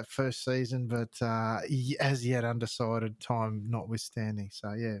tempting for that first season, but as yet undecided, time notwithstanding.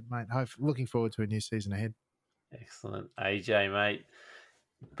 So, yeah, mate, looking forward to a new season ahead. Excellent. AJ, mate,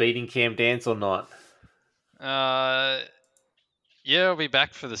 beating Cam Dance or not? Yeah, I'll be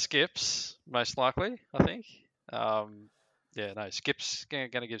back for the skips, most likely, I think. Skips, going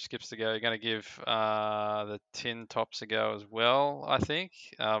to give skips a go. Going to give the Tin Tops a go as well, I think.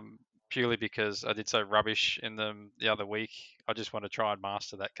 Purely because I did so rubbish in them the other week. I just want to try and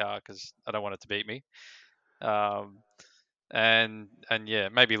master that car because I don't want it to beat me. And yeah,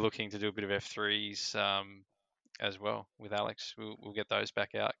 maybe looking to do a bit of F3s as well with Alex. We'll get those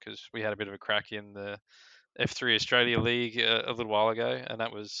back out because we had a bit of a crack in the F3 Australia League a little while ago, and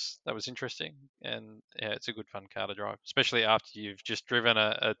that was interesting. And yeah, it's a good fun car to drive, especially after you've just driven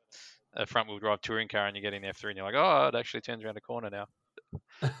a front wheel drive touring car and you're getting F3 and you're like, oh, it actually turns around a corner now.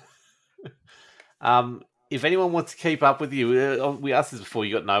 If anyone wants to keep up with you, we asked this before.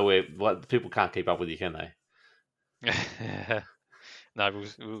 You got nowhere. People can't keep up with you, can they? No,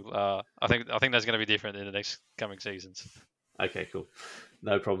 I think that's going to be different in the next coming seasons. Okay, cool.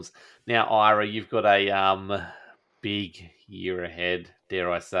 No problems. Now, Ira, you've got a big year ahead,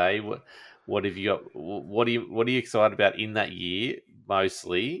 dare I say. What have you got? What are you excited about in that year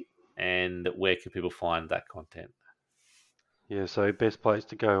mostly, and where can people find that content? Yeah, so best place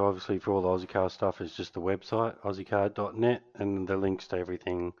to go, obviously, for all the Aussie Car stuff is just the website, aussiecar.net, and the links to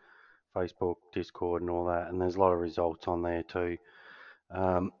everything, Facebook, Discord, and all that. And there's a lot of results on there too.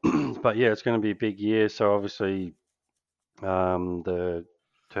 But yeah, it's going to be a big year. So obviously, the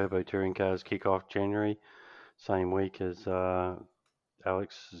Turbo Touring Cars kick off January, same week as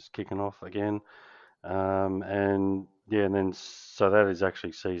Alex is kicking off again. And then so that is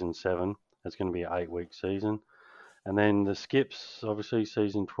actually season 7. It's going to be an 8-week season. And then the skips, obviously,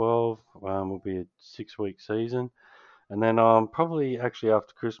 season 12 will be a 6-week season. And then probably actually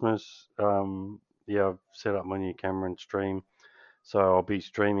after Christmas, I've set up my new camera and stream. So I'll be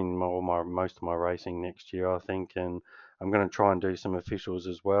streaming most of my racing next year, I think. And I'm going to try and do some officials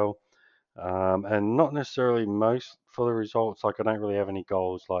as well. And not necessarily most for the results. Like I don't really have any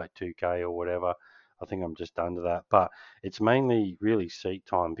goals like 2K or whatever. I think I'm just under that. But it's mainly really seat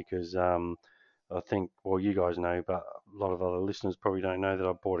time because I think, well, you guys know, but a lot of other listeners probably don't know that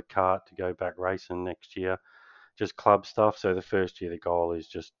I bought a kart to go back racing next year, just club stuff. So the first year, the goal is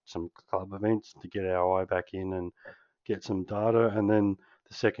just some club events to get our eye back in and get some data. And then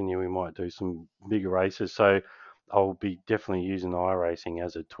the second year, we might do some bigger races. So I'll be definitely using iRacing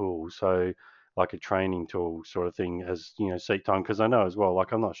as a tool. So like a training tool sort of thing as, seat time. Because I know as well,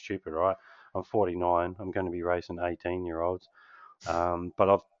 like I'm not stupid, right? I'm 49. I'm going to be racing 18-year-olds. But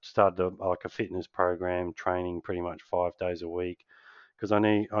I've started a fitness program, training pretty much 5 days a week because I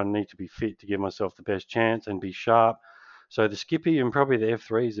need to be fit to give myself the best chance and be sharp. So the Skippy and probably the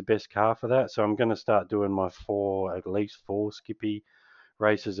F3 is the best car for that. So I'm going to start doing my at least four Skippy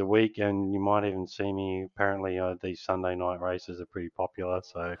races a week, and you might even see me. Apparently, these Sunday night races are pretty popular.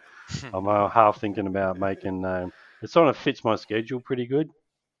 So I'm half thinking about making. It sort of fits my schedule pretty good.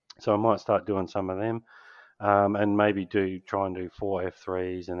 So I might start doing some of them. And maybe try and do 4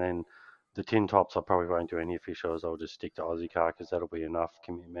 F3s, and then the Tin Tops I probably won't do any officials. I'll just stick to Aussie Car because that'll be enough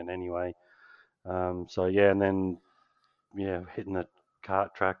commitment anyway. And then hitting the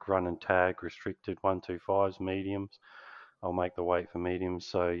kart track, run and tag, restricted 125s, mediums. I'll make the weight for mediums.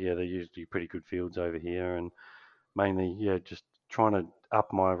 So yeah, they're usually pretty good fields over here, and mainly just trying to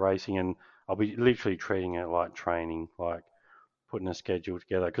up my racing, and I'll be literally treating it like training, like putting a schedule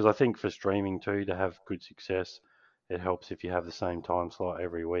together, because I think for streaming too, to have good success, it helps if you have the same time slot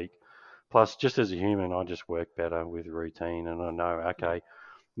every week. Plus, just as a human, I just work better with routine, and I know, okay,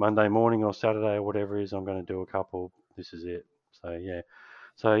 Monday morning or Saturday or whatever it is, I'm going to do a couple. This is it. So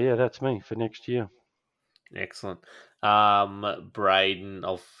yeah, that's me for next year. Excellent. Braden,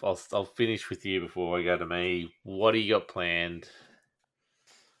 I'll finish with you before I go to me. What do you got planned?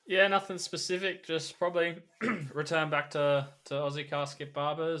 Yeah, nothing specific. Just probably return back to Aussie Car Skip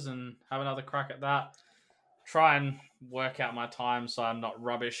Barbers and have another crack at that. Try and work out my time so I'm not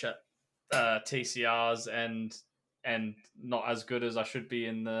rubbish at TCRs and not as good as I should be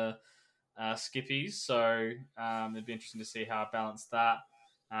in the skippies. So it'd be interesting to see how I balance that.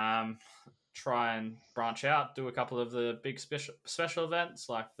 Try and branch out, do a couple of the big special events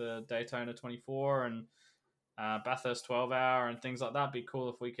like the Daytona 24 and Bathurst 12 hour and things like that. Be cool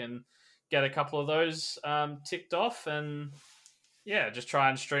if we can get a couple of those ticked off and yeah, just try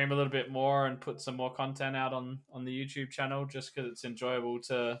and stream a little bit more and put some more content out on the YouTube channel, just because it's enjoyable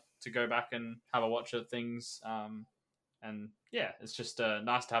to go back and have a watch of things. And yeah, it's just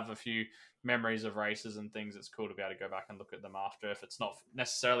nice to have a few memories of races and things. It's cool to be able to go back and look at them after, if it's not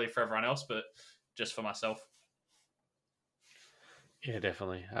necessarily for everyone else, but just for myself. Yeah,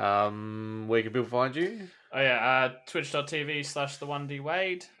 definitely. Where can people find you? Oh yeah,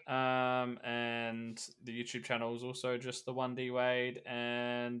 twitch.tv/the1DWade, and the YouTube channel is also just the 1DWade,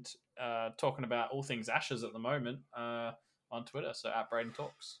 and talking about all things Ashes at the moment on Twitter, so at Braden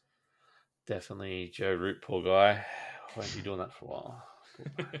Talks. Definitely Joe Root, poor guy. Won't be doing that for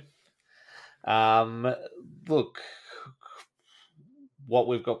a while. Look, what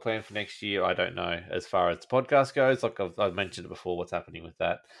we've got planned for next year, I don't know. As far as the podcast goes, like I've mentioned it before, what's happening with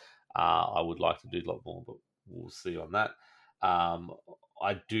that. I would like to do a lot more, but we'll see on that.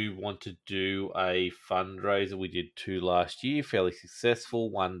 I do want to do a fundraiser. We did 2 last year, fairly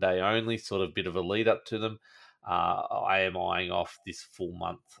successful, 1 day only, sort of bit of a lead up to them. I am eyeing off this full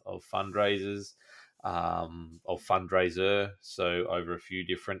month of fundraisers, of fundraiser, so over a few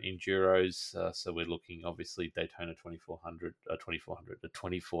different enduros. So we're looking, obviously, Daytona 2400, a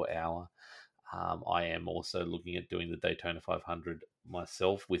 24-hour. I am also looking at doing the Daytona 500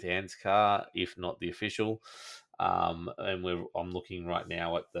 myself with Anscar, if not the official. And I'm looking right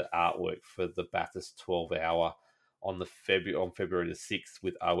now at the artwork for the Bathurst 12-hour on February the 6th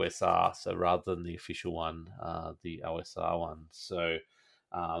with OSR. So rather than the official one, the OSR one. So,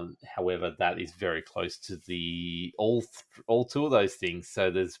 however, that is very close to the all 2 of those things.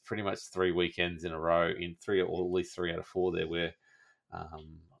 So there's pretty much 3 weekends in a row, in 3 or at least 3 out of 4 there, where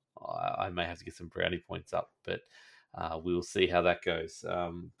I may have to get some brownie points up, but we'll see how that goes.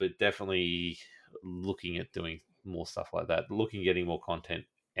 But definitely looking at doing more stuff like that, getting more content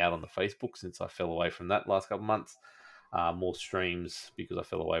out on the Facebook, since I fell away from that last couple of months. More streams because I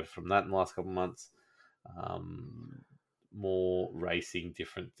fell away from that in the last couple of months. More racing,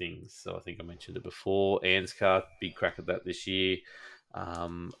 different things. So I think I mentioned it before. Anscar, big crack at that this year.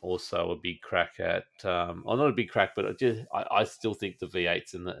 Also a big crack at, not a big crack, but I still think the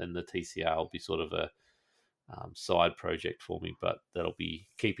V8s and the TCR will be sort of a side project for me, but that'll be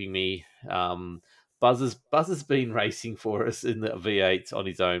keeping me. Buzzer's been racing for us in the V8s on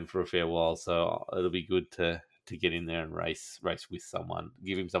his own for a fair while, so it'll be good to get in there and race with someone,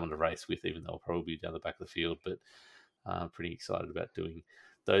 give him someone to race with, even though I'll probably be down the back of the field. But I'm pretty excited about doing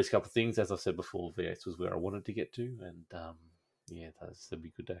those couple of things. As I've said before, V8s was where I wanted to get to, and yeah, that'd be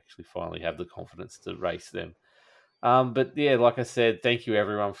good to actually finally have the confidence to race them. But yeah, like I said, thank you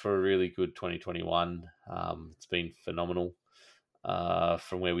everyone for a really good 2021. It's been phenomenal.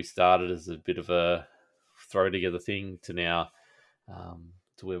 From where we started as a bit of a throw together thing to now,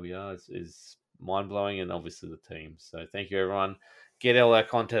 to where we are is mind blowing, and obviously the team. So thank you everyone. Get all our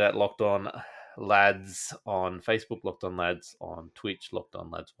content at Locked On Lads on Facebook, Locked On Lads on Twitch, Locked On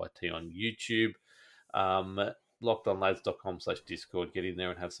Lads YT on YouTube, LockedOnLads.com/Discord. Get in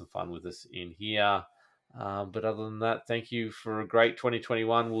there and have some fun with us in here. But other than that, thank you for a great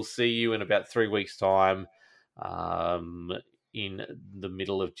 2021. We'll see you in about 3 weeks' time. In the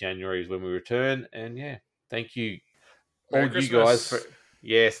middle of January is when we return. And yeah, thank you Merry all Christmas.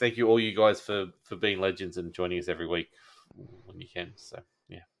 you guys thank you all you guys for being legends and joining us every week when you can. So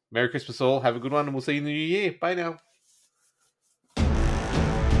yeah, Merry Christmas all. Have a good one, and we'll see you in the new year. Bye now.